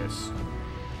this curse.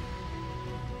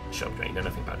 Shut up, I know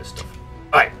nothing about this stuff.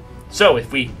 Alright, so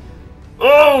if we...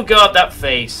 Oh god, that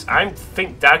face! I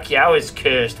think Dakiao is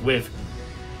cursed with...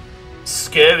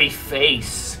 scary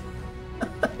face.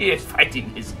 He is fighting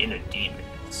his inner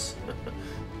demons.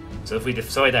 So if we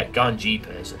destroy that Gan Ji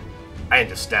person, I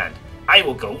understand. I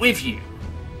will go with you.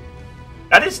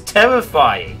 That is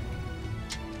terrifying.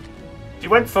 You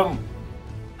went from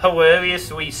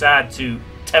hilariously sad to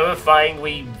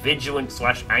terrifyingly vigilant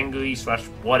 / angry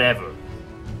 / whatever.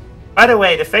 By the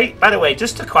way,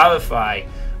 just to clarify,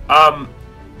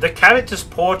 the characters'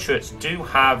 portraits do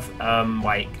have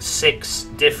like 6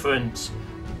 different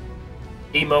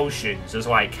emotions. There's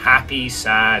like happy,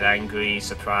 sad, angry,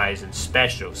 surprised, and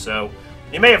special. So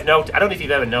you may have noticed. I don't know if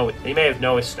you've ever noticed. You may have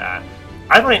noticed that.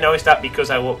 I've only noticed that because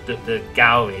I looked at the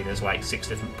gallery and there's like 6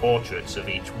 different portraits of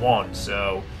each one.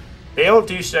 So they all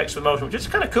do sex emotion, which is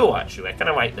kind of cool actually. I kind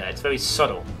of like that. It's very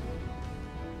subtle.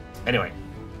 Anyway,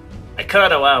 I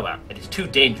cannot allow that. It is too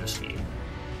dangerous for you.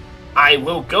 I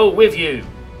will go with you.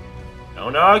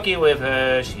 Don't argue with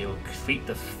her. She'll freak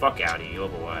the fuck out of you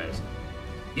otherwise.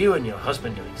 You and your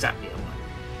husband are exactly alike.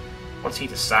 Once he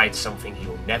decides something, he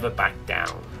will never back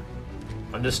down.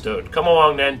 Understood. Come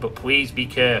along then, but please be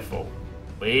careful.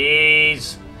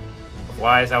 Please.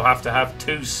 Otherwise, I'll have to have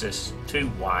 2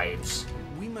 wives.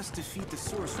 We must defeat the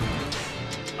sorcerer.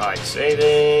 Alright,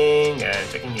 saving and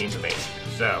checking the information.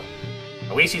 So,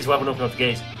 Oisi's level up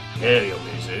notification. Peril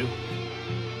Mizu.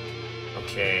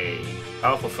 Okay.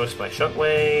 Powerful thrust by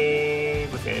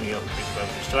shockwave. With any other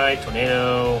strike,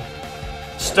 tornado.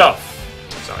 Stuff.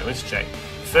 Sorry, let's check.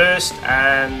 First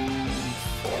and...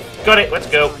 Got it, let's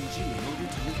go.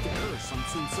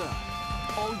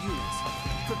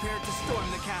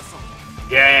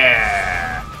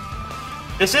 Yeah!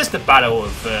 This is the battle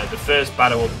of, the first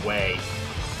battle of Wei.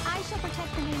 I shall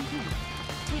protect the main camp.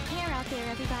 Take care out there,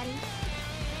 everybody.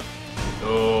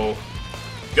 Oh.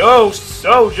 Ghost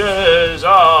soldiers!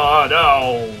 Oh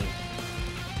no!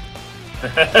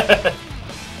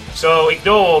 So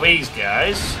ignore all these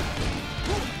guys.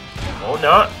 Or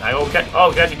not. I will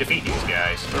actually defeat these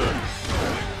guys.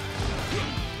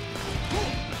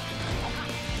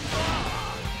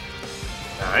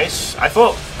 Nice. I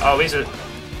thought, these are,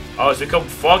 it's become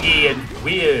foggy and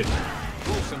weird.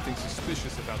 Something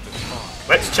suspicious about this spot.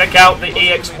 Let's check out the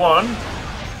EX1.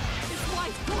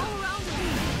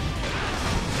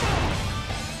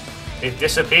 It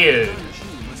disappeared.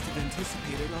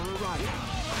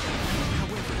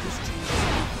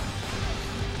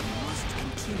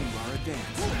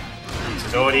 This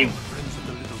is already. Friends of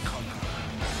the Little Conqueror.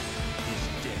 His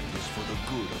death is for the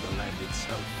good of the land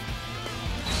itself.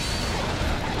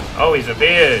 Oh, he's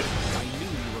appeared. I knew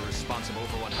you were responsible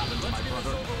for what happened to my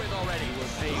brother. Already. You will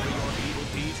pay for your evil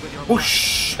deeds with your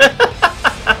Whoosh!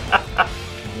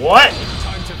 What?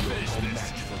 time to finish this.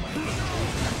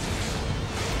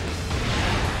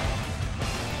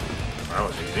 That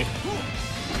was easy.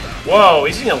 Whoa,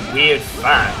 he's in a weird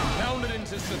fan. Pounded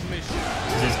into submission.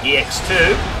 This is EX2.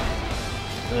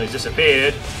 Oh, he's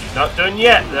disappeared. He's not done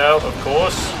yet, though, of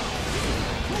course.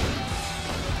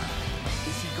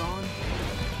 Is he gone?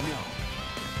 No.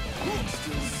 I can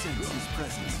still sense his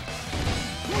presence.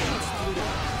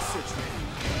 Search for him.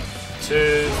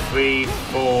 2, 3,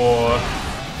 4.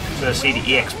 I'm gonna see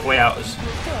the EX play out as.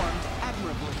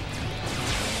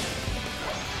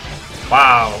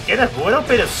 Wow, get a little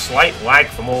bit of slight lag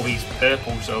from all these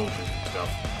purple soldiers and stuff.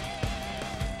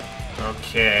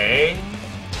 Okay.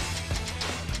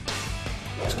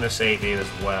 gonna save here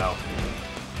as well.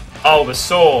 Oh, the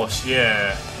source,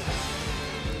 yeah.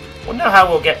 Wonder how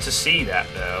we'll get to see that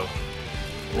though.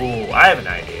 Ooh, I have an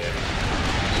idea.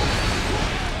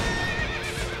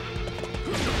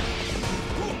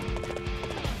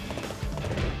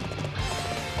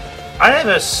 I have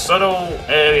a subtle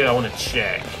area I want to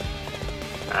check.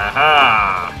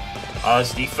 Aha!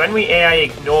 Is the friendly AI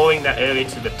ignoring that area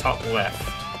to the top left?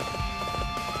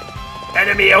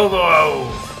 Enemy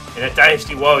overload! In a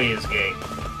Dynasty Warriors game.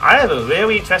 I have a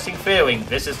really interesting feeling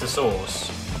this is the source.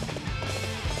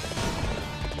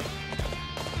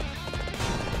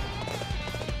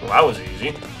 Well, that was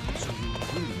easy.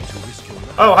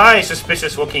 Oh, hi,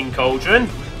 suspicious looking cauldron.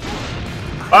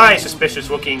 Bye, suspicious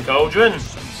looking cauldron.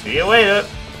 See you later.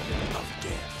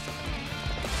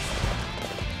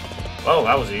 Oh,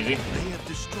 that was easy. They have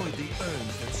destroyed the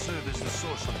urns that serve as the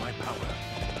source of my power.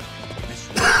 This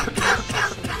will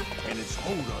and its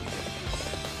hold on them.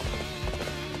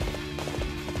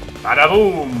 Bada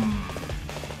boom!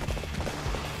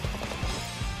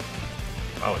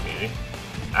 That was easy.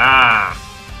 Ah!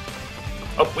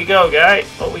 Up we go, guy.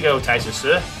 Up we go, Tyson,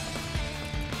 sir.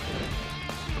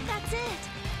 That's it.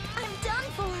 I'm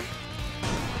done for.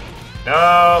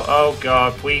 No, oh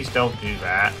god, please don't do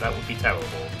that. That would be terrible.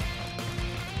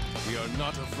 We are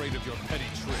not afraid of your petty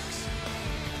tricks.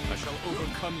 I shall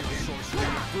overcome your sorcery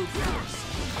with brute force.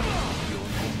 You're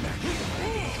no match for my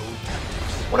age-old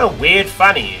tactics. What a weird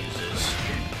fan he uses.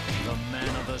 The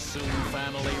men of the Sun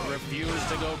family refuse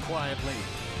to go quietly.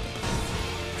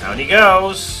 Down he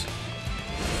goes.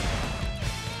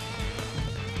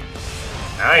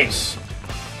 Nice.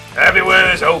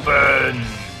 Everywhere is open.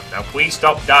 Now please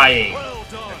stop dying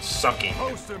and sucking.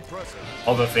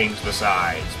 Other things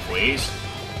besides, please.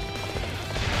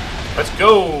 Let's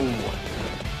go.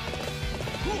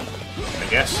 I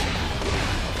guess.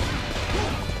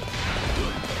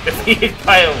 Defeated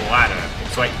by a ladder.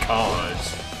 It's like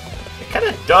cards. It kind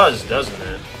of does, doesn't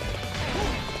it?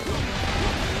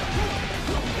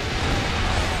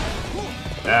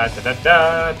 Da da da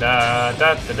da da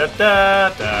da da da da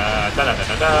da da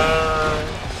da da.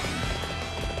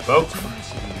 Folk.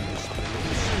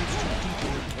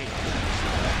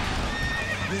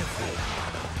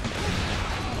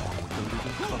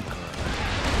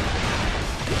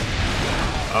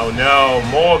 Oh no,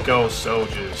 more ghost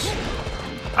soldiers.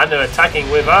 And they're attacking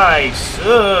with ice.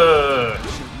 Ugh.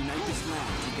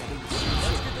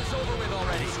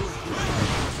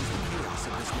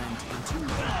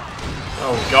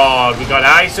 Oh god, we got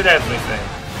ice and everything.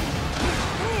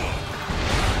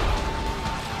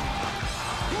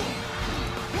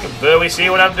 I can barely see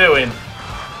what I'm doing.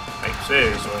 Like,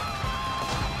 seriously.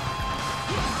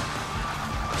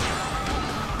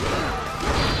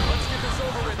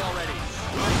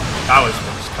 That was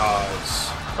most cards.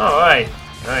 Alright,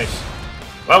 nice.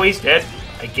 Well, he's dead.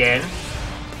 Again.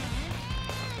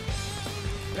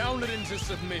 Pound it into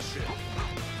submission.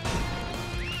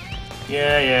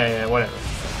 Yeah, whatever.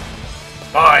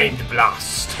 Mind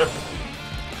Blast.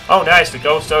 Oh, nice, the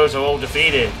ghost souls are all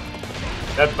defeated.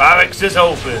 The barracks is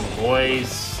open,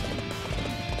 boys.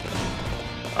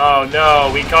 Oh no,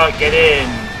 we can't get in.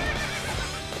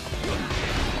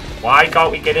 Why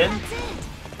can't we get in?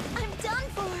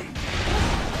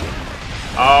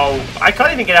 Oh, I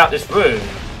can't even get out this room.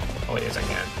 Oh, yes, I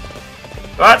can.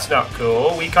 That's not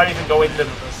cool. We can't even go in the...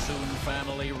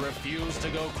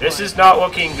 This is not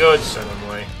looking good,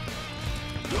 suddenly.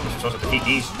 I'm supposed to defeat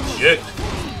these jerks.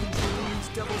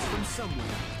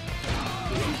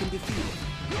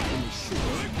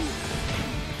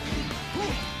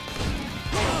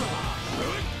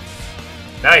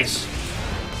 Nice.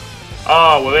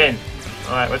 Oh, we're in.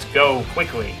 Alright, let's go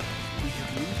quickly.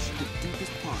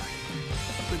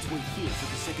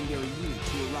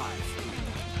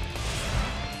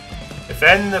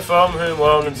 Defend the from whom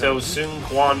won until Sun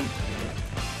Quan.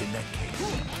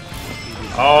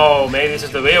 Oh, maybe this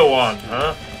is the real one,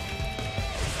 huh?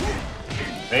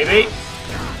 Maybe.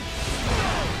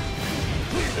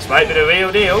 This might be the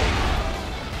real deal.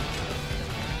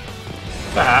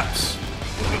 Perhaps.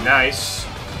 Would be nice.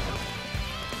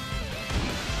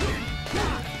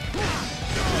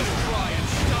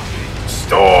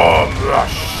 Storm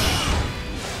Rush.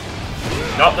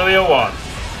 Not the real one.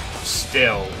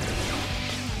 Still.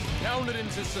 Pound it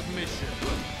into submission.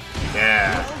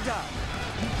 Yeah. Well done.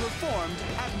 You performed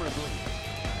admirably.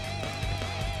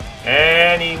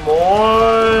 Any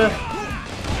more?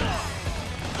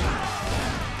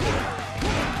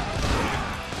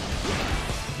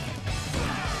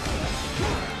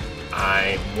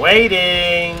 I'm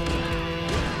waiting.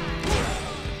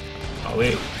 Oh,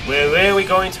 we're really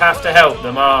going to have to help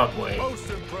them, aren't we?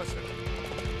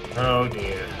 Oh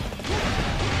dear.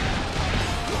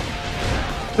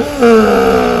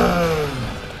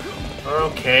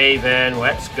 Okay then,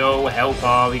 let's go help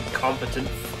our incompetent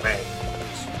friends.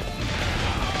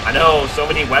 I know, so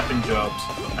many weapon drops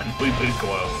and boo-boo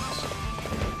clones.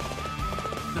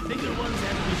 The bigger ones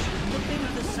have issues, the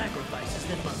bigger the sacrifices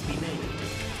that must be made.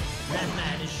 That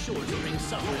man is sure to bring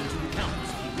suffering to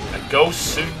countless people. A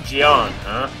ghost Xiangyang,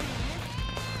 huh?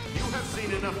 You have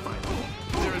seen enough fighting.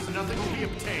 There is nothing to be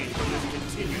obtained from this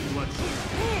continued bloodshed.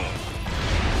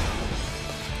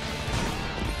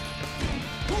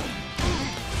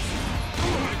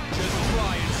 Just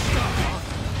try and stop him.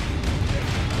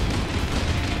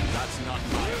 That's not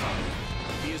my father.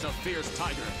 He is a fierce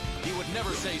tiger. He would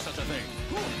never say such a thing.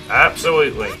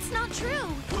 Absolutely. That's not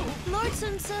true. Lord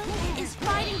Sun Tzu is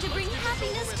fighting to bring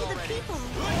happiness to the people.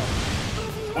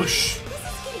 Whoosh. This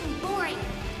is getting boring.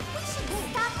 We should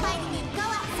stop fighting and go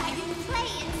outside and play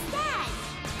instead.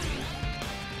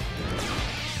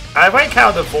 I like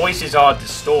how the voices are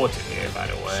distorted here, by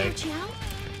the way. Xiao?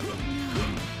 No.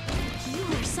 You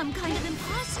are some kind of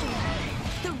imposter.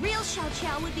 The real Xiao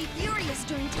Qiao would be furious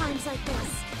during times like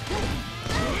this.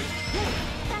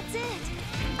 That's it.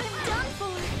 I'm done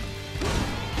for.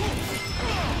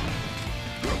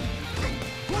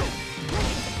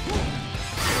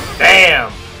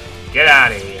 Damn! Get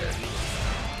out of here.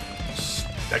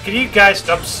 Can you guys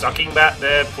stop sucking back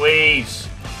there, please?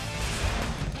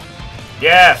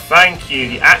 Yeah, thank you.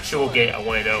 The actual gate I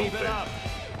wanted to open.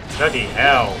 Bloody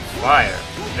hell, fire.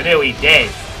 They're nearly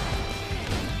dead.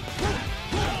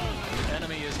 The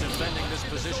enemy is defending this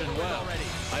position well.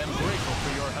 I am grateful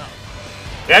for your help.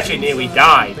 They actually nearly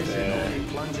died. Only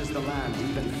plunges the land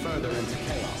even further into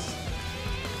chaos.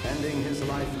 Ending his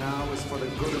life now is for the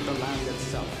good of the land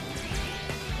itself.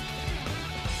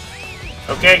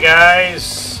 Okay,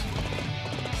 guys.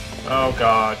 Oh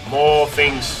god, more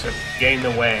things have gained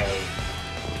the way.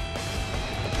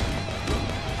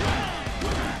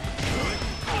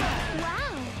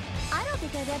 Wow. I don't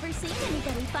think I've ever seen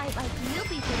anybody fight like you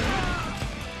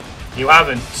before. You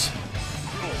haven't.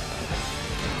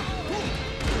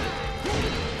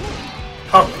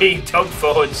 Oh, being tugged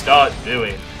forward, start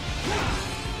doing.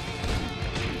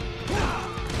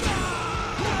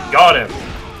 Got him.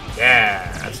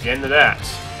 Yeah, that's the end of that.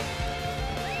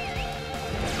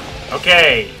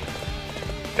 Okay.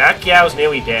 That Gao's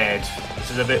nearly dead.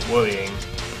 This is a bit worrying.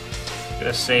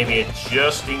 Gonna save it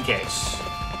just in case.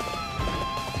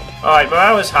 Alright,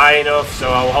 morale is high enough, so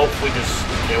I'll hopefully just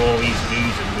kill all these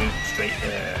dudes and move straight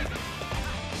there.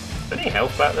 Is there any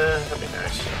health back there? That'd be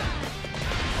nice.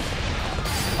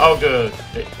 Oh, good.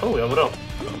 Oh, we leveled up.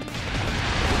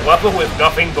 Level with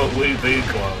nothing but woo-boo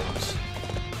clones.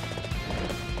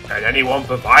 Can anyone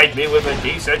provide me with a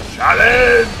decent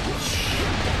challenge?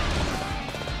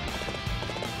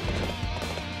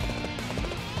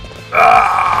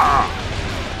 Ah!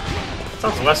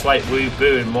 Sounds less like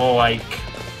woo-boo and more like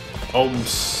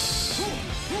Holmes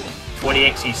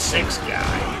 20xE6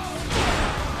 guy.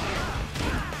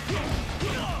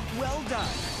 Well done.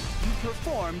 You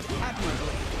performed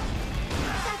admirably.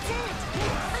 That's it.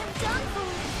 I'm done for.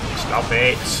 Stop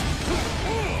it.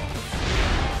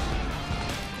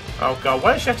 Oh god,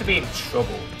 why does she have to be in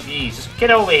trouble? Jeez, just get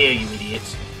over here, you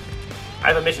idiot. I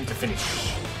have a mission to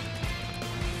finish.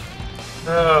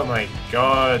 Oh my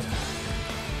god.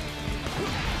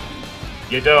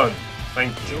 You're done.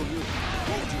 Thank you. Did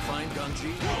you find Gan Ji?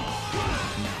 No.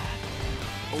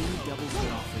 Only devils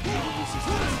that offer no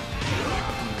resistance. He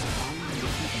must finally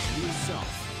defeat his new self.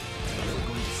 We're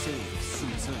going to save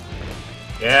Sun Tzu.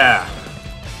 Yeah.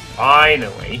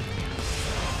 Finally.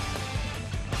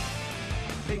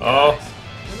 Hey guys, Oh.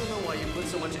 I don't know why you put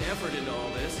so much effort into all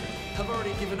this. I've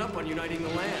already given up on uniting the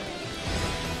land.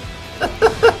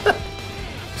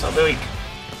 It's not really...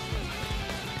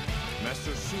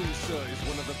 Master Sun Tzu is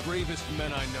one of the bravest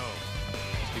men I know.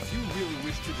 If you really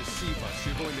wish to deceive us,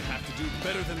 you're going to have to do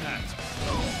better than that.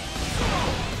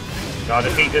 Gotta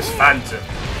defeat this phantom.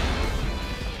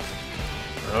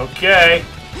 Okay.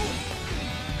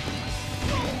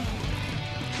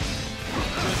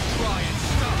 Just try and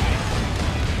stop it.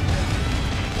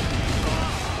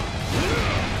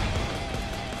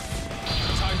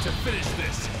 Time to finish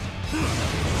this.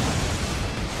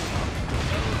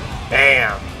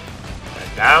 Bam.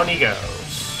 And down he goes.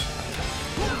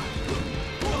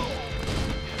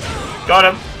 Got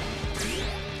him.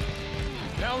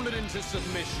 Pounded into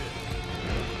submission.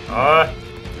 Little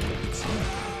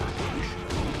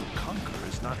Conqueror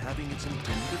is not having its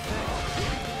intended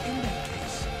effect. In that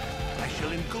case, I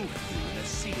shall engulf you in a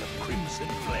sea of crimson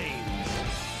flames.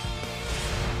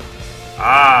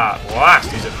 Ah,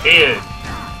 blast, he's appeared.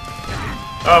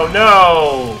 Oh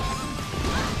no!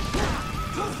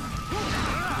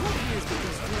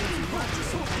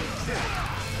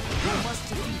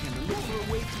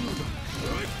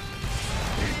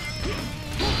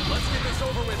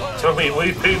 Tell me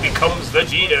Woohoo becomes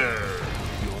Vegeta.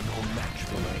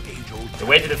 The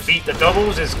way to defeat the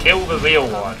doubles is kill the real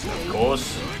one, of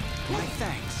course.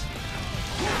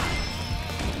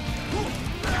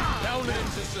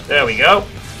 There we go.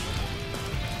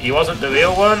 He wasn't the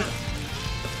real one.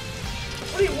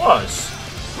 Well, he was.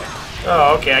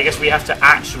 Oh, okay, I guess we have to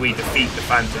actually defeat the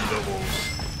Phantom Doubles.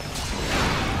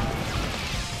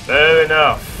 Fair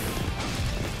enough.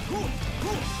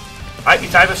 Might be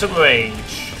time for some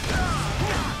rage.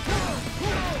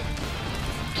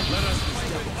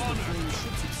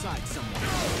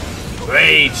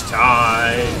 Rage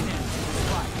time!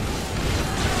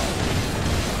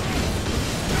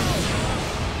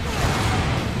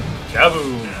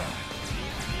 Kaboom!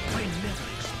 I never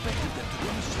expected them to be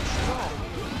so strong.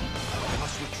 I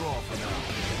must withdraw for now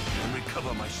and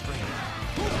recover my strength.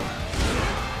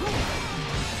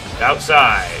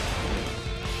 Outside.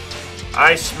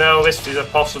 I smell this is a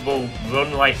possible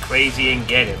run like crazy and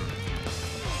get him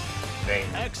thing.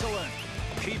 Excellent.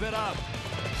 Keep it up.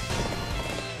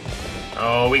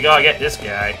 Oh, we gotta get this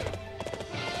guy.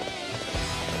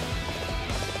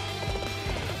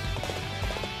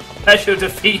 Special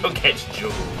defeat gets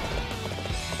jeweled.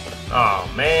 Oh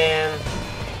man.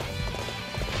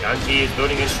 Gan Ji is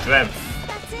building his strength.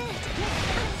 That's it.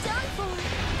 I'm done for.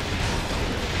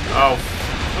 Oh,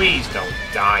 please don't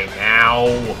die now.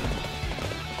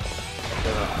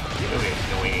 Really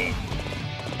annoying.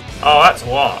 Oh, that's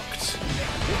locked.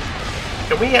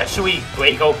 Can we actually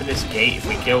break open this gate if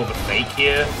we kill the fake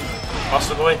here?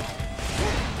 Possibly?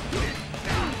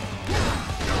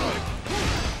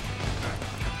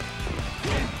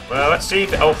 Well, let's see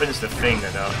if it opens the thing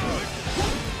or not.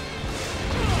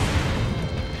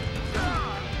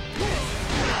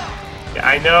 Yeah,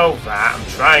 I know that. I'm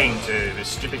trying to. This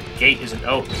stupid gate isn't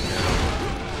opening now.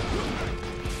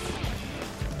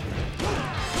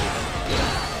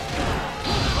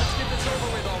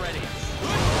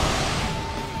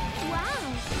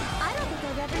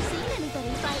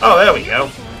 Oh, there we go.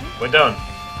 We're done.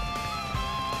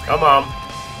 Come on.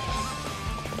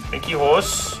 Thank you,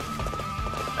 horse.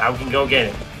 Now we can go get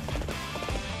him.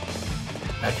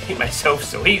 I beat myself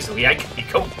so easily, I can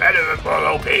become better and more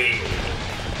OP.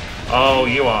 Oh,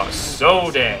 you are so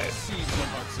dead.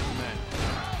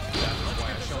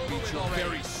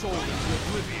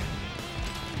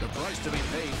 The price to be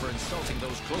paid for insulting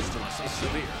those close to us is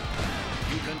severe.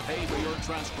 You can pay for your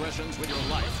transgressions with your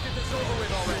life. Let's get this over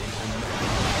with already.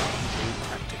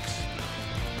 Tactics.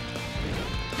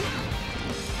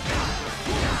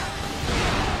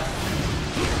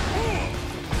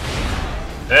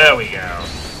 There we go.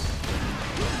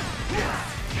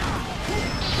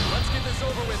 Let's get this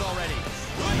over with already.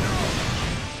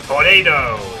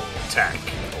 Tornado attack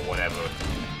or whatever.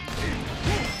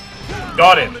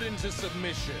 Got him.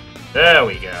 There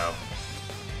we go.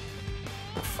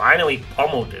 Finally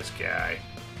pummeled this guy.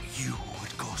 You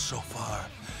would go so far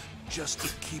just to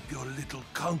keep your little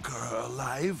conqueror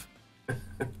alive?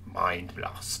 Mind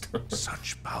blast.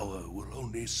 Such power will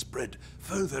only spread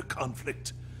further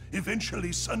conflict,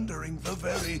 eventually sundering the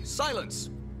very... Silence!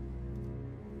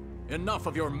 Enough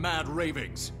of your mad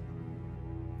ravings.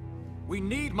 We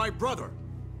need my brother.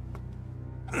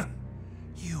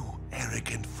 You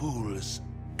arrogant fools,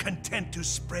 content to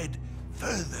spread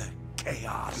further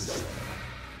chaos.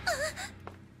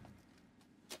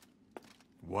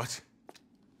 What?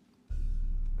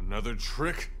 Another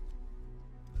trick?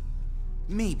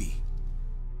 Maybe.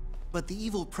 But the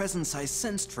evil presence I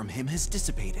sensed from him has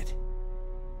dissipated.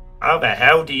 How the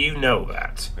hell do you know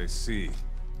that? I see.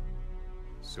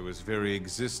 So his very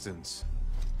existence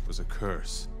was a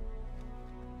curse.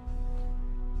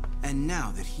 And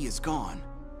now that he is gone,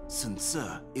 Sun Ce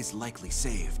is likely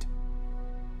saved.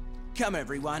 Come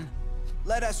everyone,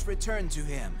 let us return to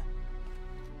him.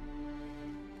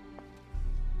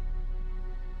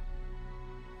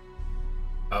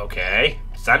 Okay.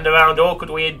 Stand around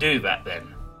awkwardly and do that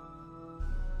then.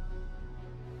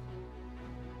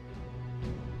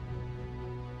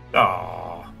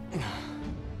 Aww.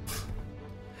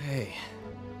 Hey.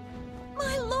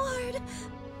 My lord!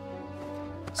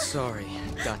 Sorry,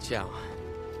 Da Qiao.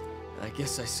 I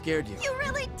guess I scared you. You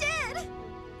really did!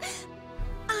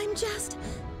 I'm just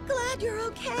glad you're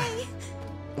okay.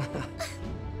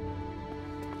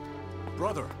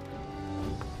 Brother,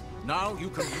 now you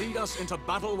can lead us into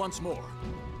battle once more.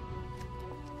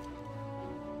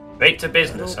 Straight to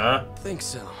business, huh? Think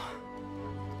so.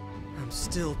 I'm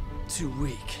still too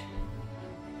weak.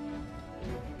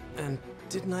 And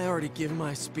didn't I already give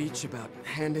my speech about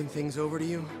handing things over to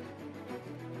you?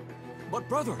 But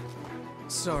brother...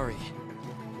 Sorry.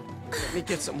 Let me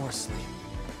get some more sleep.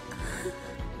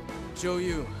 Zhou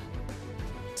Yu,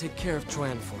 take care of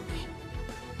Chuan for me.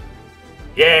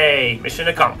 Yay! Mission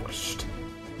accomplished.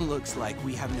 Looks like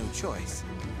we have no choice.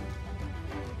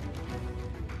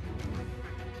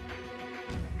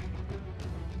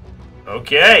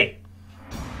 Okay.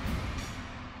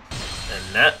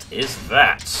 And that is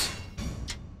that.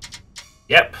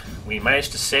 Yep, we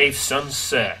managed to save Sun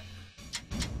Ce.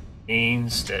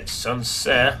 Means that Sun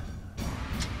Ce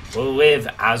will live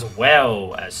as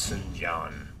well as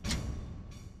Xiangyang.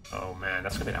 Oh man,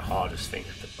 that's gonna be the hardest thing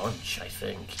of the bunch, I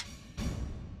think.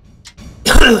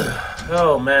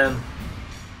 Oh man.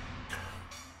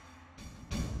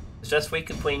 Successfully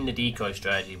completing the decoy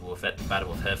strategy will affect the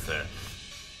battle of Hefei.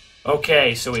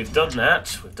 Okay, so we've done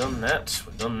that, we've done that,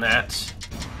 we've done that.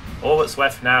 All that's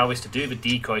left now is to do the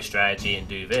decoy strategy and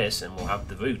do this, and we'll have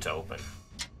the route open.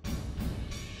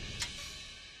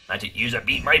 Magic user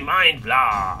beat my mind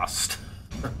blast!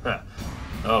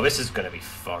 Oh, this is gonna be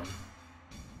fun.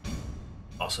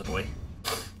 Possibly.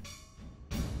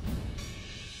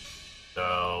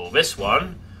 So, this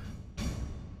one...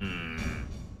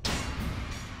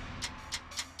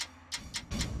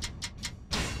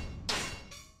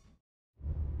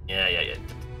 Yeah.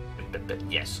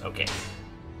 Yes, okay.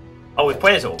 Oh, we've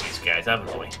played as all these guys,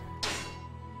 haven't we?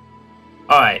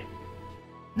 Alright.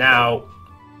 Now...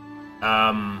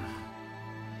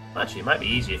 Actually, it might be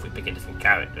easier if we pick a different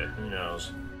character. Who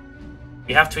knows?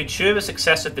 We have to ensure the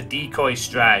success of the decoy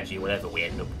strategy, whatever we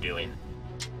end up doing.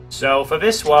 So, for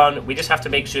this one, we just have to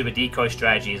make sure the decoy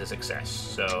strategy is a success.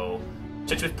 So,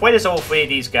 since we've played as all three of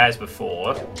these guys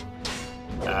before...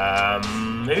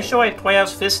 who shall I play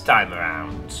as this time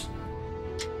around?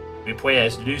 We play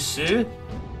as Lu Su,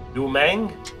 Lu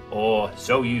Meng, or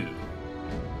Zhou Yu.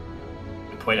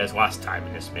 We played as last time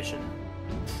in this mission.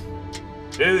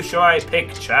 Who shall I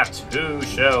pick, chat? Who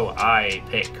shall I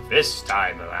pick this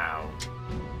time around?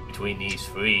 Between these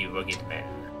three rugged men.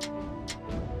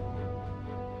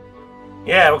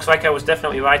 Yeah, looks like I was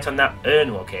definitely right on that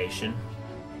urn location.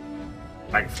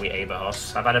 Thankfully,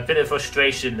 Abrahos. I've had a bit of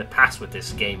frustration in the past with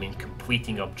this game in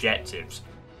completing objectives,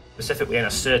 specifically on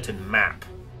a certain map,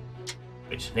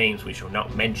 which names we shall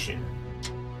not mention.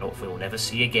 Hopefully we'll never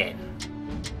see again.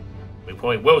 We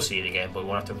probably will see it again, but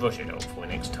we'll have to rush it hopefully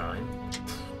next time.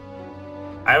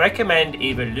 I recommend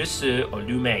either Lu Su or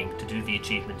Lu Meng to do the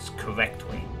achievements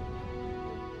correctly.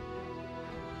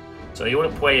 So you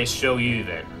want to play as Zhou Yu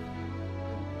then?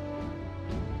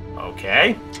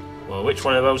 Okay. Well, which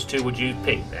one of those two would you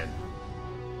pick then?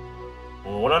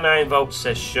 Well, 109 votes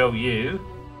says Zhou Yu.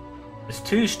 There's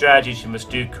two strategies you must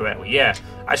do correctly. Yeah,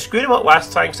 I screwed him up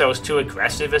last time because I was too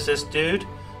aggressive as this dude,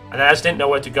 and I just didn't know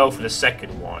where to go for the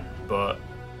second one, but...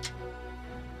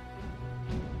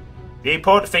 The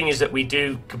important thing is that we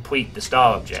do complete the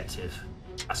star objective,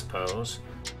 I suppose.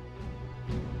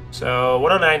 So,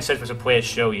 109 says we should play as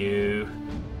Zhou Yu.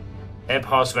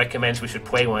 Ebhos recommends we should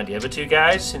play one of the other two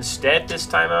guys instead this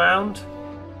time around,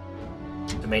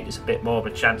 to make this a bit more of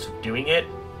a chance of doing it.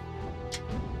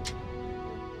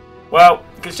 Well,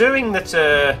 considering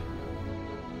that,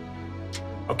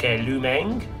 okay, Lu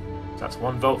Meng. So that's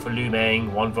one vote for Lu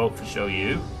Meng, one vote for Zhou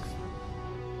Yu.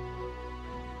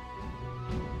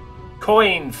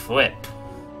 Coin flip.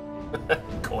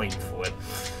 Coin flip.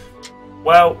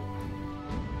 Well,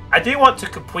 I do want to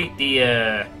complete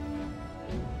the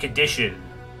condition.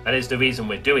 That is the reason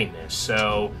we're doing this.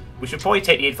 So we should probably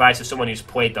take the advice of someone who's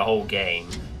played the whole game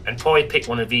and probably pick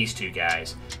one of these two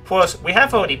guys. Plus, we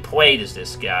have already played as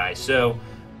this guy, so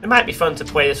it might be fun to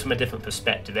play this from a different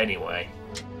perspective anyway.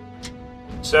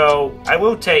 So I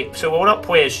will take. So we'll not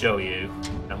play as Zhou Yu,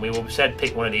 and we will instead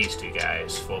pick one of these two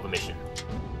guys for the mission.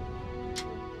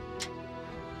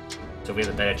 So we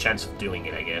have a better chance of doing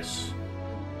it, I guess.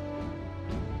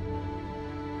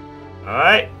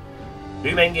 Alright.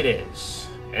 Lu Meng it is.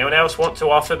 Anyone else want to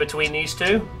offer between these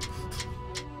two?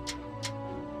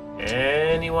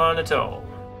 Anyone at all?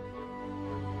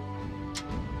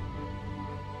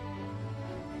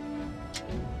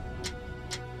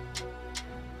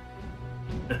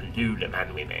 Lu Le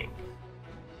Man We Meng.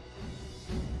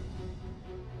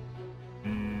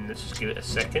 Let's just give it a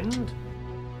second.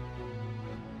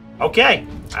 Okay,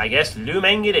 I guess Lu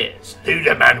Meng it is. Lu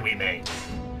Le Man We Meng.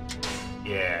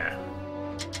 Yeah.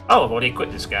 Oh, I've already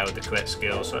equipped this guy with the correct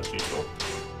skills, so that's useful.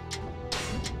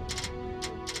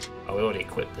 Oh, we already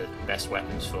equipped the best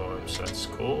weapons for him, so that's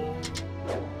cool.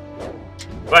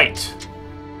 Right,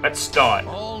 let's start.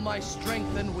 All my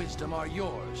strength and wisdom are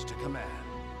yours to command.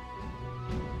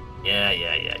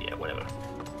 Yeah, whatever.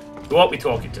 We won't be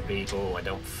talking to people, I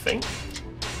don't think.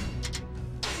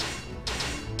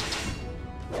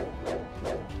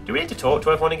 Do we need to talk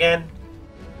to everyone again?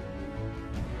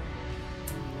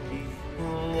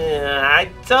 I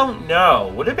don't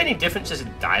know. Would there be any differences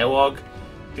in dialogue?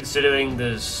 Considering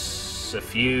there's a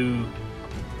few...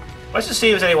 Let's just see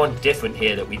if there's anyone different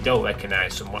here that we don't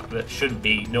recognise from what that shouldn't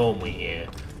be normally here.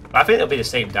 But I think it'll be the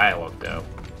same dialogue though.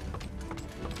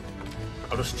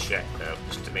 I'll just check though,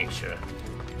 just to make sure.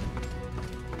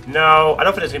 No, I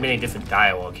don't think there's going to be any different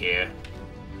dialogue here.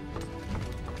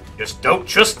 Just don't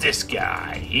trust this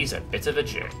guy. He's a bit of a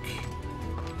jerk.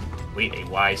 We a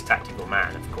wise tactical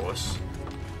man, of course.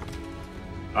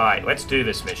 Alright, let's do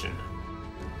this mission.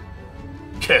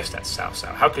 Curse that Cao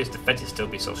Cao. How could his defenses still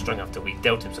be so strong after we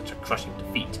dealt him such a crushing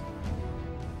defeat?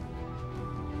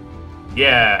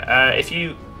 Yeah, if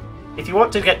you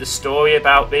want to get the story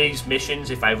about these missions,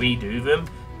 if I redo them,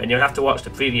 then you'll have to watch the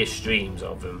previous streams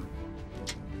of them.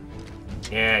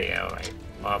 Yeah, alright.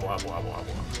 Blah, blah, blah, blah,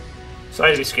 blah.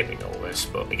 Sorry to be skipping all this,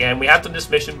 but again, we have done this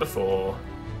mission before.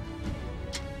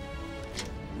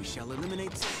 We shall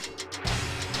eliminate...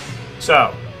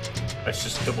 So, let's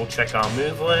just double check our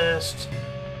move list.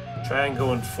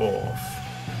 Triangle and fourth.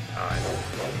 Alright.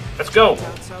 Let's go!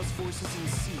 Cao Cao's forces in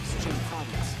X's Jing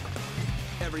Province.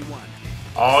 Everyone.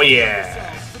 Oh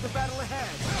yeah! For the battle ahead.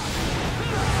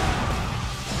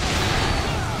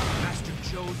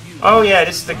 Oh yeah,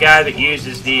 this is the guy that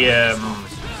uses the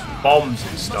bombs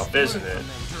and stuff, isn't it?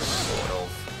 Sort of.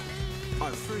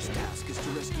 Our first task is to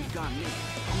rescue Gan Ji,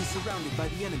 who is surrounded by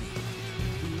the enemy.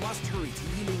 We must hurry to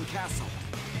Liang Castle.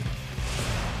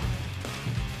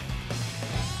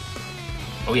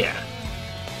 Oh yeah.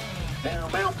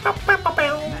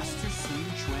 Master Sun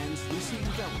Quan's recent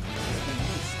development has been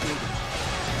most stable.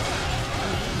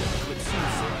 But Sun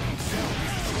Quan himself.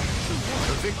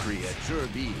 The victory at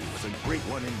Suitepee was a great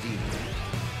one indeed.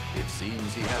 It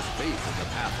seems he has faith in the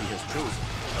path he has chosen.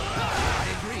 I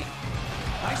agree.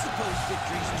 I suppose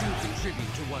victories do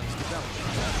contribute to one's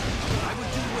development. I would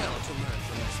do well to learn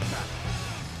from this battle.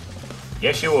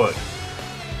 Yes, you would.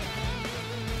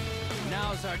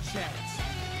 Now's our chance.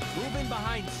 Move in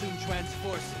behind Sun Quan's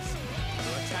forces.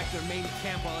 We'll attack their main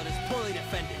camp while it is poorly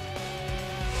defended.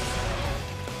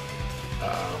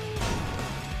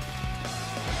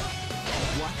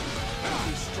 What?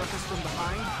 They struck us from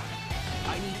behind?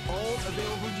 I need all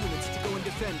available units to go and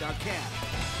defend our camp.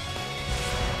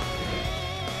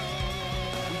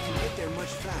 We can get there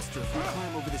much faster if we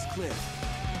climb over this cliff.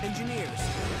 Engineers,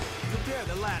 prepare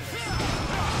the ladders.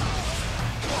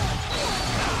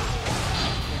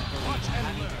 Watch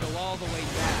and need to go all the way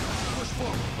back. Push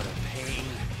forward. What a pain.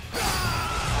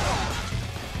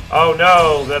 Oh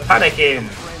no, they're panicking.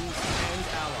 Friends and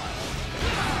allies. We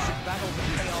should battle the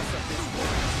chaos of this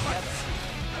war together.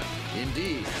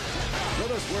 Indeed. Let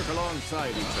us work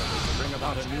alongside each other to bring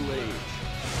about a new age.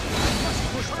 Let's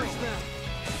push first now.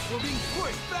 We're being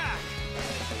pushed back.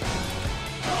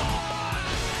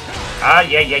 Ah,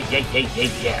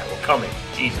 yeah. We're coming.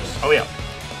 Jesus. Hurry up.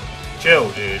 Chill,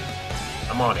 dude.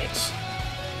 I'm on it.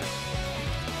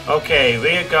 Okay,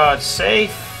 rear guard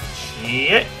safe.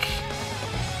 Check.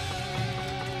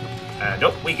 And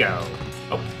up we go.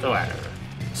 Up the ladder.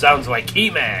 Sounds like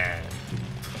He-Man.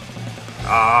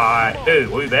 Who?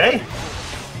 Wu Bei?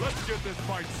 Let's get this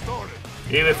fight started.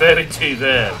 You referring to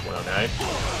the... Well, no.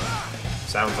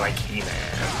 Sounds like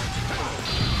He-Man.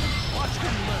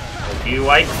 Hope you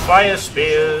like fire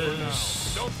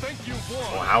spears. Don't think you've won.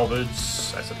 Or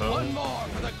halberds, I suppose. One more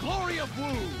for the glory of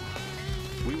Wu.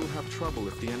 We will have trouble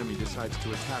if the enemy decides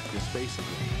to attack this base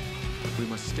again. We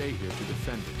must stay here to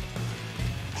defend it.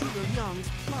 Xiangyang's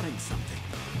plotting something.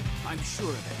 I'm sure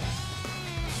of it.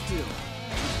 Still,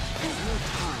 there's no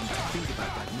time to think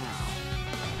about that now.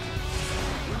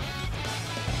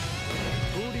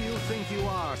 Who do you think you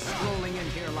are, strolling in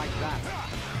here like that?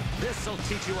 This'll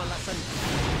teach you a lesson.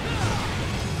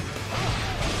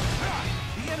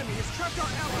 The enemy has trapped our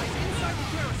allies inside the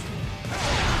garrison.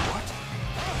 What?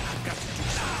 I've got to do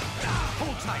something.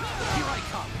 Hold tight. Here I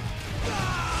come.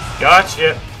 Gotcha.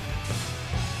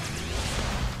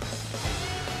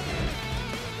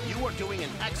 You are doing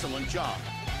an excellent job.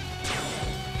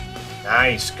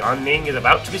 Nice. Gan Ning is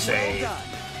about to be saved. Well done.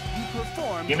 You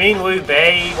performed. You mean Wu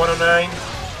Bei 109?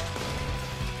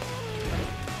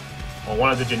 Or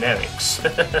one of the generics?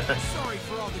 Sorry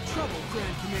for all the trouble,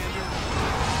 Grand Commander.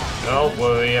 Don't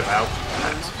worry about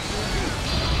that.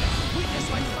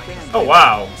 Oh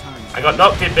wow! I got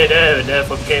knocked in mid-air and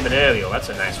therefore became an aerial. That's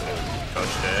a nice little touch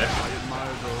there. I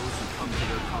admire those who come to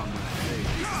their comrade's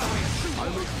aid. I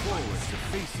look forward to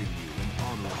facing you in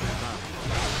honorable battle.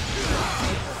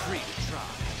 Free.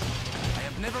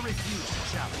 refuse to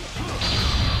challenge.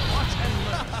 Watch and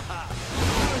learn.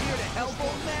 You're here to help,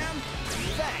 old man?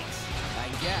 Thanks, I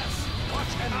guess.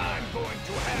 Watch and learn. I'm going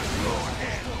to have your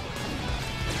head.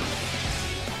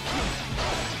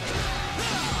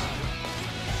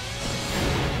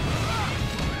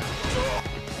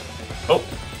 Oh.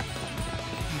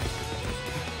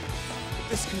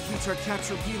 This completes our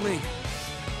capture of Yiling.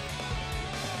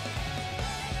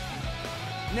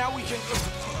 Now we can...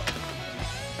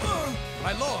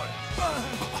 My lord!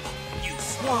 You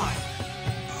swine!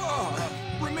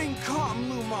 Remain calm,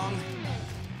 Lumang.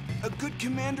 A good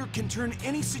commander can turn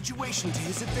any situation to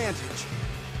his advantage.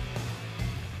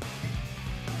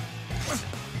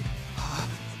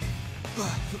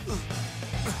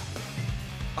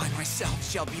 I myself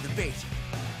shall be the bait.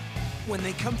 When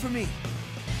they come for me,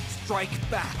 strike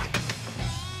back.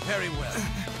 Very well.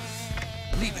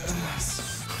 Leave it to us.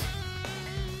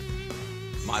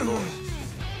 My lord.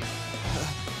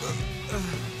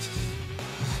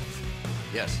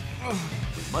 Yes.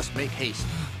 We must make haste.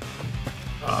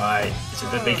 Alright, this is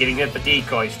the beginning of the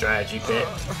decoy strategy bit.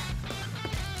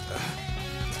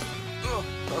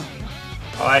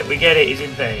 Alright, we get it, he's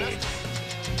in pain.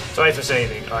 Sorry for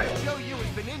saving. Alright. Zhou Yu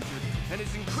has been injured and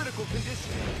is in critical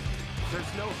condition.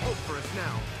 There's no hope for us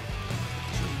now.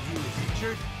 Zhou Yu is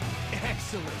injured?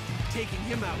 Excellent. Taking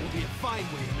him out will be a fine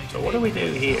way to make So what do we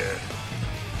do here?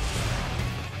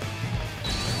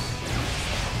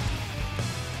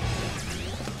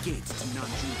 Gates to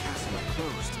Nanjun Castle are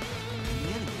closed. And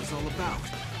the enemy is all about.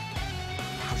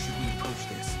 How should we approach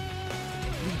this?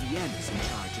 Li Dian is in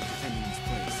charge of defending this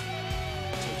place.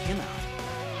 Take him out,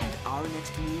 and our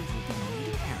next move will be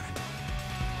made apparent.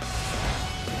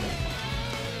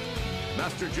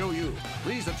 Master Zhou Yu,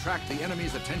 please attract the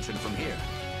enemy's attention from here.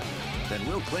 Then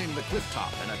we'll claim the cliff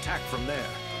top and attack from there.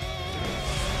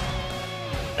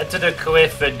 Head to the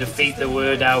cliff and defeat the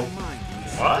word out.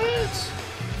 What?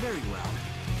 Very well.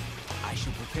 I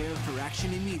shall prepare for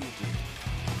action immediately.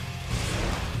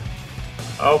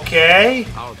 Okay.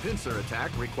 Our pincer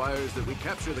attack requires that we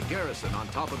capture the garrison on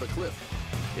top of the cliff.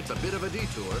 It's a bit of a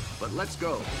detour, but let's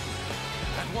go.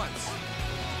 At once.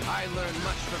 I learned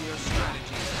much from your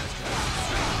strategies, Master.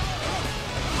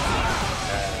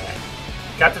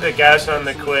 Capture the garrison on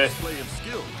the cliff. Display of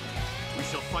skill. We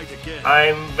shall fight again.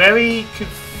 I'm very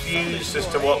confused as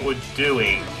to what we're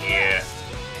doing here.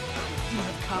 You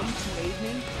have come to aid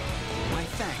me? My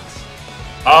thanks.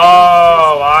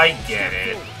 Oh, I get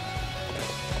it.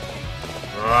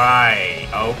 Right,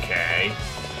 okay.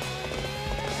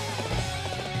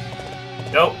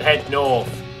 Nope, head north.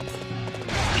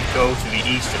 You go to the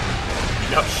eastern.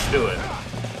 You're not sure.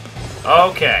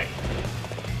 Okay.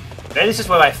 Then this is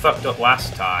where I fucked up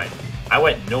last time. I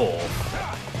went north.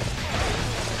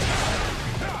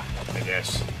 I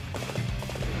guess.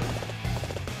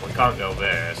 We can't go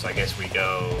there, so I guess we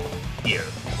go here.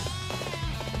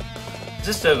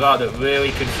 Just a lot that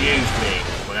really confused me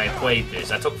when I played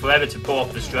this. I took forever to pull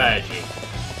off the strategy.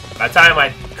 By the time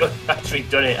I actually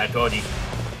done it, I'd already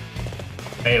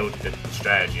failed the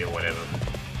strategy or whatever.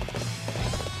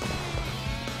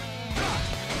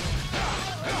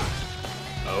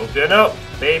 Open up,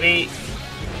 baby.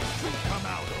 Come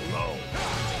out alone.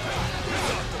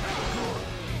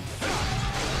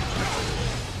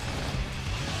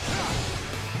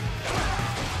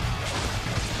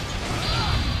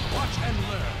 Watch and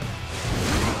learn.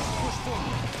 Push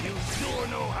forward. You sure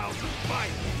know how to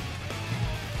fight.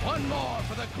 One more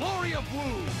for the glory of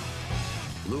Wu.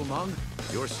 Lumang,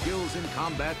 your skills in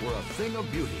combat were a thing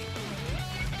of beauty.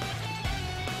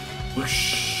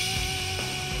 Whoosh.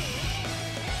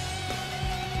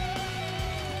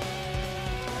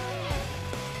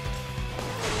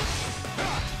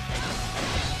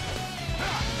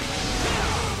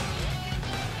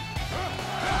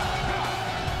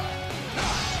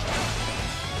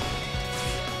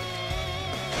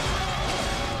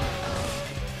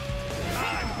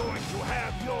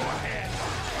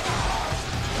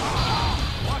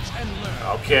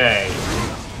 Okay.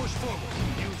 Push forward.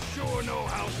 You sure know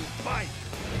how to fight.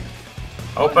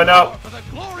 Open up. For the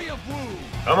glory of Wu.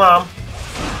 Come on.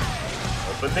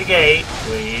 Open the gate,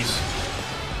 please.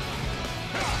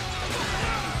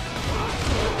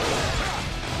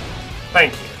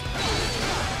 Thank you.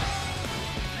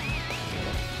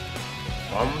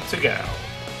 One to go.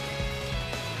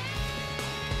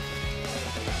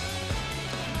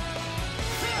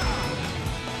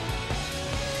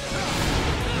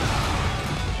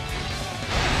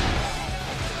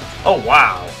 Oh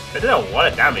wow, I did a lot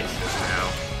of damage just now.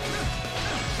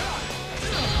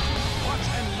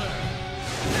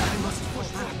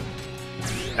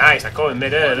 Nice, I caught him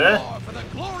mid-air there. For the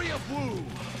glory of Wu.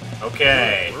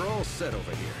 Okay. We're all set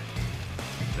over here.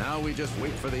 Now we just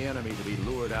wait for the enemy to be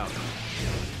lured out.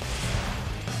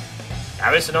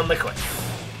 Garrison on the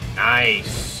cliff.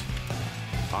 Nice.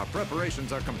 Our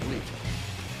preparations are complete.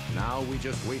 Now we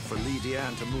just wait for Li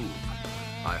Dian to move.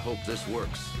 I hope this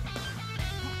works.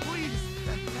 Please,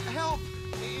 help!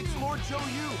 It's Lord Zhou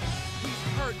Yu. He's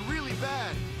hurt really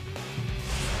bad.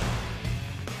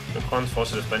 The Kwan's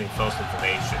forces are spreading false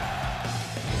information.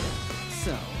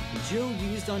 So, Joe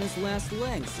used on his last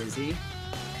legs, is he?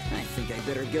 I think I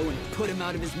better go and put him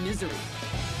out of his misery.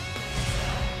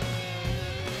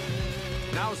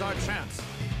 Now's our chance.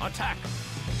 Attack!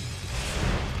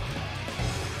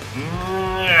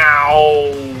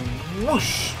 Meow.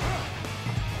 Whoosh.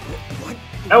 What?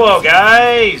 Hello,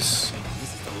 guys.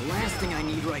 This is the last thing I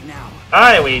need right now.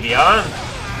 Hi, Li Dian.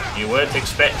 You weren't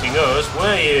expecting us,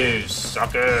 were you,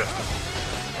 sucker?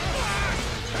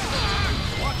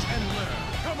 Watch and learn.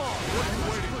 Come on, what are you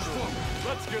waiting for?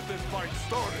 Let's get this fight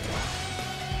started.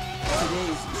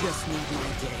 Today's just not my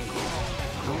day.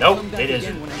 I'll Nope, come back it again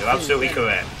isn't. when I You're feel absolutely better.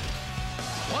 correct.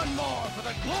 One more for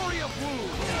the glory of Wu.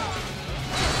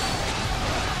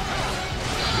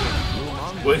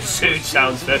 Wu Su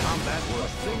sounds good. Combat were a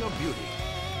thing of beauty.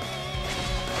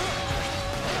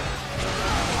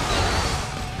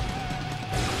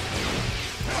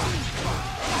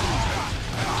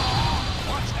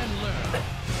 Watch and learn.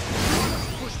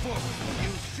 Push forward.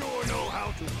 You sure know how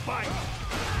to fight.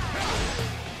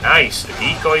 Nice. The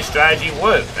decoy strategy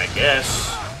worked, I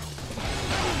guess.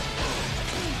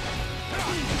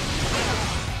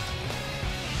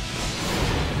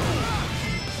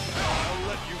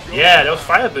 Yeah, those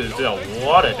fire boots did a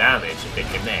lot of damage if they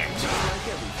connect.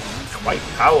 Quite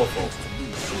powerful.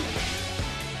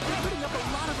 They're putting up a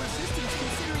lot of resistance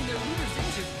considering their leader's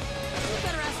injured. We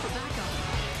better ask for backup.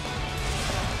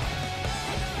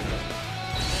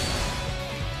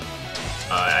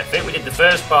 I think we did the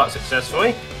first part successfully.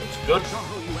 Looks good.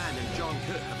 Xiahou Yuan and Zhang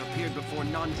He have appeared before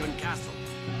Nanjun Castle.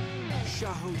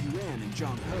 Xiahou Yuan and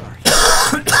Zhang He are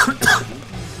here. It won't be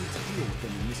easy to deal with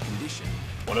them in this condition.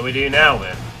 What do we do now,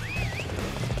 then?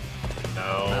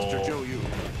 Master No. Zhou Yu,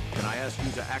 can I ask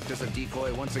you to act as a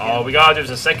decoy once again? Oh, we gotta do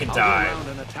this a second I'll go time. around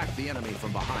and attack the enemy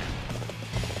from behind.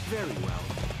 Very well.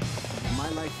 My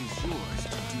life is yours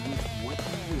to do with what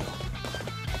you will.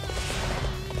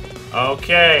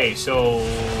 Okay, so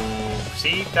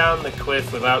see down the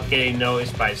cliff without getting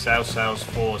noticed by Cao Cao's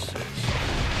forces.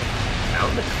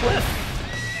 Down the cliff.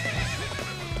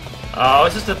 Oh,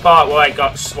 this is the part where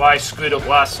I screwed up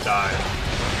last time.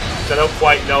 'Cause I don't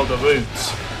quite know the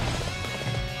route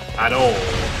at all.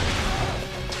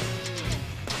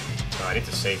 So I need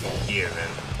to save it here then.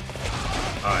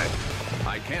 Alright.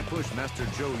 I can't push Master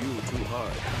Zhou Yu too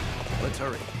hard. Let's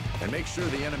hurry and make sure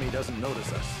the enemy doesn't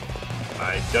notice us.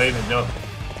 I don't even know.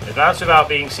 Advance without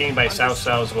being seen by Cao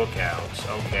Cao's lookouts.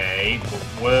 Okay, but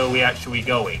where are we actually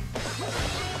going?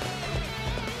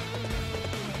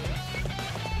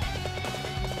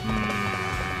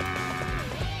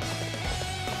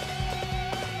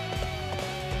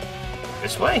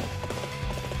 This way?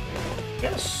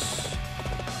 Yes.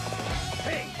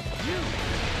 Hey, you!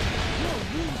 You're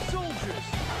Wu soldiers!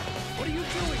 What are you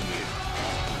doing here?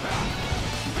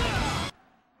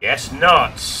 Guess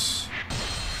not.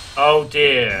 Oh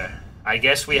dear. I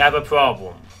guess we have a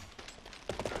problem.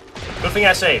 Good thing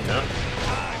I saved, huh?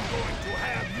 I'm going to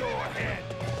have your head.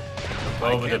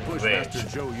 Over the can't push bridge.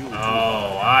 Master Zhou Yu too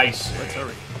Oh, hard. I see. Let's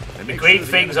hurry. and The make great sure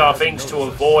the things enemy are doesn't things to notice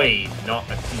us. avoid, not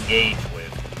engage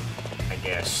with, I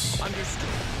guess. Understood.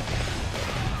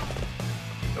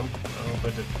 Jump over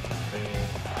the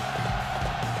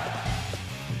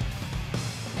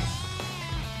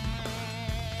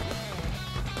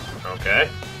Okay.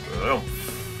 Boom.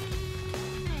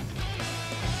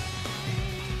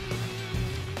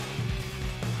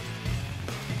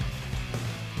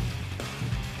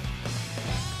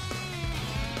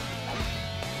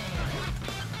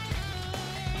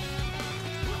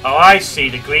 Oh, I see.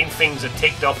 The green things are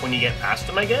ticked off when you get past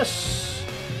them, I guess?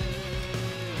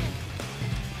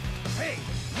 Hey,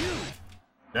 you!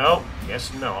 No,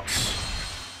 guess not.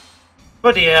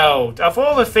 Bloody hell. Of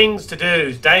all the things to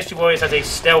do, Dynasty Warriors has a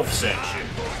stealth section.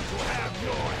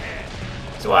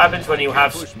 So what happens when you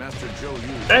have... Push Master Zhou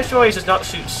Yu. Dynasty Warriors does not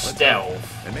suit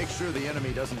stealth. And make sure the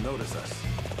enemy doesn't notice us.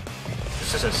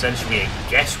 This is essentially a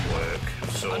guesswork of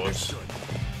sorts. Understood.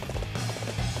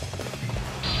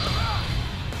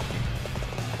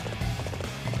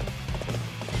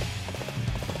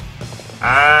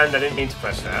 And I didn't mean to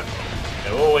press that.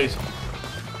 They're always...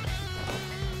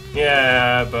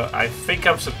 Yeah, but I think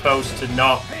I'm supposed to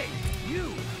not... Hey,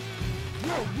 you!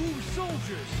 You're Wu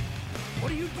soldiers!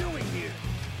 What are you doing here?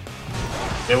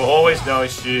 They will always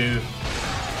notice you.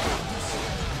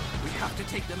 We have to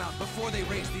take them out before they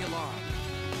raise the alarm.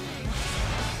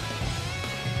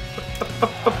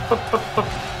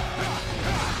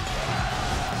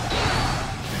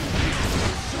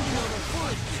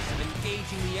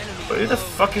 But who the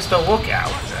fuck is the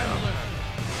lookout now?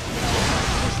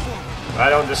 I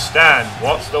don't understand.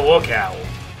 What's the lookout?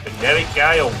 Generic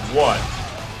guy or what?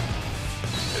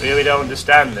 I really don't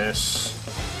understand this.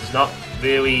 It's not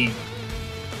really...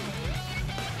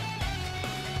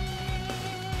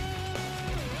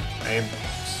 I am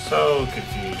so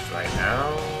confused right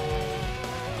now.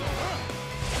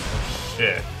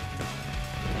 Shit.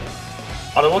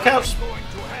 Are the lookouts?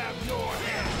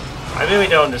 I really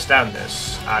don't understand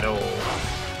this at all.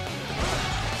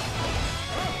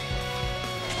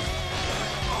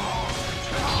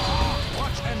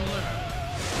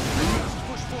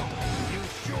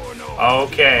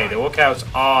 Okay, the lookouts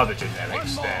are the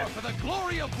generics then.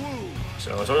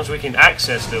 So as long as we can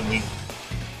access them, we...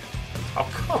 Oh,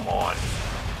 come on.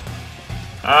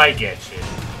 I get you.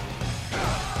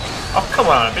 Oh, come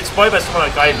on. I've been spoiled by someone I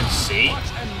can't even see.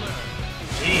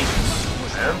 Jesus,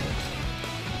 man.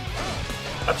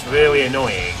 That's really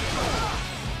annoying.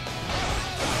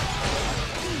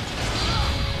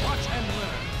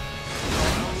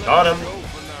 Got him.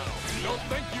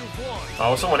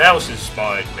 Oh, someone else has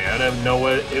spotted me. I don't know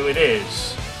who it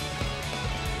is.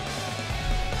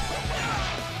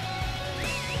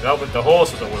 Well, but the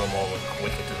horse was a little more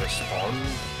quicker to respond.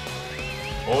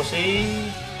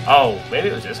 Horsey? Oh, maybe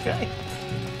it was this guy.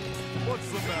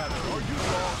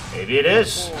 Maybe it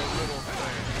is.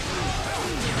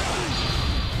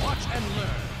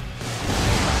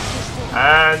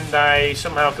 And I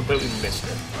somehow completely missed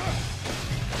it.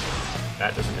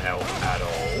 That doesn't help at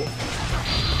all.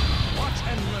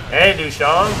 Hey,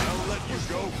 Dushan.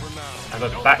 Have a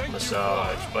back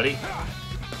massage, buddy.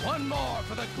 One more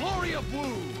for the glory of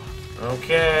Wu.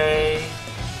 Okay.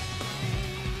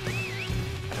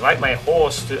 I'd like my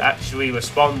horse to actually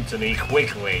respond to me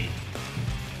quickly.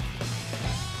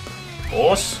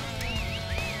 Horse?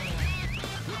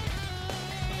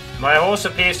 My horse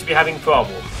appears to be having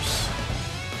problems.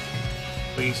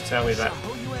 Please tell me that.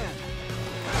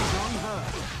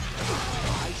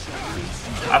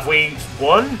 Have we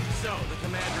won?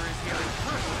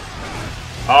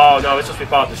 Oh no, it's supposed to be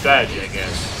part of the strategy, I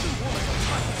guess.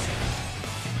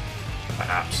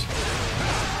 Perhaps.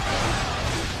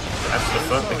 That's the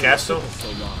front of the castle.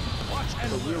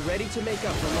 But we're ready to make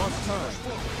up for lost time.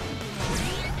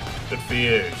 Good for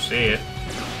you. See ya.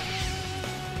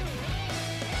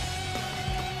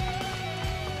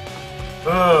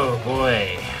 Oh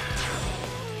boy.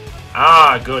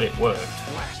 Ah, good, it worked.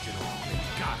 Blast it all, they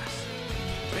got us.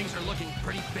 Things are looking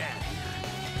pretty bad here.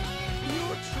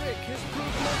 Your trick has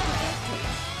proved most effective.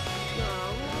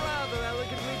 Rather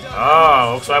elegantly done.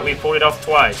 Oh, looks like we pulled it off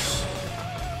twice.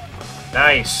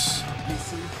 Nice. You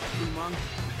see, Liang,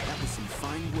 that was some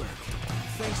fine work.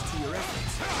 Thanks to your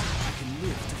efforts, I can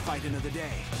live to fight another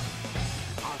day.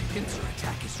 Our pincer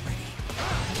attack is ready.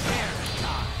 There,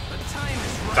 God, the time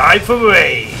is right. Time for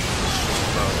rage.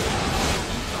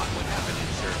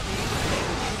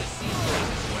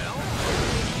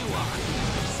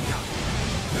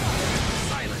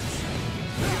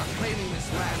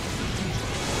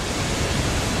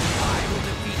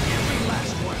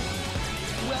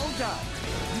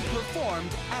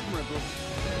 Performed admirably.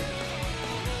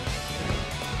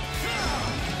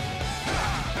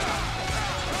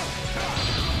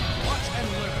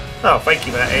 Oh, thank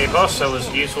you for that, A-Boss. That was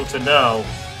useful to know.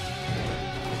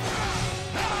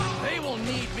 They will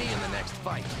need me in the next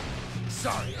fight.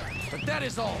 Sorry, but that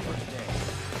is all for today.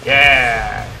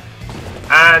 Yeah.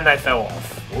 And I fell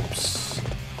off. Whoops.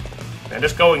 Can I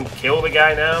just go and kill the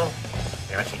guy now?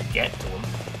 Can I actually get to him?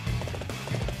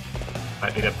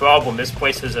 Might be the problem. This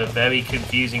place has a very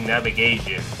confusing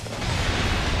navigation.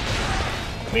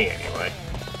 For me, anyway.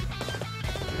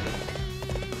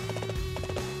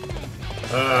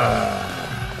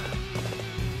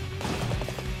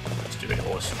 Stupid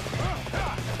horse.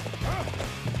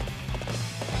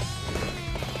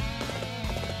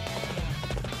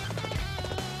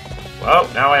 Well,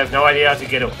 now I have no idea how to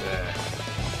get up there.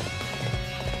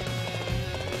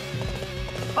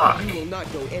 Fuck. We will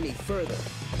not go any further.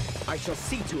 I shall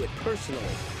see to it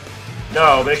personally.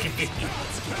 No, but it could be...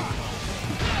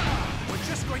 We're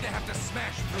just going to have to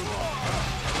smash through all.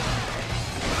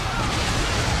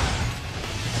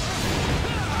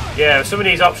 Yeah, some of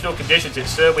these optional conditions, it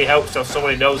certainly helps if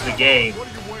somebody knows the game.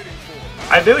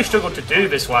 I really struggled to do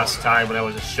this last time when I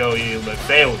was showing you, but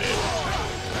failed it.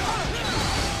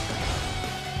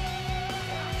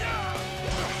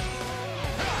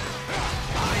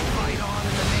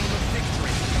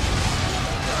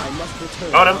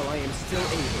 return Got him. while I am still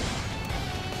able.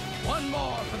 One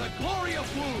more for the glory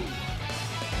of Wu!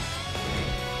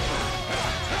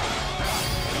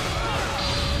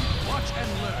 Watch and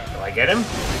learn. Do I get him?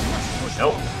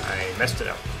 Nope, I messed it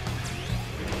up.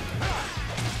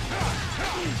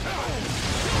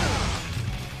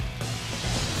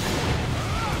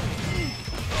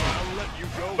 I'll let you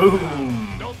go.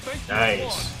 Boom! Don't think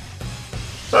Nice.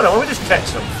 So now, let me just check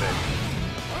something.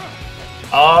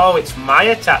 Oh, it's my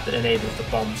attack that enables the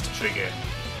bombs to trigger.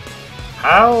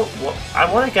 How? What? I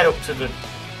want to get up to the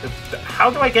how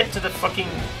do I get to the fucking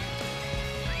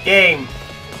game?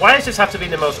 Why does this have to be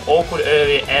the most awkward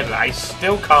area ever? I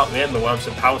still can't remember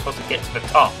how I'm supposed to get to the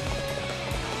top.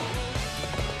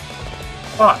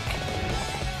 Fuck.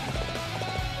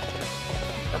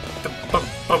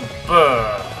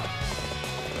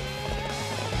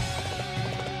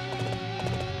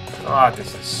 God,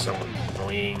 this is so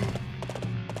annoying.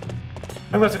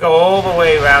 I'm going to have to go all the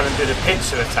way around and do the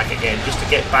pincer attack again just to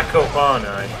get back up, aren't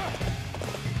I?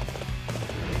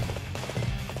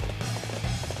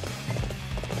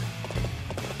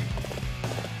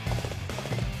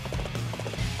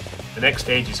 The next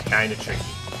stage is kind of tricky.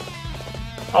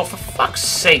 Oh, for fuck's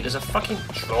sake, there's a fucking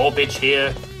drawbridge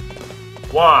here.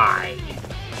 Why?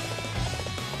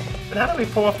 And how do we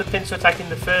pull off the pincer attack in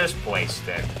the first place,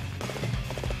 then?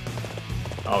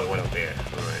 Oh, we went up here.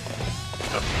 Alright.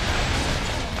 Oh.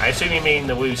 I assume you mean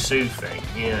the Wu Su thing.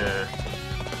 Yeah.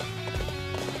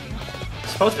 I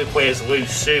suppose if we play as Wu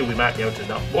Su, we might be able to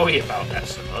not worry about that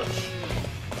so much.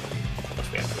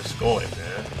 Unless we have to escort him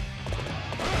there.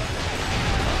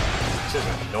 This is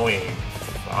annoying.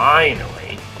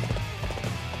 Finally.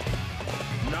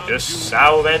 Just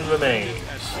Sao then remains.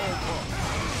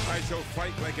 I shall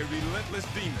fight like a relentless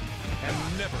demon and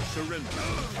never surrender.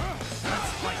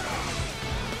 Let's fight.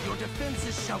 Your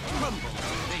defenses shall crumble in the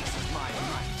face of my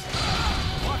might.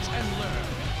 Watch and learn.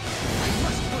 We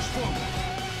must push forward.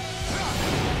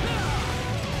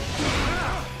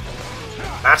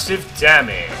 Massive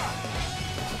damage.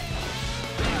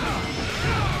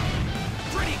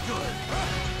 Pretty good.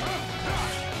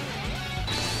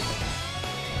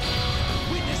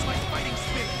 Witness my fighting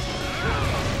spirit.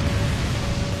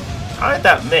 How did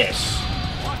that miss?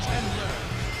 Watch and learn.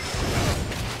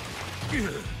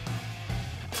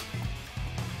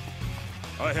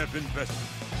 I have been bested.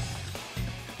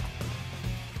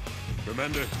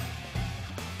 Commander,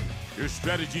 your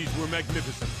strategies were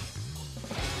magnificent.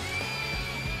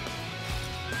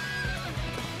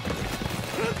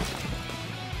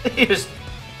 He was...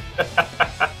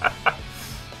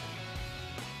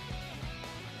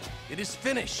 It is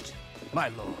finished, my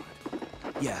lord.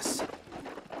 Yes.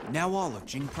 Now all of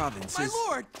Jing Province My is...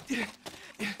 lord!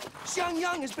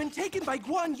 Xiangyang has been taken by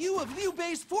Guan Yu of Liu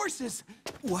Bei's forces.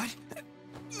 What?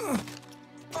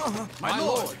 My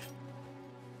lord.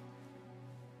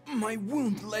 My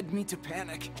wound led me to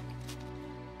panic.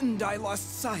 And I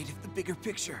lost sight of the bigger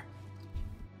picture.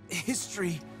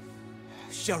 History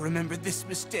shall remember this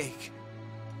mistake.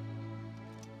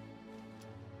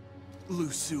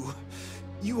 Lu Su,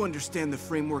 you understand the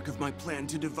framework of my plan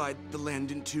to divide the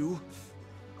land in two?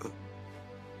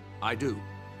 I do.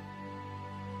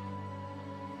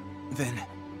 Then,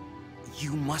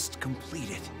 you must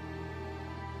complete it.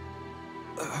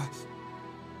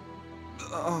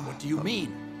 What do you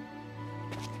mean?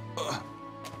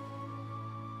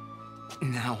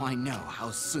 Now I know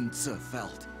how Sun Tzu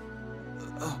felt.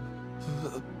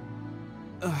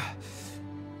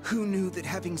 Who knew that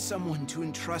having someone to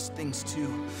entrust things to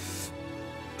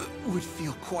would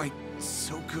feel quite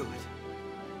so good?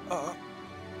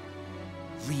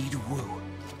 Lead Wu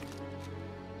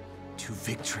to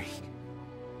victory.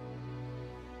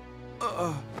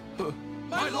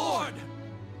 My lord!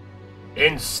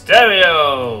 In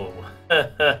stereo!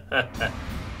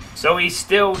 So he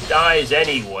still dies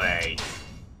anyway.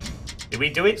 Did we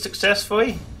do it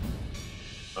successfully?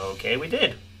 Okay, we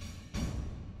did.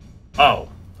 Oh,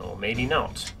 or maybe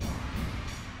not.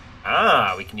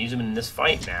 Ah, we can use him in this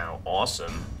fight now.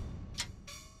 Awesome.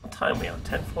 What time are we on?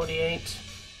 10:48?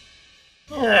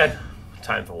 Yeah,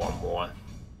 time for one more.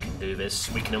 We can do this.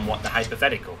 We can unlock the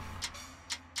hypothetical.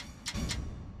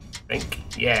 I think.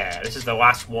 Yeah, this is the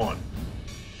last one.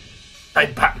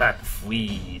 And Batman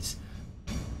freeze.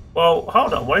 Well,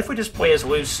 hold on. What if we just play as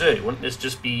Lu Su? Wouldn't this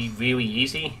just be really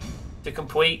easy to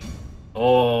complete?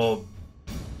 Or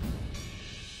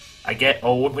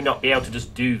would we not be able to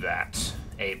just do that,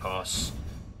 Apos?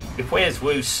 If we play as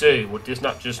Lu Su, would this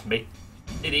not just make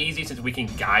it easy since we can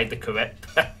guide the correct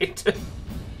fight?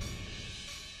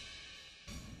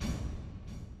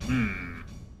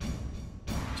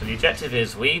 So the objective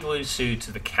is lead Lu Su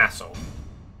to the castle.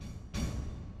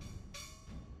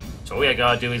 So all we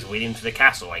gotta do is lead him to the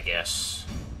castle, I guess.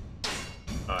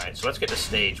 Alright, so let's get the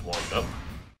stage warmed up.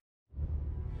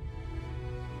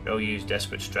 Go use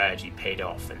desperate strategy paid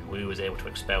off, and Wu was able to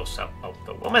expel some. Oh,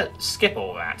 but I'm gonna skip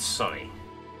all that. Sorry,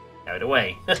 out of the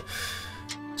way.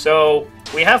 So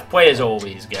we have players all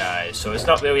these guys, so it's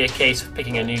not really a case of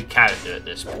picking a new character at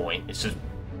this point. It's just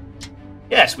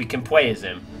yes, we can play as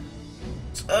him.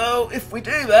 So if we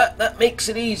do that, that makes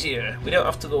it easier. We don't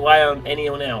have to rely on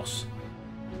anyone else.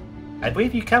 I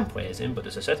believe you can play as him, but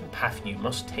there's a certain path you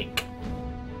must take.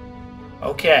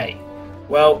 Okay,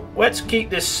 well, let's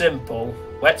keep this simple.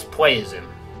 Let's play as him.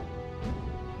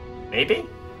 Maybe?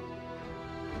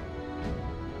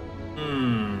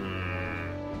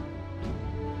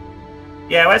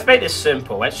 Yeah, let's make this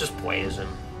simple. Let's just play as him,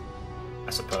 I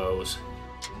suppose.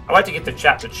 I like to give the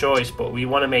chapter choice, but we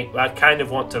want to make... I kind of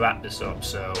want to wrap this up,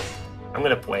 so I'm going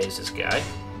to play as this guy.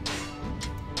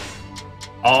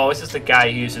 Oh, this is the guy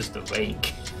who uses the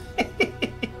rake.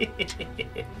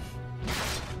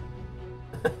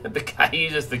 The guy who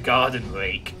uses the garden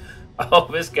rake. Oh,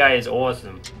 this guy is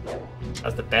awesome.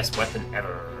 That's the best weapon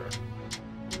ever.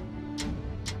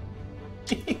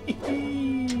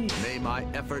 May my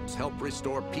efforts help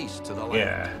restore peace to the land.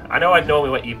 Yeah, I know I'd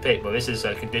normally let you pick, but this is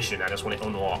a condition. I just want it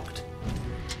unlocked.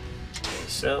 Okay,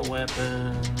 sell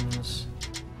weapons.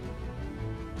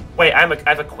 Wait,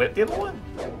 I've equipped the other one?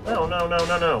 No.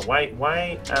 Why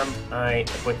am I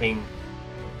equipping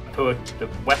the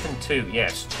weapon 2?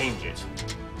 Yes, change it.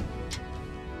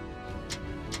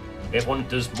 Everyone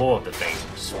does more of the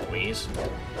things, please.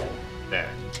 There.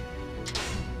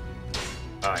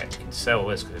 Alright, we can sell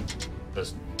this because it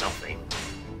does nothing.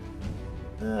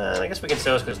 I guess we can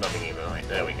sell this because nothing either. Alright,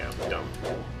 there we go. Done.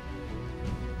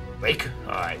 Rake.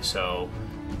 Alright, so...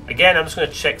 Again, I'm just going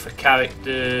to check for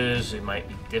characters. It might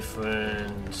be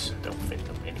different. I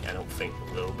don't think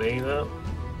there will be, though.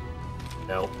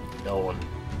 No, no one.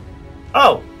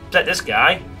 Oh! Is that this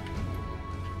guy?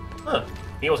 Huh.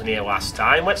 He wasn't here last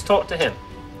time. Let's talk to him.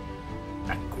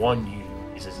 That Guan Yu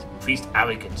is his increased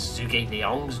arrogance Zhuge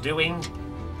Liang's doing.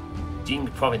 Jing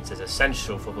Province is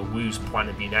essential for the Wu's plan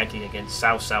of uniting against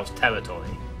Cao Cao's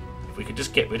territory. If we could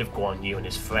just get rid of Guan Yu and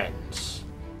his friends.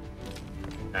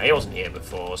 Now, he wasn't here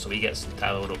before, so he gets to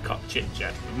have a little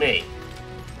chit-chat with me.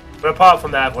 But apart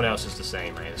from that, everyone else is the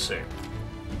same, I assume.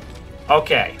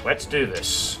 Okay, let's do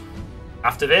this.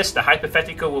 After this, the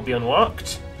hypothetical will be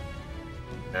unlocked.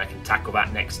 And I can tackle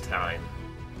that next time.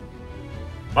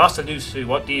 Master Lu Su,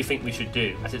 what do you think we should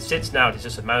do? As it sits now, it is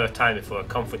just a matter of time before a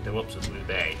conflict erupts with Liu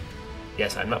Bei.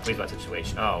 Yes, I'm not pleased with that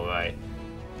situation. Oh, right.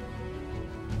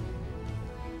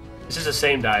 This is the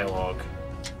same dialogue.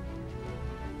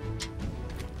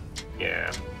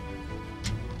 Yeah.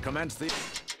 Commence the...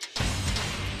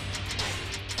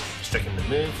 Just checking the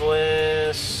move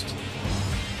list.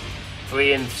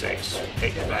 3 and 6.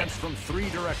 Take it back. From 3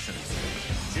 directions.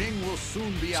 Jing will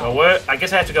soon be so we're... I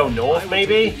guess I have to go north,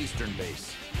 maybe? The eastern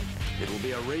base. It will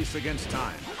be a race against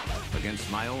time. Against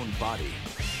my own body.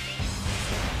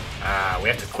 Ah, we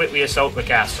have to quickly assault the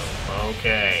castle.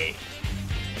 Okay.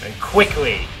 And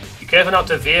quickly. Be careful not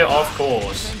to veer off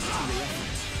course.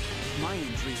 My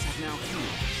injuries have now healed.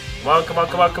 Come on, come on,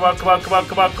 come on, come on, come on, come on,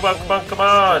 come on, come on, come on, come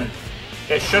on.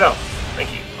 Okay, shut up. Thank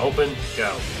you. Open,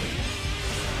 go.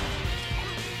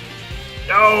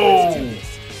 No!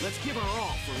 Let's give our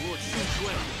all for Lord Xu.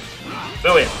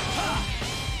 Do it.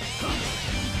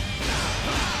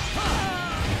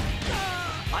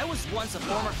 I was once a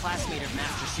former classmate of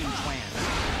Master Xun Quan.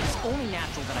 It's only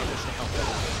natural that I wish to help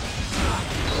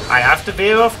you. I have to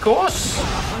veer off course?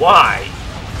 Why?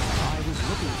 I was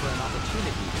looking for an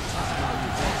opportunity to test how you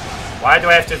did. Why do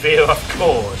I have to veer off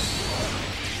course?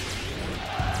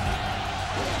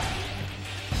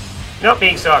 You're not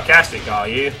being sarcastic, are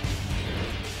you?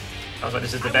 I was like,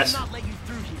 this is the best. I will not let you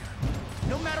through here.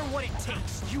 No matter what it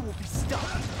takes, you will be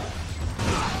stopped.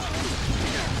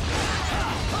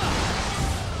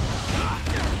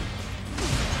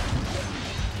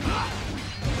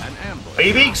 Are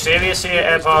you being serious here,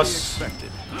 Airboss?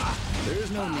 There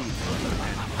is no need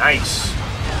for Nice.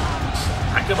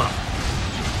 Back him up.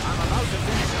 I'm about to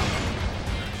finish up.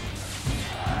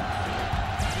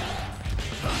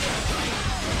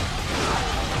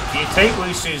 If you take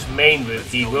Lu Su's main route,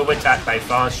 he will be attacked by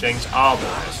Fan Sheng's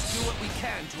arborists. Do what we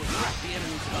can to attract the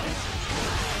enemy's attention.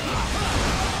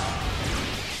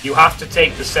 You have to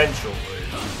take the central route.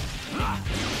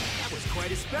 That was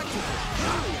quite a spectacle.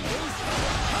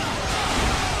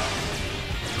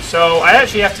 So I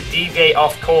actually have to deviate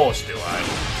off course, do I?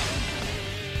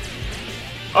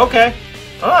 Okay.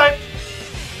 Alright.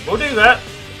 We'll do that.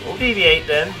 We'll deviate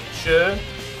then. Sure.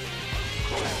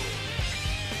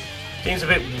 Seems a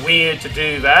bit weird to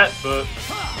do that, but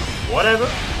whatever.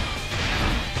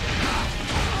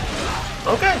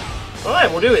 Okay. Alright,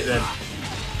 we'll do it then.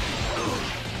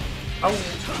 Oh.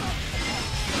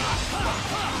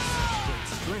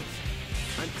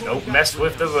 Don't mess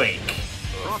with the rake.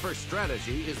 Proper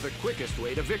strategy is the quickest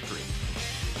way to victory.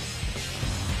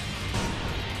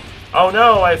 Oh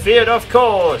no, I feared, of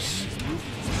course.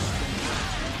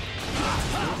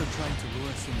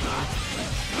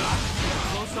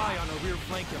 Close eye on our rear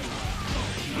flank, everyone.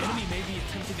 The enemy may be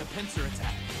attempting a pincer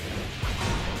attack.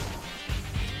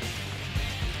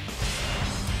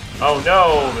 Oh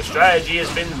no, the strategy has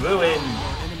been ruined.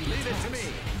 Leave it to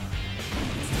me.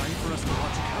 It's time for us to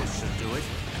watch a house should do it.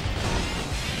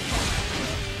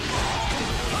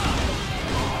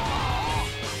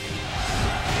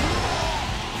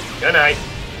 Good night.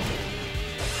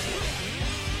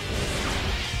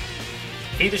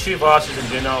 Feed the shoe bosses and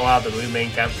do not allow the main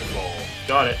camp to fall.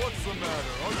 Got it. What's the matter?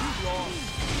 Are you lost?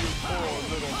 You poor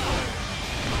little man.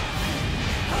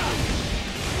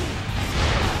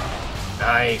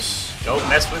 Nice. Don't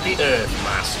mess with the Earth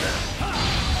Master.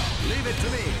 Leave it to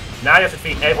me. Now you have to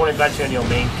defeat everyone eventually on your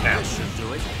main camp. This should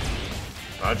do it.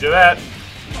 Roger that.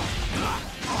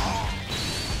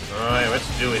 Alright,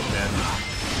 let's do it then.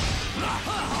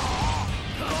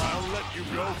 I'll let you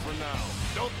go for now.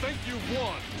 Don't think you've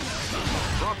won.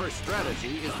 Proper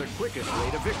strategy is the quickest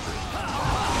way to victory.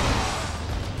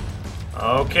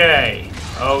 Okay.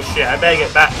 Oh shit, I better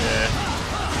get back there.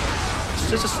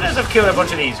 Just as soon as I've killed a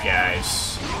bunch of these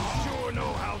guys. Sure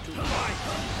know how to fight.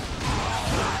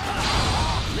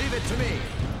 Leave it to me.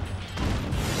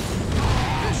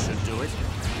 This should do it.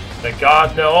 The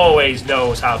gardener always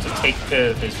knows how to take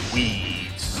care of his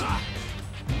weeds.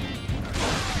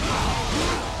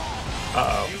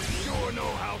 Uh-oh. You sure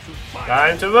know how to fight.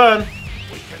 Time to run.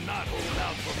 We cannot hold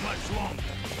out for much longer.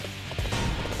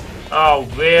 Oh,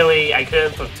 really? I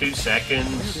couldn't for 2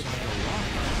 seconds.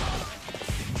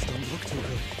 Things don't look too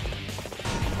good.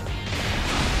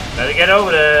 Better get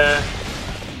over there.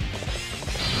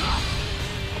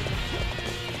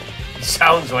 He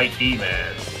sounds like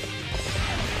He-Man.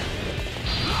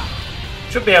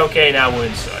 Should be okay now we're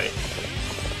inside.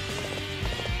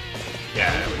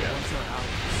 Yeah, there we go.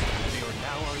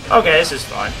 Okay, this is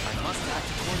fine.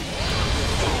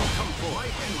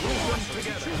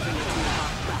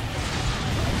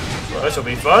 Well, this will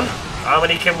be fun. How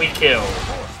many can we kill?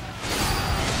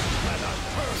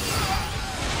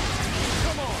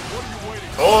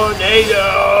 Tornado!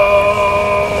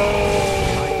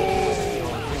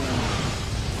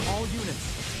 All units,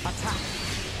 attack.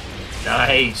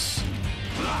 Nice.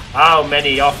 How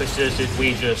many officers did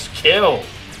we just kill?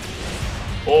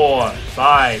 4,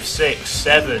 5, 6,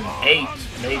 7, 8,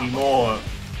 maybe more.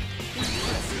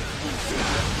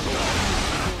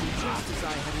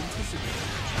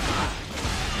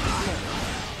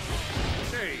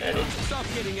 Hey, stop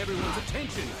getting everyone's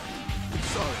attention.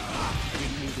 Sorry,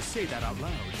 didn't mean to say that out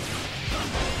loud.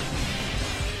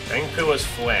 Denku has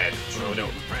fled. Oh, no.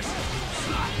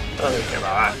 I don't care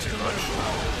about that too much.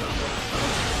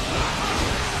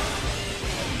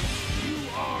 You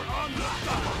are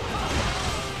unstoppable.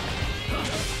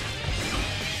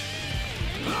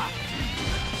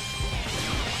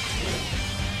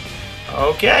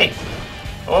 Okay.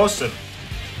 Awesome.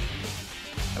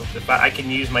 The fact I can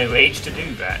use my rage to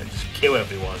do that and just kill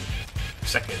everyone.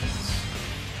 Seconds.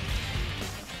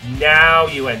 Now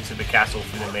you enter the castle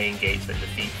through the main gates and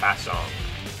defeat Pasong.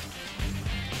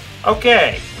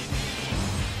 Okay.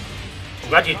 I'm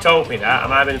glad you told me that.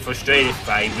 I'm having frustrated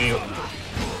by real.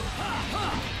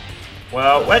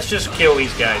 Well, let's just kill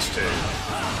these guys too.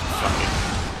 Fuck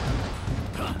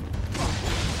it.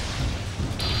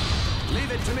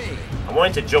 Leave it to me. I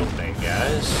wanted to jump then,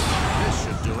 guys. This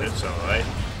should do it. It's alright.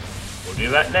 We'll do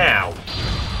that now.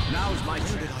 Now's my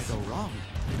Where did I chance. go wrong?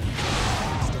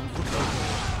 Things don't look so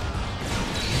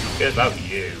good. Good about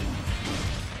you.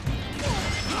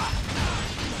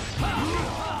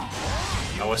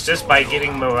 I'll assist by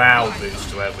giving morale boost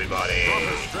to everybody.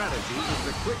 Proper strategy is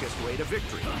the quickest way to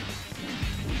victory.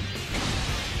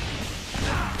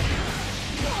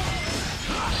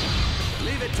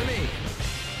 Leave it to me.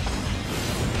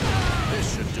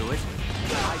 This should do it.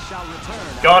 I shall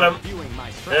return. Got after him. reviewing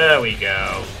my strength. There we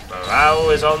go. Morale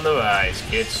is on the rise,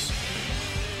 kids.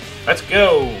 Let's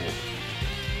go.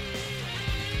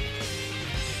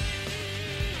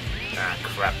 Ah,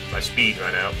 crap. My speed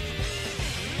ran out.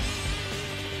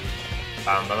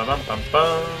 Bam, bam, bam, bam,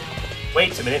 bam.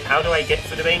 Wait a minute. How do I get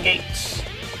through the main gates?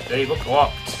 They look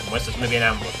locked. Unless there's going to be an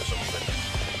ambush or something.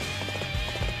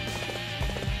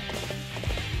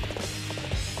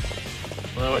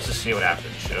 Well, let's just see what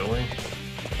happens, shall we?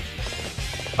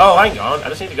 Oh, hang on. I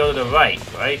just need to go to the right,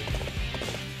 right?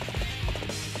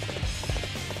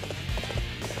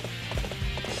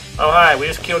 Oh, hi. We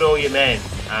just killed all your men.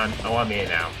 And oh, I'm here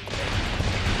now.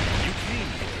 You came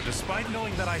here despite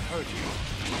knowing that I hurt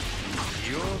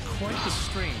you. You're quite the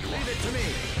strange one. Leave it to me.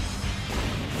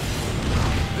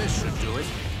 This should do it.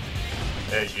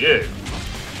 There's you.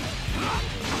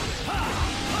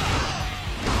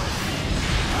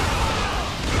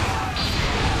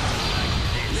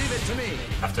 Leave it to me.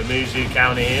 After Muzu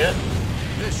counter here.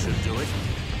 This should do it.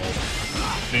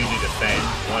 Muzu defend,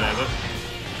 whatever.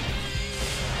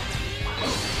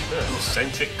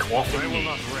 Eccentric cloth I will indeed.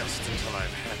 not rest until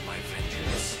I've had my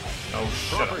vengeance. Oh,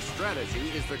 shut Proper up. strategy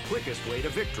is the quickest way to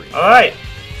victory. Alright.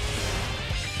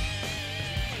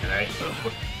 Okay.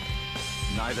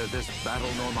 Neither this battle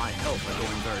nor my health are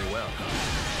going very well.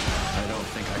 I don't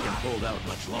think I can hold out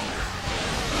much longer.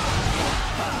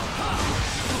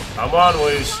 Come on,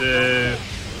 Wusu.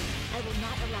 I will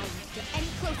not allow you to get any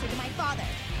closer to my father.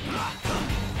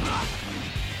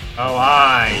 Oh,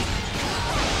 hi.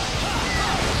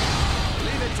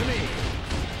 Leave it to me.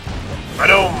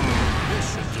 Ba-dum. This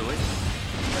should do it.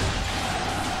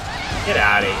 Get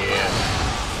out of here.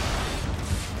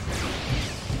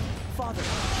 Father,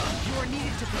 you are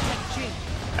needed to protect Jing.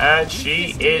 And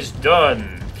she is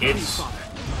done, kids.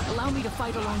 Allow me to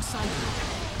fight alongside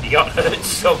you. You got hurt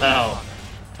somehow.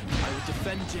 I will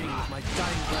defend Jing with my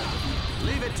dying breath.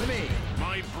 Leave it to me.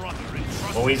 My brother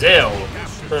entrusted Oh, he's ill. I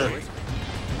have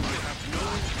no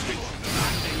intention of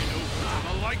handing it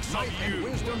over to the likes of Might and you.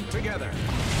 wisdom together.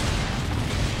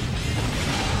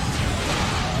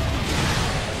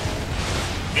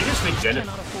 He just regenerated.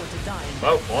 Cannot afford to die in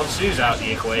Well, Wansu's out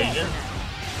the equation.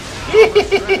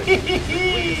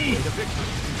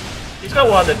 He's got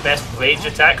one of the best rage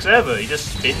attacks ever. He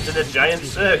just spins in a giant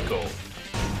circle.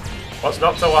 What's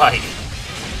not to like?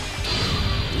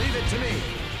 Leave it to me.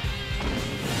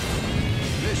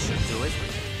 This should do it.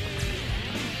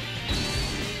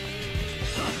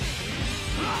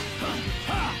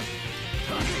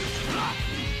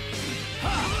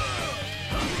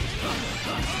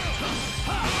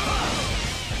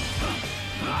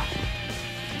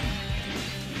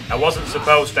 That wasn't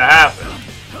supposed to happen.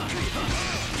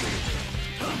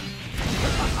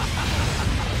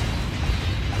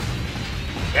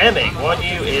 Damn it, Guan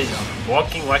Yu is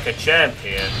walking like a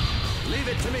champion. Leave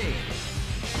it to me.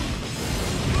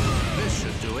 This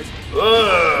should do it.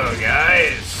 Ugh,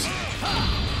 guys.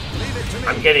 Leave it to me.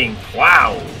 I'm getting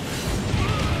plowed.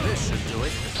 This should do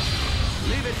it.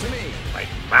 Leave it to me. Like,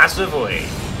 massively.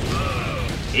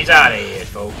 He's out of here,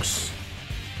 folks.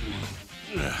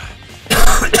 You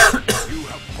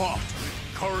have fought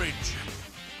with courage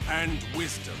and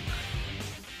wisdom.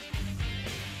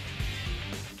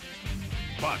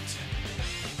 But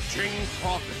Jing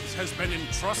Province has been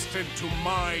entrusted to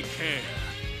my care.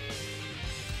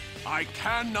 I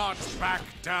cannot back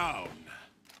down.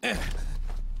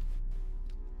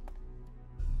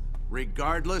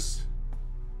 Regardless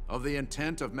of the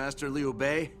intent of Master Liu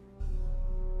Bei,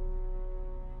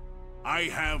 I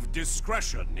have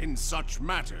discretion in such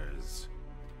matters.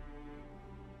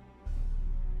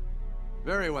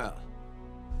 very well.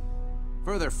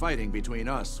 Further fighting between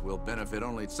us will benefit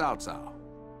only Cao Cao.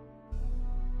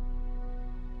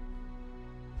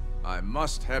 I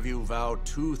must have you vow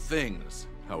two things,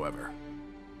 however.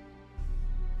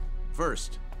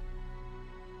 First,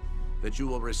 that you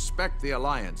will respect the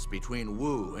alliance between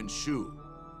Wu and Shu.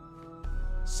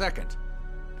 Second,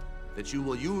 that you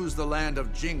will use the land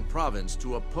of Jing Province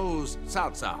to oppose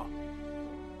Cao Cao.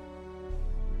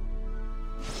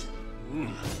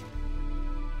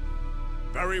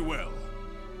 Very well.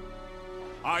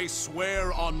 I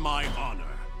swear on my honor.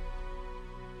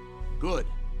 Good.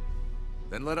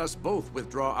 Then let us both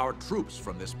withdraw our troops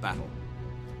from this battle.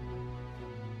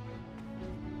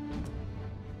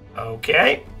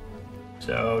 Okay.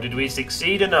 So, did we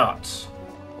succeed or not?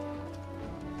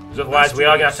 Because otherwise we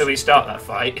are going to have to restart that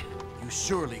fight. You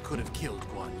surely could have killed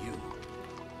Guan Yu.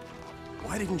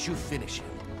 Why didn't you finish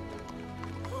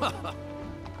him?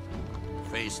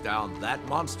 Face down that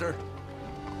monster?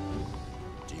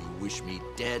 Do you wish me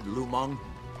dead, Lu Meng?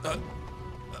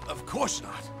 Of course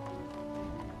not.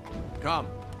 Come.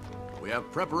 We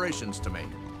have preparations to make.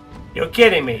 You're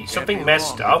kidding me. Can't Something be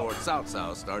messed long up. before Cao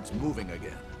Cao starts moving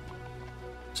again.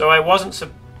 So I wasn't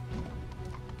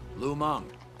Lu Meng.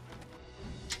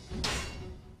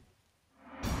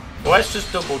 Well, let's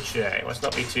just double check. Let's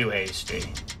not be too hasty.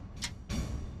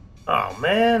 Oh,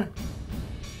 man.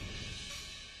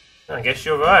 I guess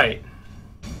you're right.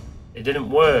 It didn't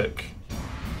work.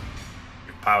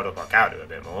 You've powered up our counter a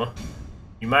bit more.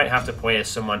 You might have to play as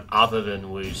someone other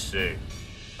than Wu Su.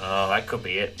 Oh, that could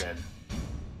be it then.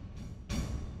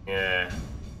 Yeah.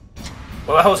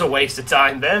 Well, that was a waste of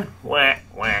time then. Wah,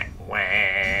 wah,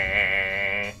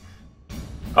 wah.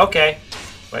 Okay.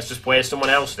 Let's just play as someone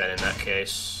else then in that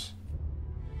case.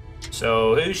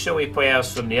 So, who shall we play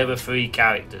as from the other three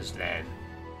characters then?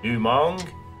 Lu Meng,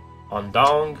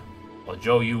 Hondong, or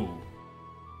Zhou Yu?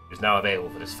 Who's now available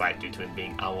for this fight due to him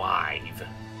being alive.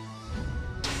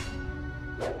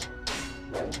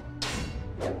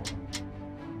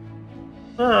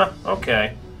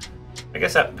 Okay. I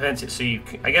guess that prevents it so you.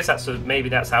 I guess that's maybe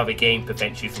that's how the game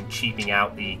prevents you from cheaping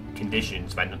out the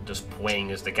conditions by not just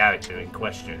playing as the character in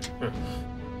question.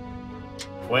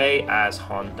 Play as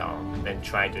Hondong, then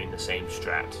try doing the same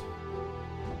strat.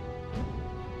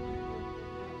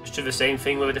 Just do the same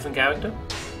thing with a different character?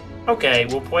 Okay,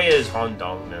 we'll play as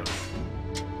Hondong then.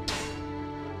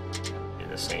 Do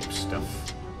the same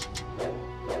stuff.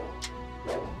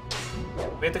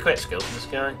 We have the correct skills for this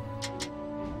guy?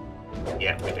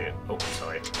 Yeah, we do. Oh,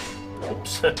 sorry.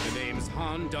 Oops. The name's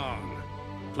Hondong.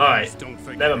 Alright,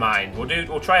 never mind.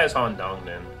 We'll try as Hondong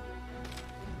then.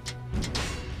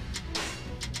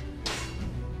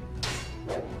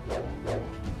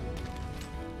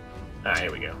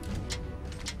 Here we go.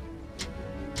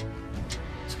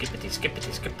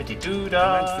 Skippity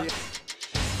doo-dah.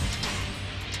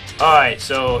 Alright,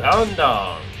 so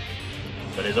Hondong.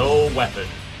 But his old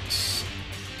weapons.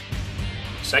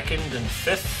 Second and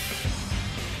fifth.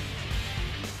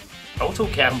 Total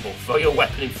gamble. Throw your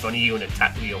weapon in front of you and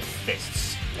attack with your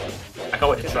fists. I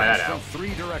can't wait to try that out. From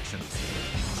 3 directions.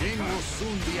 Jing will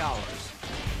soon be ours.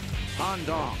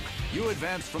 Hondong, you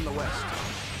advance from the west.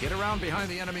 Get around behind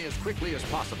the enemy as quickly as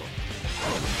possible.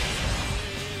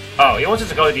 Oh, he wants us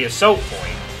to go to the assault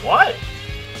point. What?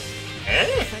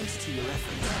 Eh? Thanks to your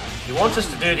efforts. He wants us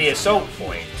to do the assault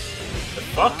point. The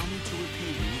fuck? Allow me to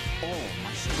repay you with all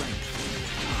my strength.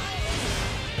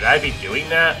 Should I be doing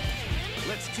that?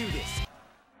 Let's do this.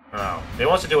 Oh, they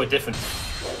want to do a different...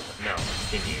 No,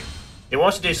 continue. He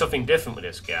wants to do something different with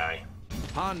this guy.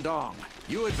 Hondong,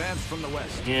 you advance from the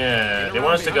west. Yeah, they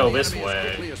want us to go this way. As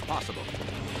quickly as possible.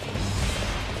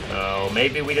 So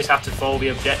maybe we just have to follow the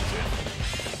objective.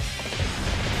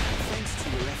 Thanks to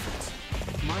your efforts,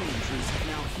 my injuries are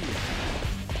now healed.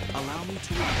 Allow me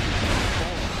to repay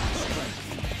all my strength.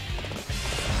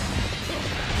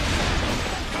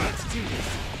 Let's do this.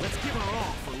 Let's give our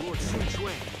all for Lord Sun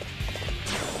Quan.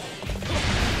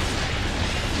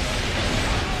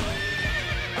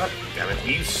 God damn it,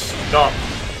 will you stop?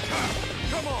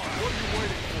 Come on, what are you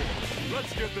waiting for?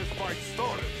 Let's get this fight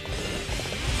started.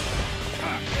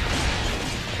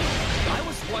 I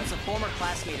was once a former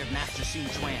classmate of Master Sun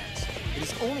Quan's. It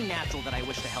is only natural that I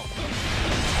wish to help him.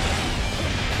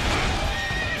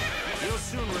 You'll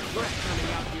soon regret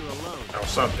coming out here alone. I'll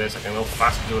sub this, I can go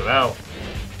faster do without.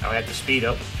 Now I have to speed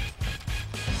up.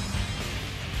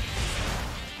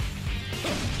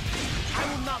 I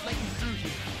will not let you through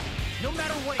here. No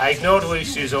matter what. I ignored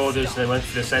Lucy's orders and went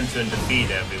to the center and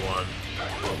defeat everyone.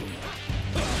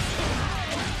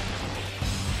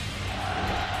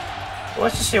 Well,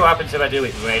 let's just see what happens if I do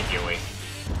it regularly.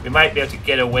 We might be able to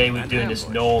get away with doing this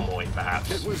normally, perhaps.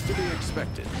 It was to be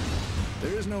expected.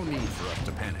 There is no need for us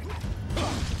to panic.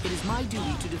 It is my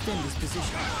duty to defend this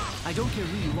position. I don't care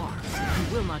who you are.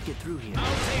 You will not get through here.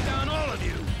 I'll take on all of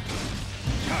you.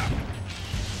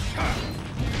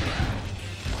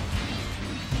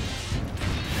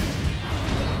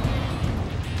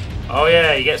 Oh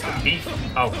yeah, he gets the beef.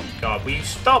 Oh god, will you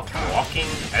stop blocking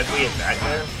every attack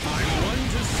there? I'm one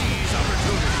to seize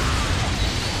opportunity.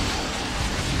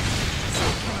 I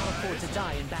cannot afford to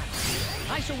die in battle.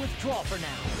 I shall withdraw for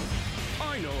now.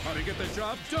 I know how to get the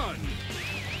job done.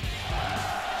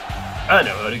 I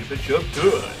know how to get the job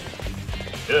done.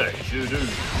 Yeah, you sure do.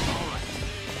 Alright,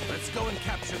 let's go and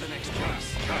capture the next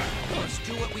place. Let's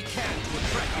do what we can to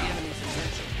attract the enemy's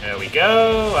attention. There we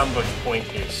go. Ambush point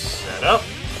is set up.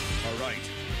 All right,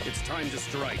 it's time to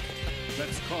strike.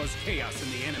 Let's cause chaos in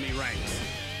the enemy ranks.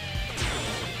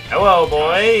 Hello,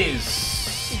 boys.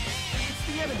 It's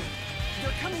the enemy.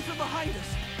 They're coming from behind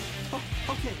us. Oh,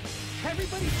 okay.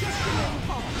 Everybody just remain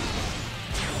calm.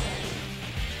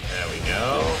 There we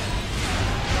go.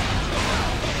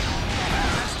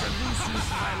 Master Lucy's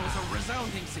plan was a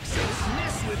resounding success.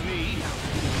 Mess with me.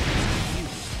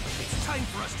 It's time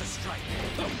for us to strike.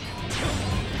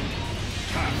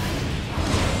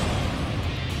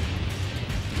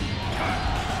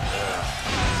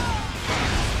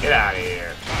 Get out of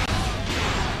here.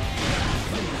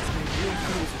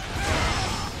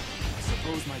 I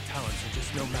suppose my talents are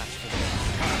just no match for them.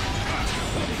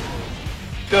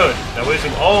 Good. They're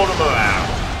losing all the morale.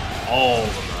 All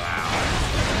the morale.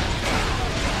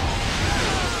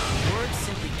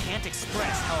 can't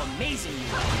express how amazing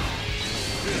you are.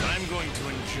 I'm going to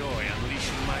enjoy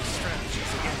unleashing my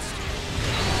strategies against you.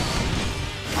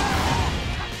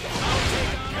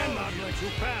 I cannot let you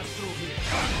pass through here.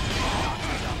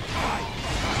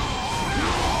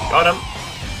 Got him.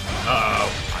 Uh-oh.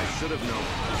 I should have known.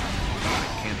 I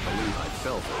can't believe I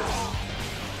fell for this.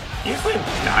 You let him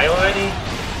die already?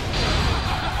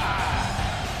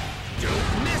 Don't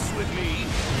mess with me.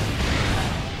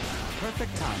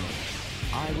 Perfect timing.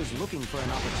 I was looking for an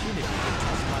opportunity to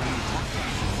test my new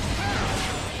tactics.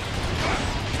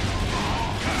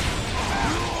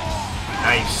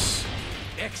 Nice.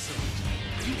 Excellent.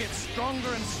 You get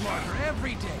stronger and smarter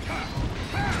every day.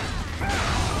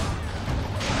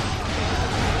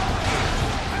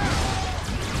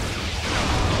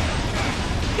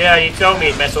 Yeah, you told me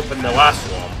it messed up in the last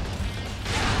one.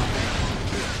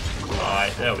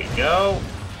 Alright, there we go.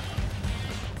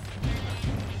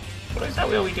 What is that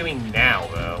we doing now,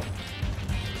 though?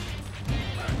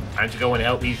 Time to go and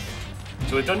help these...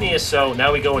 So we've done the assault,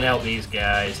 now we go and help these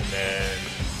guys, and then...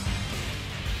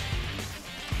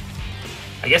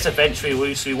 I guess eventually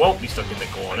Lucy won't be stuck in the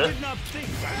corner. I did not think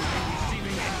I would be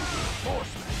receiving any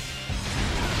reinforcements.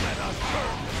 Let us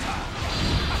burn the town.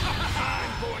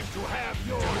 I'm going to have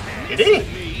your hands. Did he?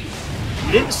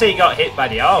 He didn't say he got hit by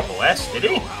the arbalest, did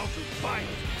he?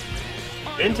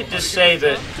 Didn't it just say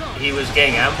that he was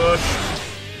getting ambushed?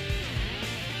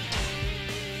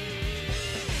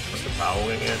 What's the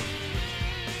power again?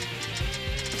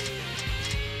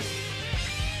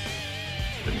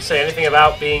 Didn't say anything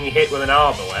about being hit with an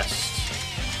arbalest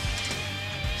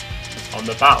on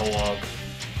the battle log.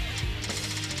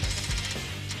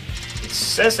 It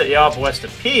says that the arbalest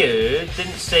appeared,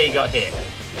 didn't say he got hit.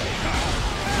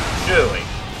 Surely.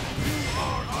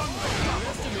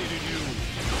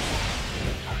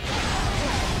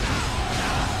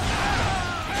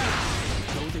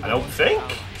 I don't think.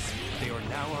 They are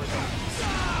now our enemies.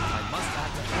 I must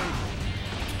act accordingly.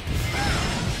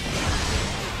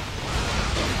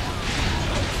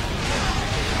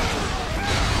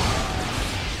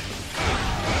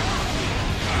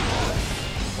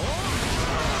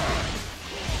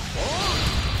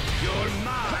 You're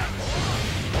mine.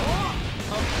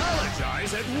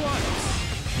 Apologize at once.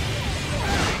 The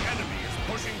enemy is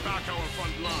pushing back our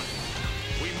front line.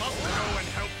 We must go and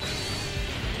help them.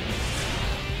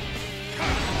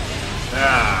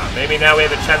 Ah, maybe now we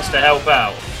have a chance to help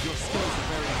out.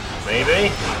 Maybe?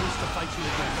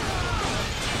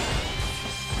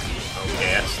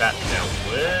 Okay, that's that dealt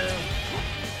with.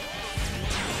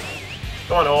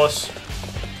 Go on, horse.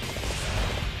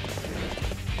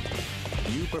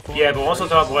 Yeah, but once the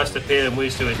top west appeared and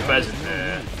moves to his present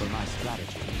there.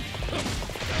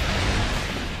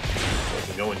 We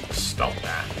can go and stop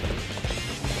that.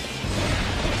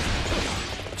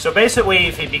 So basically,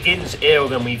 if he begins ill,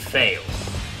 then we fail.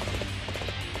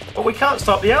 But we can't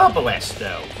stop the arbalest,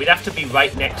 though. We'd have to be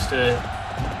right next to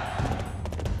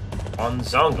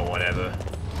Onzong or whatever.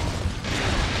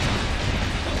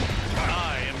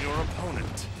 I am your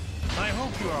opponent. I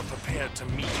hope you are prepared to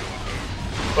meet your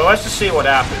end. Well, let's just see what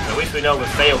happens. At least we know the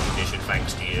fail condition,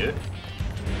 thanks to you.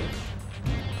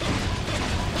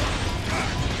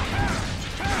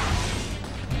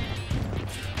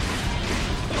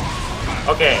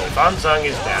 Okay, Fanzang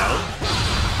is down.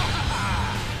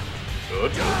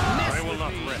 Good. I will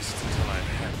not rest until I've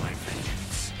had my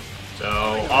vengeance. So,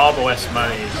 Arbalest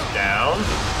Man is down.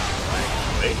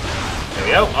 Wait. There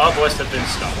we go, Arbalest has been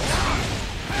stopped.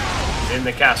 He's in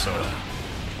the castle.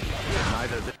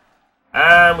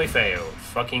 And we failed.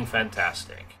 Fucking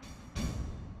fantastic.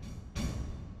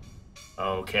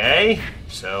 Okay,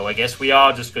 so I guess we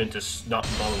are just going to not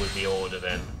bother with the order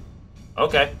then.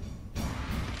 Okay.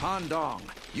 Han Dong,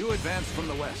 you advance from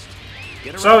the west.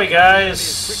 Sorry guys,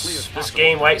 this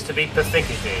game likes to be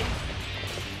pathetic.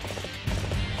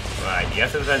 Right, you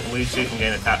have to prevent Lucy from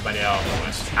getting attacked by the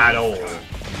arbalest at all.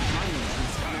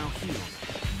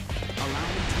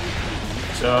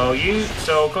 So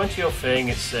according to your thing,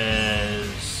 it says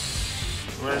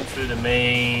run through the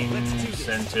main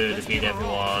center, defeat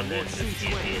everyone, and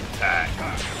defeat the attack.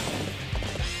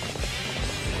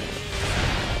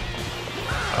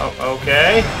 Oh,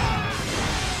 okay.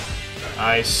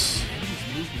 Nice.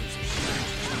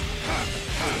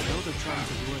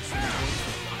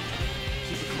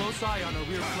 Keep a close eye on our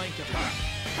rear flank of the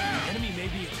enemy may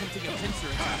be attempting a pincer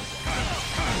attack.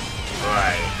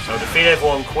 Right, so defeat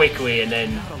everyone quickly and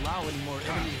then... Not allow any more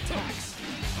enemy attacks.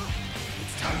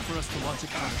 It's time for us to launch a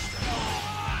counter-strike.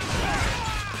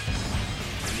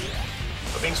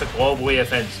 I think it's a globally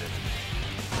offensive.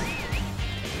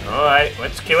 Alright,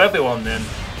 let's kill everyone then.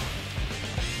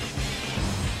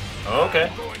 Okay.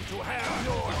 I'm going to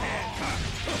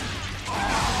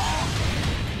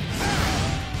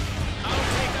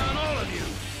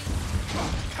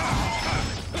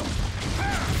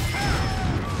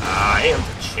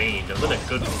I've done a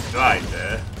good drive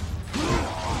there.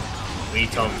 3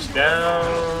 tongues down.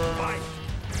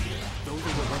 Those are the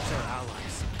once our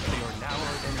allies. They are now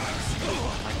our enemies.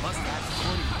 I must act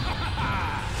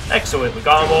accordingly. Excellent, we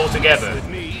got them all together.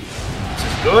 This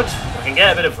is good. I can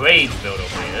get a bit of rage build up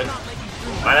here.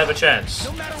 Might have a chance.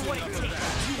 No matter what it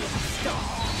takes, you will be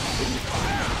stopped.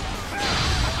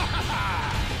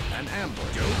 An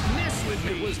ambush. Don't mess with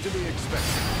me. It was to be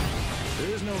expected.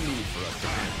 There is no need for us to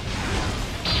panic.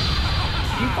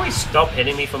 Can you please stop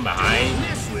hitting me from behind?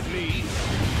 Mess with me.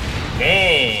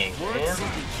 Dang, Words man.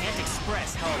 simply can't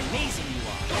express how amazing you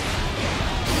are.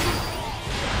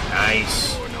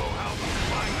 Nice.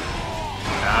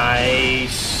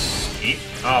 Nice.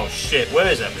 Oh shit, where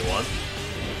is everyone?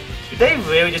 Did they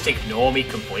really just ignore me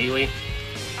completely?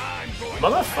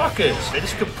 Motherfuckers, they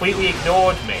just completely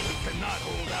ignored me.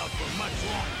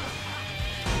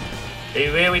 They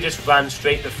really just ran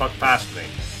straight the fuck past me.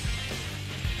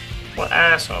 What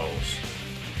assholes.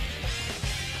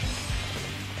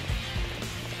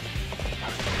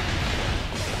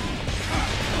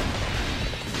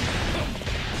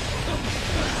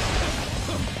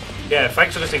 Yeah,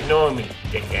 thanks for just ignoring me,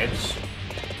 dickheads.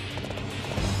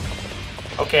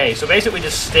 Okay, so basically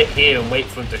just sit here and wait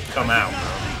for him to come out.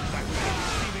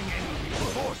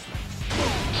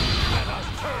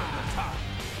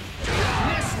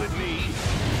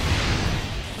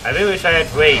 I really wish I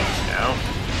had rage now.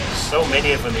 There's so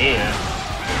many of them here.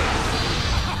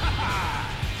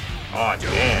 Oh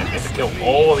damn, I have to kill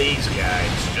all these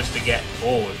guys just to get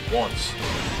all at once.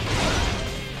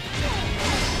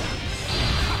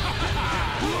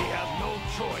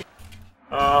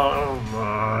 Oh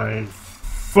my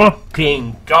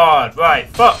fucking god. Right,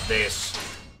 fuck this.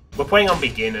 We're playing on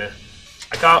beginner.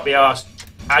 I can't be asked.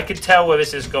 I can tell where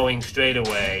this is going straight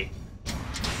away.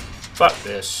 Fuck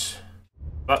this.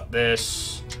 Fuck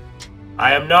this.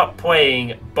 I am not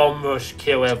playing Bomb Rush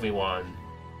Kill Everyone.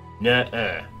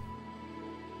 Nuh-uh.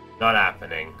 Not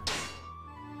happening.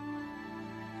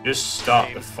 Just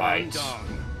stop the fight.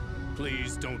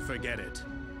 Please don't forget it.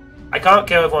 I can't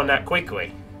kill everyone that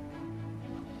quickly.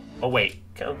 Oh wait,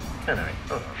 can I?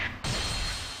 Hold on.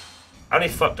 I only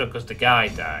fucked up because the guy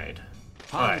died.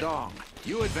 Han Dong,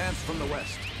 you advance from the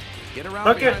west. Get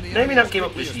around Maybe not give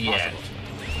up this yet.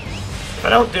 If I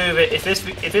don't do it, if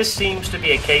this seems to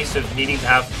be a case of needing to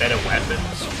have better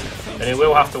weapons, then it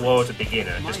will have to war as a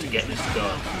beginner just to get this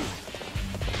done.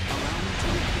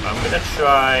 I'm gonna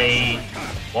try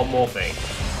one more thing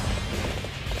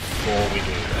before we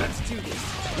do that.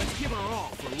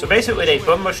 So basically, they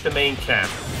bum rush the main camp.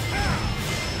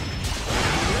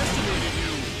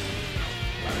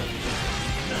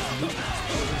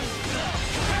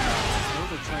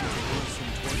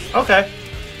 Okay.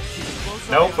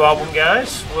 No problem,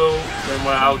 guys. Well, then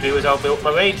what I'll do is I'll build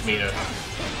my rage meter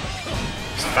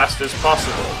as fast as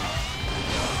possible.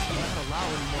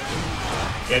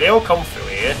 Yeah, they all come through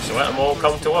here, so let them all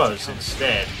come to us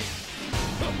instead.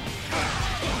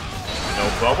 No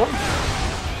problem.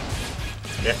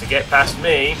 They have to get past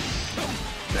me,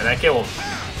 then I kill them.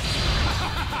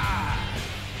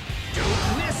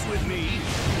 Don't mess with me.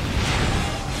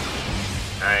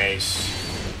 Nice.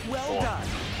 Well done.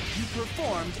 You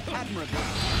performed admirably.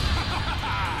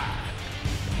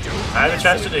 I have a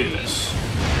chance to do this.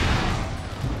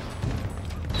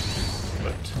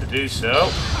 But to do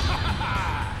so,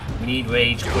 we need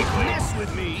rage quickly. Mess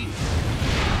with me.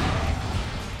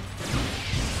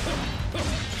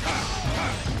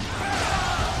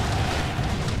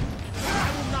 I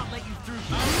will not let you through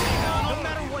here. No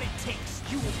matter what it takes,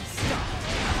 you will be stopped.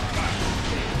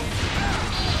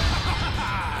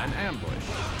 An ambush.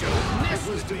 It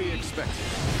was to be expected.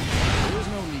 There is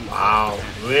no need. Wow,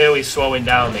 really slowing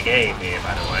down the game here,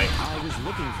 by the way. I was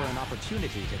looking for an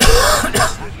opportunity to...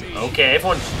 Okay,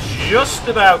 everyone's just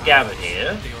about gathered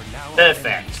here.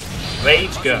 Perfect.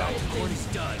 Rage go. I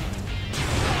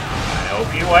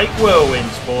hope you like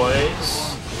whirlwinds,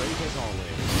 boys.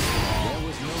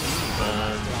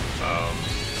 Bum, bum,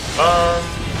 bum,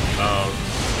 bum,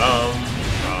 bum.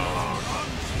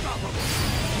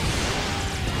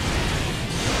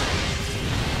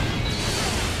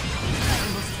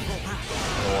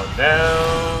 One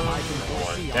down.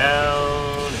 One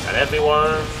down. Is that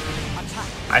everyone?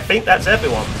 I think that's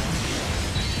everyone.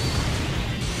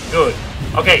 Good.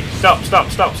 Okay, stop, stop,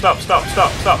 stop, stop, stop,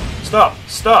 stop, stop, stop,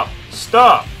 stop,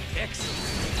 stop.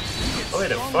 Hurry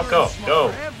the fuck up.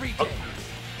 Go.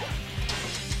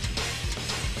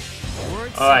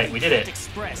 Alright, we did it.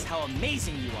 Express how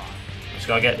amazing you are. Just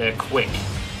gotta get there quick.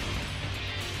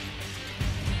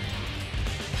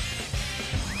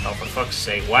 Oh, for fuck's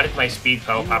sake, why did my speed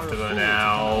power have to run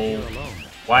out?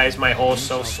 Why is my horse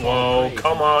so slow?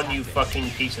 Come on, you fucking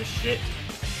piece of shit.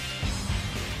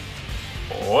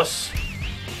 Horse.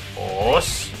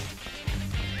 Horse.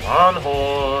 Come on,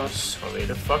 horse. Hurry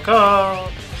the fuck up.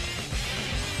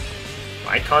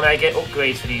 Why can't I get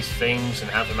upgrades for these things and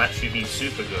have them actually be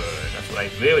super good? That's what I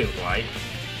really would like.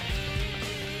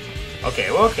 Okay.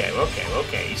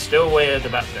 He's still way at the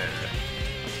back there.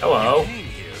 Hello. You came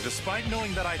here despite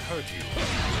knowing that I'd hurt you.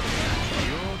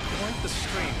 You're quite the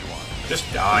strange one.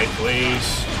 Just die,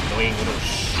 please. Annoying little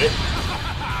shit.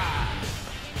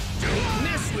 Don't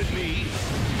mess with me.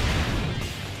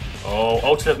 Oh,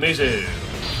 alternate Mizu.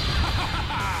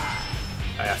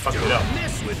 I fucked it up.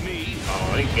 Mess with me.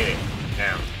 Oh, I didn't get it.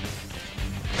 Down.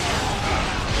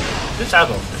 Just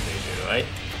have alternate Mizu, right?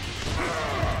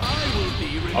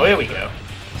 Oh, here we go.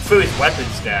 Threw his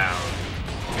weapons down.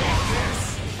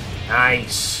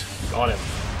 Nice. Got him.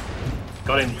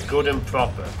 Got him good and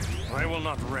proper. I will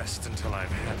not rest until I've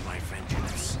had my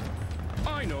vengeance.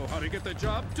 I know how to get the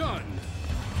job done.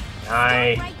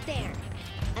 Nice. Stop right there.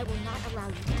 I will not allow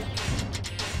you to go.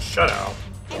 Shut up.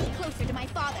 Any closer to my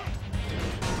father.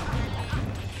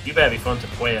 You better be fun to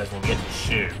play as when we get to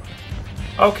shoot.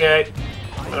 Okay.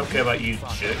 I don't care about you,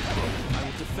 shit. I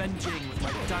will defend Jing with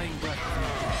my dying breath.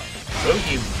 Will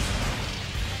you?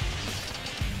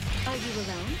 Are you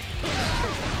alone?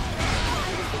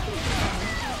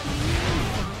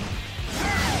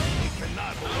 We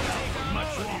cannot hold out for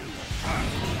much of you.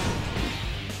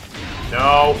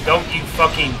 No, don't you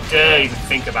fucking dare even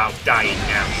think about dying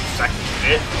now, you sack of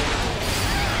shit.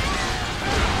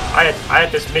 I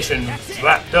had this mission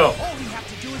wrapped up. All we have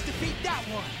to do is defeat that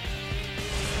one.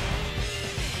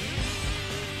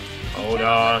 Hold Let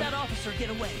on. that officer get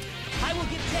away. I will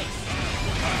give chase.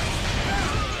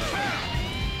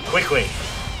 Quickly.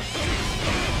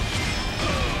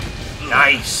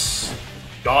 Nice.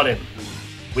 Got him.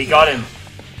 We got him.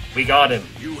 We got him.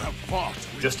 You have fought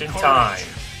with Just in courage time.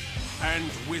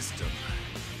 and wisdom.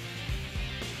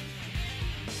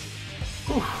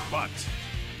 But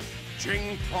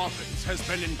Jing Province has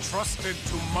been entrusted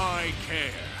to my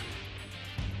care.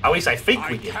 At least I think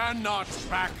I we did. cannot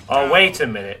back Oh, down. wait a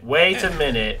minute. Wait a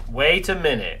minute. Wait a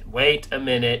minute. Wait a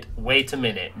minute. Wait a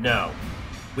minute. No.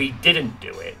 We didn't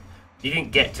do it. You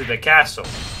didn't get to the castle.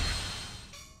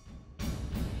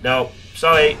 No.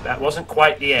 Sorry. That wasn't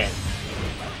quite the end.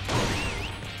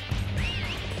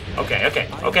 Okay.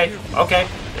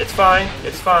 It's fine.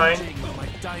 It's fine.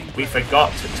 We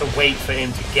forgot to wait for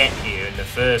him to get here in the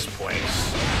first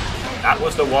place. That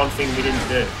was the one thing we didn't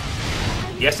do.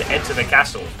 He has to enter the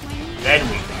castle. Then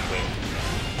we can win.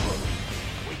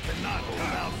 We cannot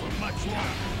hold out for much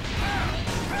longer.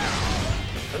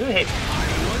 I really hate.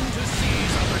 One to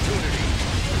seize opportunity.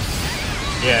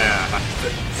 Yeah.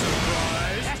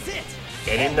 That's it.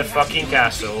 Get in the fucking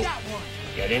castle.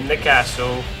 Get in the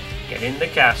castle. Get in the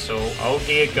castle. Oh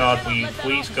dear God, will you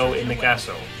please go in the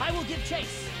castle? I will give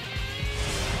chase.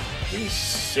 He's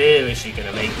seriously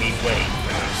gonna make me wait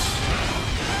for this.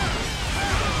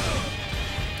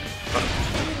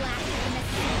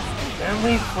 Can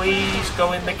we please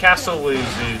go in the castle,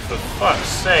 Wuzu? For fuck's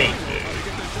sake, dude.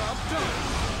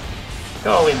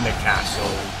 Go in the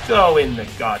castle. Go in the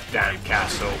goddamn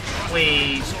castle.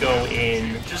 Please go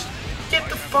in. Just get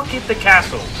the fuck in the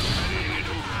castle. To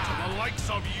the likes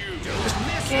of you.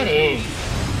 Just get in.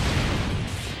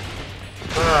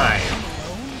 Fine.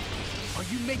 Are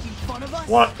you making fun of us?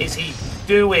 What is he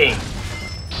doing?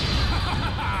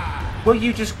 Will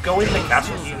you just go in the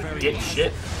castle, you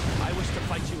dipshit? I wish to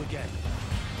fight you again.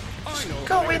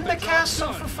 Go in the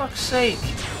castle, for fuck's sake.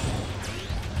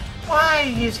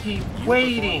 Why is he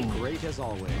waiting? Great as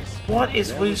always. What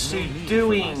is Lucy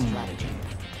doing?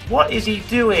 What is he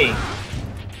doing?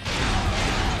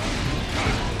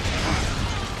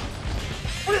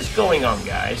 What is going on,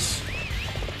 guys?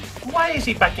 Why is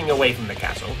he backing away from the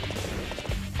castle?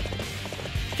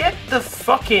 Get the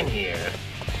fuck in here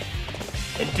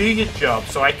and do your job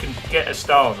so I can get a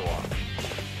Star Wars.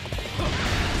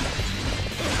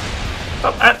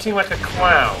 Stop acting like a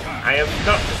clown. I am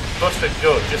not just bust a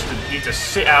gut just to need to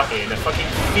sit out here in a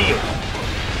fucking field.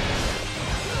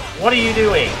 What are you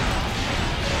doing?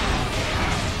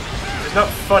 It's not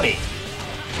funny.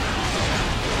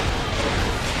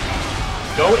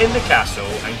 Go in the castle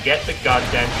and get the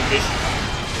goddamn condition.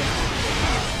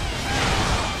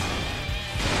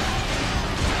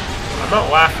 I'm not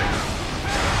laughing.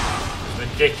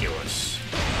 It's ridiculous.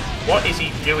 What is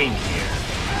he doing here?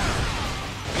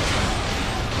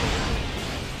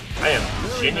 I am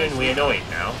genuinely annoyed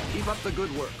now. Keep up the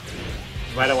good work.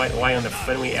 Right away on the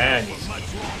friendly end.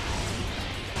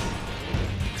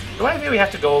 Do I really have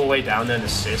to go all the way down there and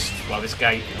assist while this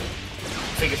guy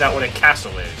figures out what a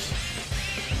castle is.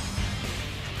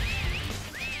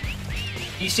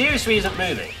 He seriously isn't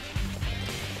moving.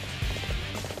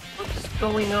 What's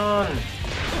going on?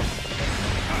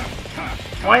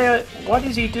 What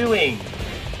is he doing?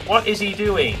 What is he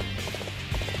doing?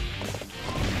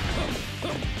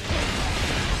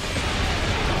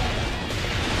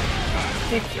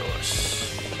 Ridiculous.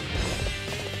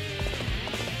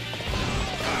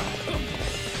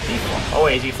 Oh,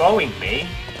 is he following me?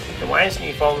 Then why isn't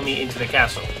he following me into the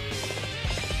castle?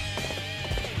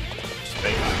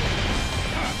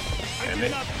 Damn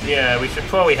it. Yeah, we should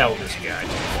probably help this guy, to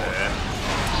be fair.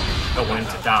 Don't want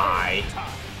him to die.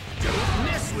 Don't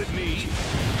mess with me.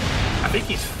 I think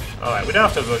he's... Alright, we don't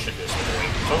have to rush at this point.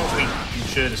 As long as we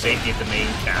ensure the safety of the main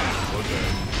camp, we're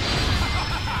good.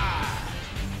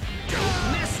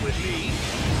 Don't mess with me.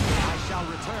 I shall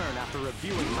return after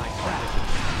reviewing my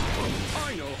strategy.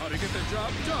 I know how to get the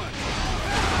job done.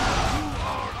 You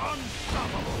are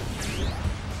unstoppable.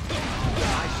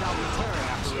 I shall return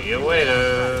after See you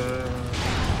later.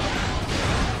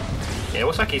 Yeah, it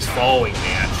looks like he's following me,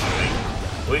 actually.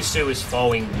 Lusu is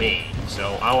following me,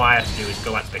 so all I have to do is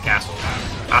go back to the castle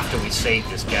after we save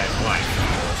this guy's life, of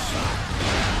course.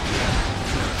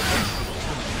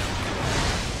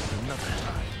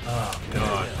 Oh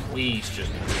god, please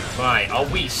just... Right, are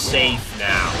we safe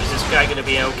now? Is this guy gonna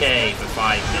be okay for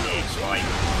 5 minutes while I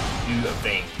do a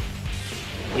thing?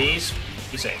 Please,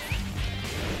 be safe.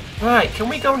 Right, can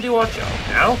we go and do our job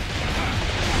now?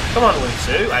 Come on,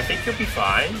 Lusu, I think you'll be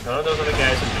fine. None of those other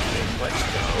guys are moving. Let's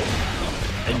go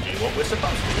and do what we're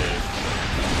supposed to do.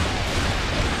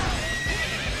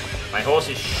 My horse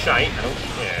is shite, I don't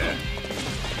care.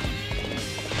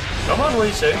 Come on,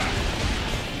 Lusu.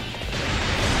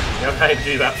 You don't have to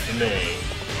do that for me.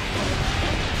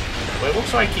 Well, it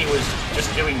looks like he was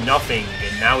just doing nothing,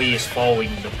 and now he is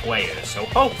following the player, so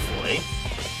hopefully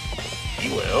he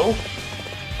will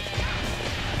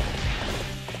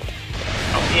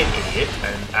not be an idiot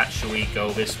and actually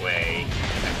go this way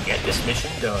and get this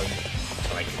mission done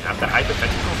so I can have the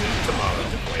hypothetical route tomorrow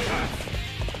to play with.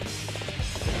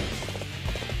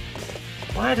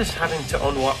 Why does having to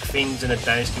unlock things in a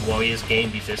Dynasty Warriors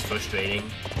game be this frustrating?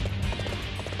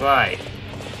 Right,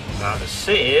 now just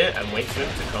sit here and wait for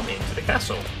him to come into the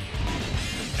castle.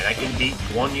 And I can beat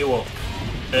one you up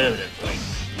permanently.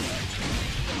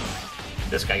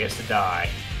 This guy gets to die.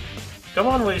 Come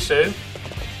on, Lusu.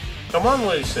 Come on,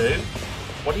 Lusu.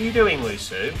 What are you doing,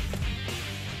 Lusu?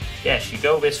 Yes, you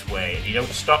go this way, and you don't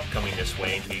stop coming this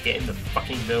way until you get in the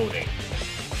fucking building.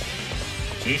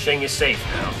 Xiangyang is safe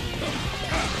now.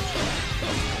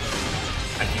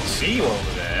 I can see you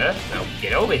over there. Now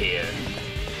get over here.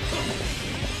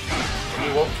 He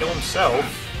won't kill himself.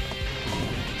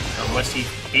 Unless he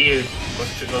beard,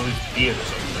 unless he took his beard or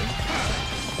something.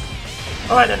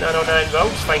 Alright then, 909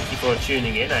 votes. Thank you for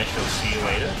tuning in. I shall see you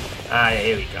later. Ah, yeah,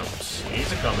 here he comes.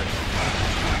 He's a-coming.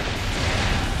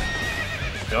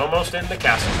 He's almost in the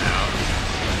castle now.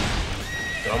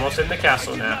 He's almost in the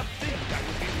castle now.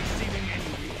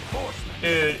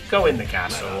 Dude, go in the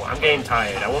castle. I'm getting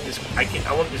tired. I want this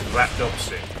wrapped up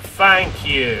soon. Thank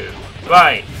you.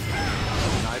 Right.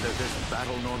 Neither this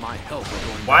battle nor my health are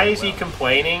going Why is he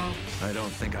complaining? I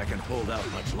don't think I can hold out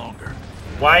much longer.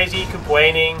 Why is he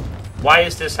complaining? Why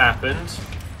has this happened?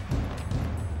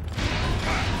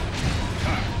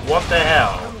 What the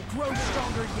hell?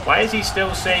 Why is he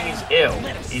still saying he's ill?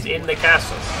 He's in the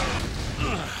castle.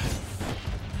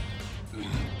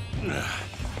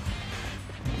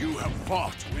 You have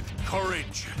fought with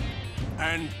courage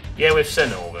and... Yeah, we've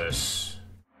seen all this.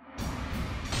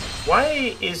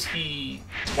 Why is he...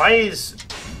 Why is...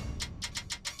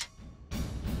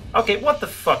 Okay, what the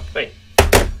fuck? Wait.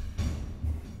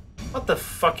 What the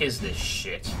fuck is this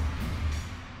shit?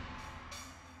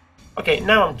 Okay,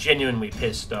 now I'm genuinely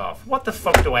pissed off. What the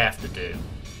fuck do I have to do?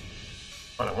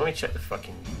 Hold on, let me check the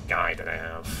fucking guide that I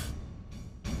have.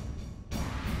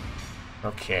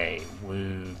 Okay,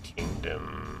 Wu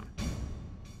Kingdom.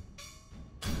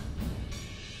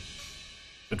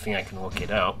 Good thing I can look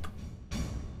it up.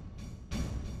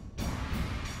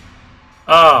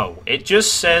 Oh, it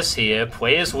just says here,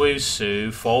 play as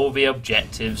Lusu, follow the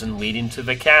objectives and lead into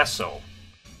the castle.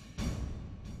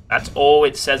 That's all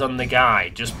it says on the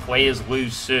guide. Just play as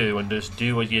Lusu and just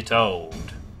do what you're told.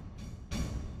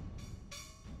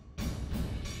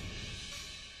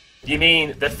 You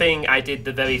mean the thing I did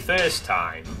the very first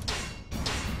time?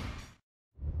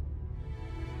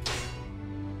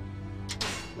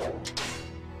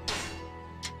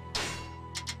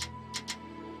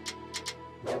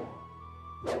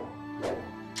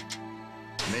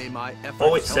 May my efforts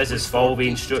All it says help is follow the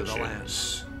restore peace to the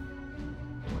instructions.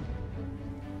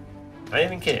 I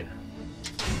even kidding.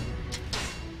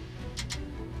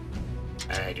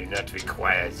 I do not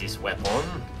require this weapon.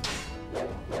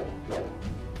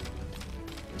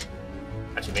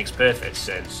 Actually makes perfect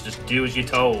sense. Just do as you're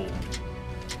told.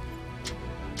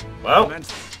 Well. We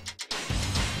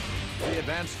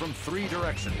advance from 3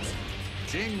 directions.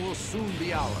 Jing will soon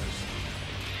be ours.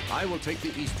 I will take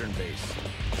the eastern base.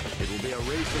 It will be a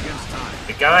race against time.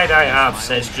 The guide I have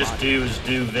says just do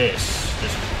this.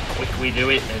 Just quickly do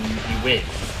it and you win.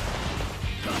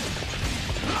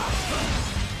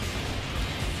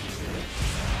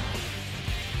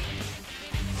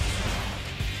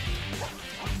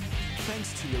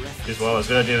 Thanks to your efforts, Because what I was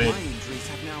going to do my is... injuries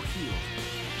have now healed.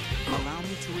 Allow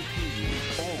me to repay you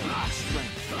with all my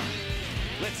strength.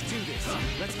 Let's do this.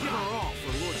 Let's give our all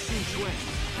for Lord Xun Quan.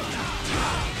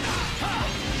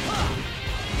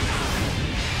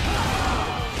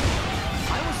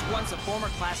 I was once a former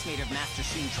classmate of Master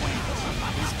Xun Quan.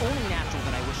 It is only natural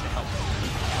that I wish to help him.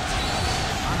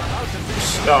 I'm about to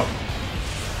finish. Stop.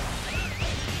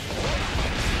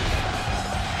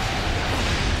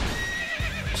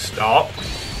 Stop.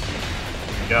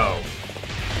 Go.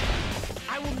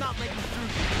 I will not let you through.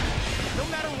 No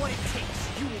matter what it takes,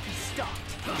 you will be stopped.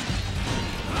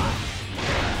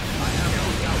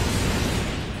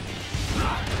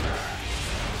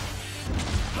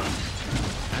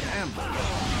 An ambush.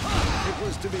 It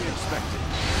was to be expected.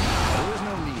 There was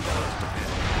no need for us to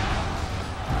panic.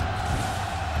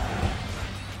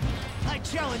 I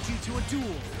challenge you to a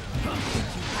duel. Think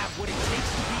you have what it takes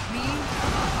to beat me?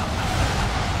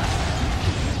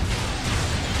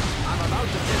 I'm about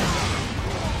to finish.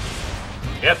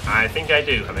 Yep, I think I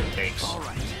do have what it takes. All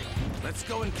right. Let's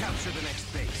go and capture the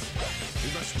next base.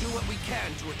 We must do what we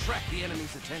can to attract the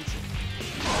enemy's attention.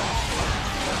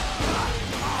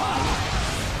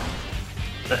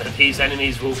 These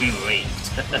enemies will be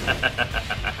raped.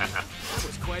 That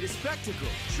was quite a spectacle.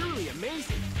 Truly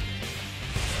amazing.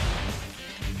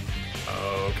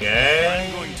 Okay.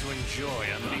 I'm going to enjoy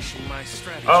unleashing my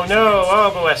strategy. Oh no,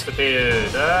 Orbo has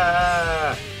appeared.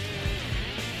 Ah.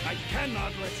 I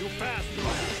cannot let you pass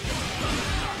through.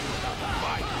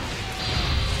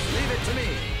 Leave it to me.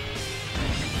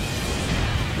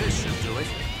 This should do it.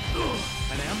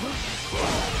 An ambush? I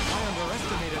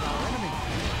underestimated our enemy.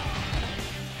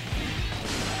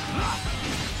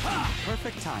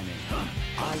 Perfect timing.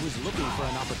 I was looking for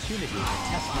an opportunity to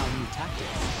test my new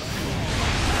tactics.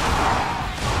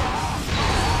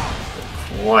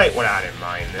 Quite what I had in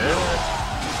mind there.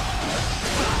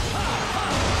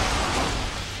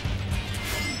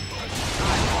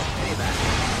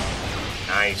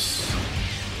 Nice.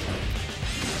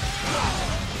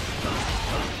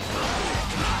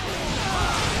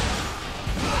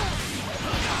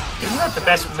 He's not the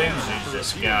best moves,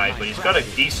 this guy, but he's got a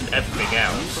decent everything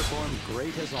else. Performed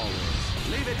great as always.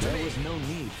 Leave it to There me. was no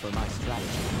need for my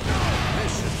strategy.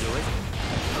 This should do it.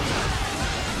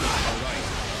 All right,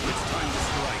 it's time to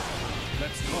strike.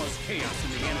 Let's cause chaos in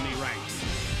the enemy ranks.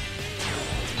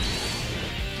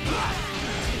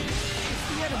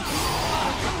 The enemy.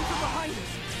 They're coming from behind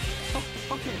us.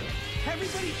 Oh, okay.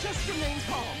 Everybody just remain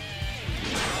calm.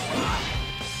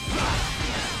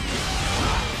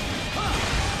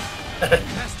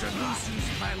 Master Lu Su's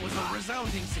plan was a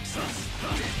resounding success.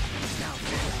 Now,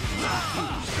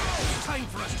 it's time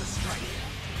for us to strike.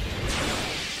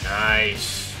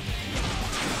 Nice.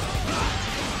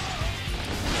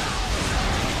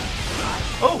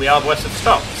 Oh, the Arbalest have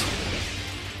stopped.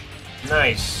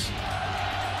 Nice.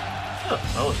 Oh,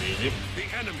 that was easy. The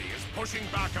enemy is pushing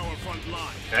back our front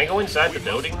line. Can I go inside the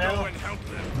building Go now? and help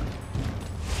them.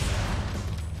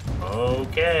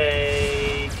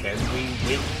 Okay. Can we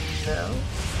win now?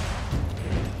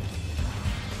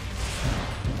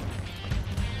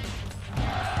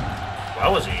 That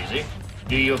was easy.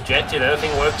 Do your objective,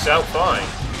 everything works out fine.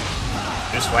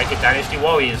 Just like a Dynasty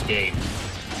Warriors game.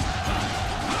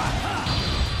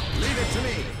 Leave it to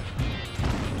me.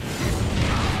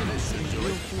 This should do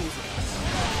it.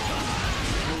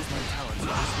 Suppose my talents are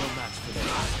just no match for them.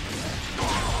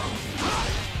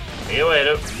 See you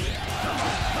later.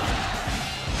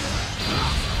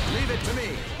 Leave it to me.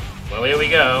 Well, here we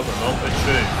go. Remote for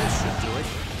truth. This should do it.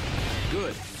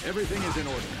 Good. Everything is in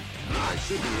order. I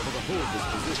should be able to hold this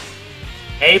position.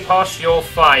 Apos, you're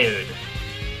fired.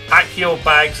 Pack your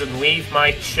bags and leave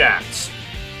my chat.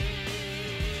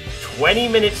 20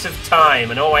 minutes of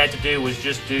time, and all I had to do was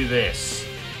just do this.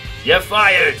 You're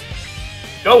fired.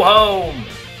 Go home.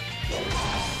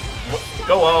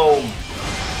 Go home.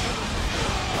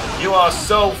 You are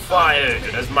so fired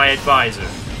as my advisor.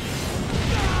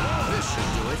 This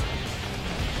should do it.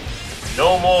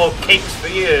 No more cakes for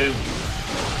you.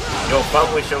 Your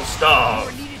family shall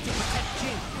starve. You're needed to protect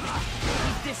Jing.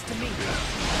 Leave this to me.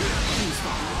 Please,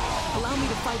 Father, allow me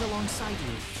to fight alongside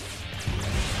you.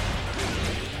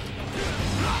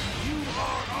 You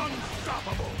are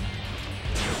unstoppable.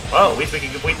 Well, at least we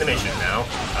can complete the mission now,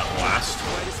 at last.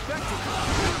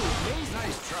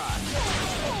 Nice try.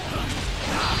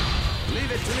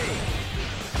 Leave it to me.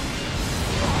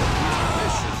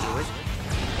 This should do it.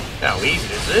 How easy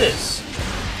is this?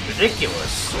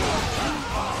 Ridiculous.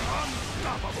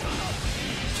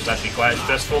 This is actually quite a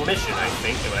stressful mission, I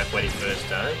think, when I played it first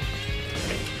time.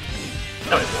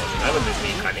 No, it wasn't. I remember this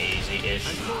being kind of easy-ish.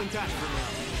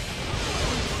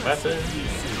 Weapon.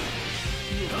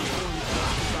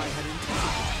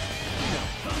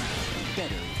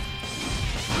 Better.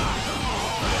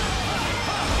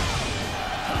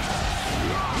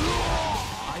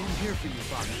 I am here for you,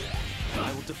 Father.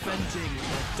 I will defend Jing with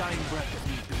my dying breath if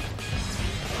need be.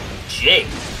 Jing?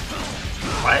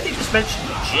 Why did he just mention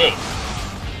Jing?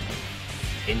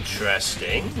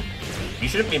 Interesting. You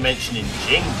shouldn't be mentioning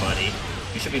Jing, buddy.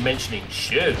 You should be mentioning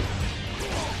Shu.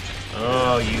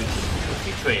 Oh, you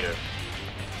cookie traitor.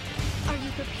 Are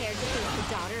you prepared to face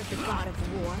the daughter of the god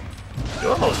of war?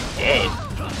 You're almost dead.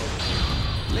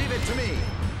 Leave it to me.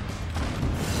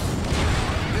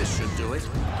 This should do it.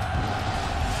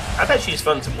 I bet she's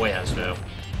fun to play as, though.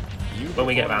 When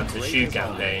we get around to the Shu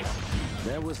campaign.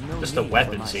 Just the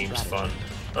weapon seems fun.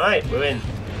 Alright, we're in.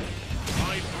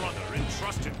 My brother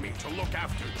entrusted me to look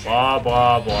after Jing. Blah,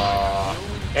 blah, blah.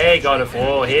 Hey, God of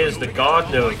War, here's the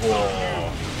Gardener of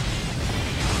War.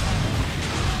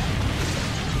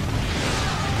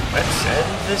 Let's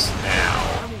end this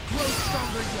now. I will grow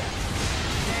stronger yet.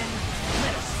 Then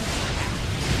let us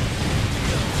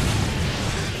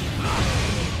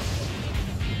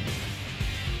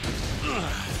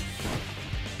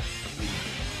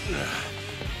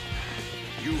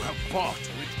You have fought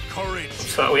with courage.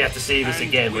 So we have to see this and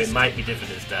again, but it wisdom. might be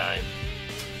different this time.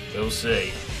 We'll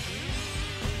see.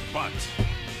 But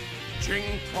Jing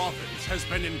Province has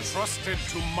been entrusted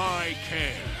to my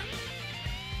care.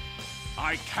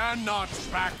 I cannot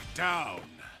back down.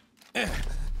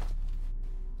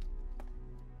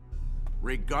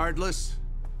 Regardless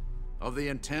of the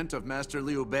intent of Master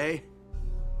Liu Bei,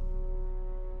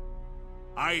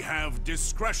 I have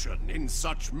discretion in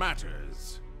such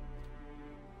matters.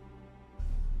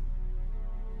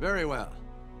 very well.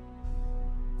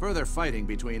 Further fighting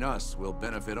between us will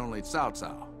benefit only Cao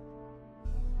Cao.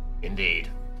 Indeed.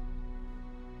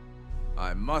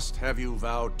 I must have you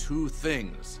vow two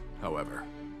things, however.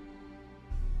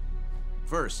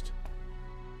 First,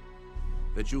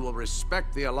 that you will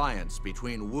respect the alliance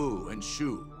between Wu and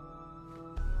Shu.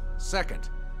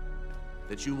 Second,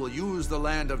 that you will use the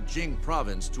land of Jing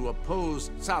Province to oppose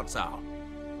Cao Cao.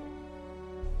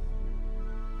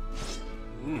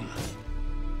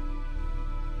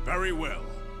 Very well.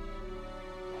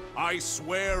 I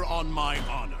swear on my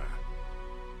honor.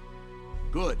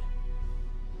 Good.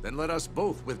 Then let us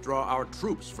both withdraw our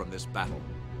troops from this battle.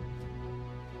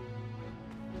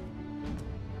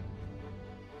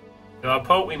 There are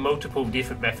probably multiple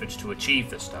different methods to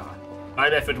achieve the star. My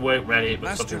method worked around it, but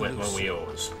Master something went wrong with Lucio.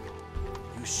 yours.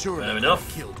 You surely Fair could enough.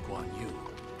 have killed Guan Yu.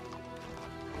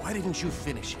 Why didn't you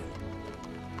finish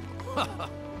him?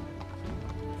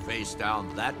 Face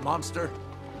down that monster?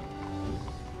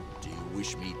 Do you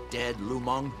wish me dead, Lu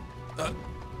Meng?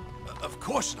 Of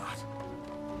course not.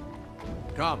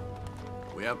 Come.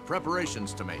 We have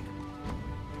preparations to make.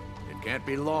 It can't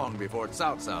be long before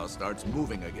Cao Cao starts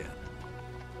moving again.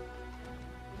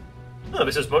 Oh,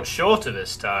 this is much shorter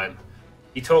this time.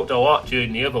 He talked a lot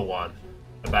during the other one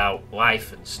about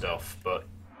life and stuff, but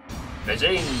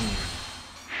zing!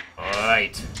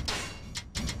 Alright.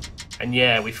 And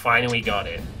yeah, we finally got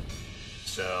it.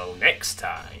 So next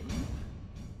time,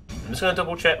 I'm just gonna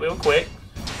double check real quick.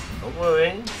 Don't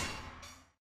worry.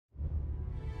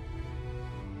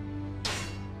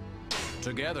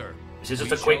 Together, This is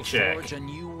just we a quick shall check. forge a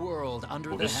new world under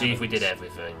We'll the just see if we did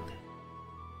heavens. everything.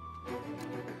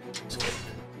 Skip.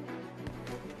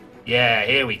 Yeah,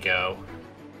 here we go.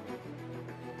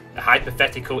 The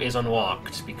hypothetical is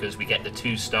unlocked because we get the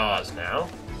 2 stars now.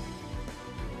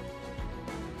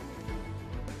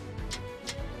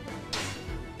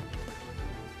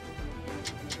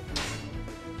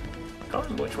 I can't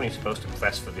remember which one you're supposed to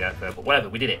press for the advert, but whatever,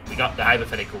 we did it. We got the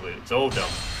hypothetical route. It's all done.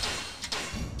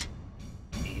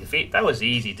 That was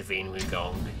easy, defeating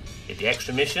Wukong. Did the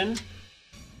extra mission.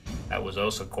 That was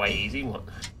also quite easy.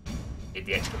 Did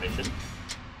the extra mission.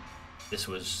 This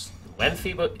was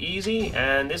lengthy but easy,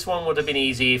 and this one would have been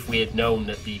easy if we had known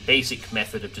that the basic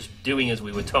method of just doing as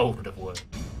we were told would have worked.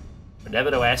 But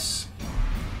nevertheless,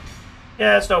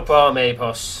 Yeah, it's no problem,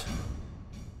 Apos.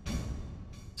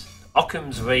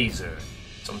 Occam's razor.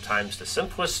 Sometimes the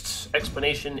simplest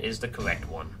explanation is the correct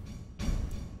one.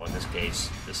 Or in this case,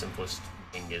 the simplest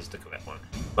thing is the correct one.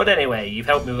 But anyway, you've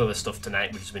helped me with other stuff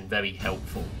tonight, which has been very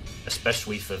helpful.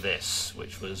 Especially for this,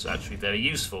 which was actually very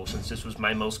useful, since this was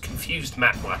my most confused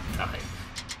map last time.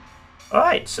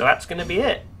 Alright, so that's going to be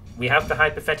it. We have the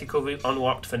hypothetical route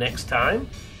unlocked for next time.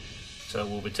 So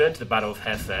we'll return to the Battle of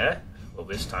Hefei. Well,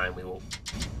 this time we will...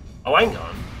 Oh, hang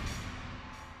on.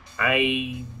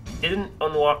 I didn't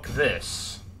unlock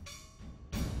this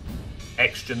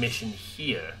extra mission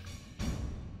here.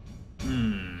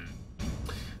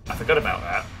 I forgot about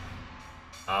that.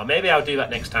 Maybe I'll do that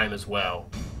next time as well.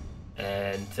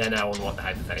 And then I'll unlock the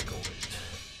hypothetical route.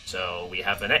 So we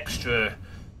have an extra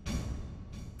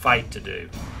fight to do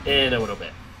in a little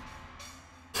bit.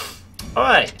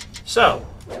 Alright, so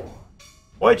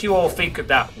what did you all think of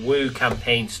that Wu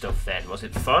campaign stuff then? Was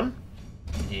it fun?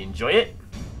 Did you enjoy it?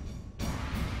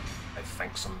 I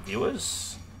thank some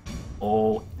viewers.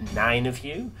 All 9 of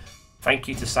you. Thank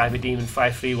you to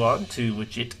CyberDemon531, to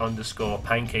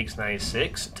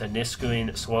legit_pancakes96, to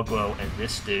Niskarin, Swoglow, and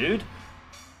this dude.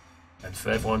 And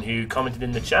for everyone who commented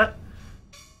in the chat.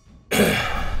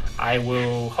 I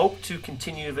will hope to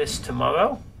continue this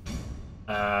tomorrow.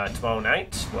 Tomorrow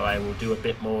night, where I will do a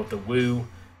bit more of the Wu.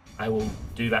 I will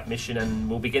do that mission and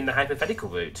we'll begin the hypothetical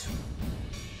route.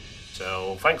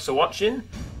 So thanks for watching,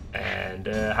 and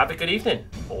have a good evening,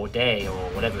 or day, or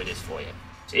whatever it is for you.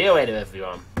 See you later,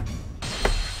 everyone.